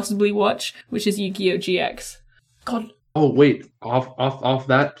one could possibly watch, which is Yu-Gi-Oh! GX. God. Oh wait, off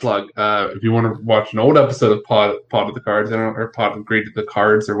that plug. If you want to watch an old episode of Pot of the Cards, or Pot of Greed of the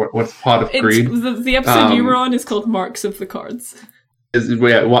Cards, or what's Pot of Greed? The episode you were on is called Marks of the Cards. You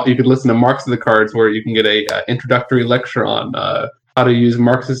could listen to Marks of the Cards, where you can get a introductory lecture on how to use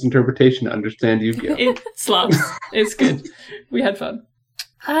Marxist interpretation to understand Yu-Gi-Oh! It slaps. It's good. We had fun.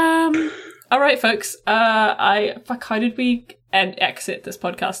 All right, folks. How did we exit this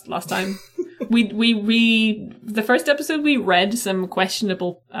podcast last time? The first episode we read some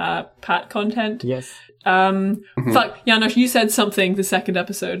questionable Pat content. Yes. Janosch, you said something the second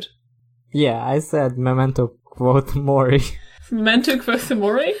episode. Yeah, I said Memento quote Mori. Memento quote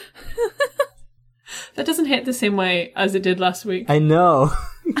Mori? That doesn't hit the same way as it did last week. I know.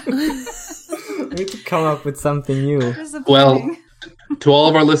 We need to come up with something new. Well, to all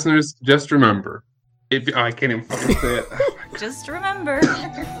of our listeners, just remember, I can't even fucking say it. Just remember,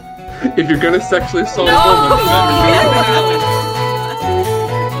 if you're gonna sexually assault a woman,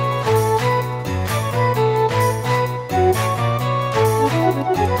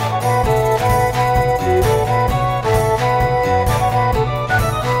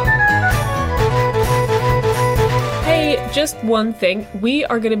 just one thing. We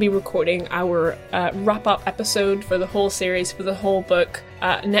are going to be recording our wrap-up episode for the whole series, for the whole book,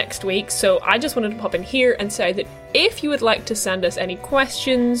 next week. So I just wanted to pop in here and say that if you would like to send us any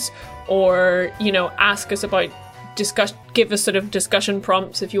questions or, ask us about give us sort of discussion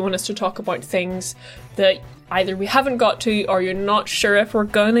prompts if you want us to talk about things that either we haven't got to or you're not sure if we're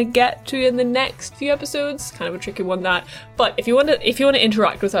gonna get to in the next few episodes. Kind of a tricky one, that. But if you want to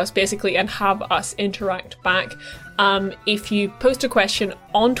interact with us basically and have us interact back, if you post a question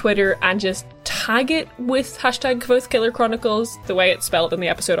on Twitter and just tag it with hashtag Kvothe Killer Chronicles, the way it's spelled in the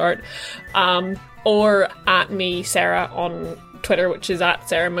episode art, or at me, Sarah, on Twitter, which is at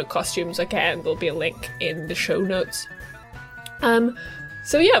Sarah McCostumes. Again, there'll be a link in the show notes.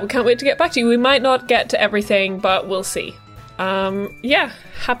 So yeah, we can't wait to get back to you. We might not get to everything, but we'll see.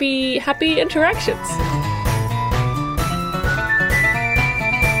 Happy interactions.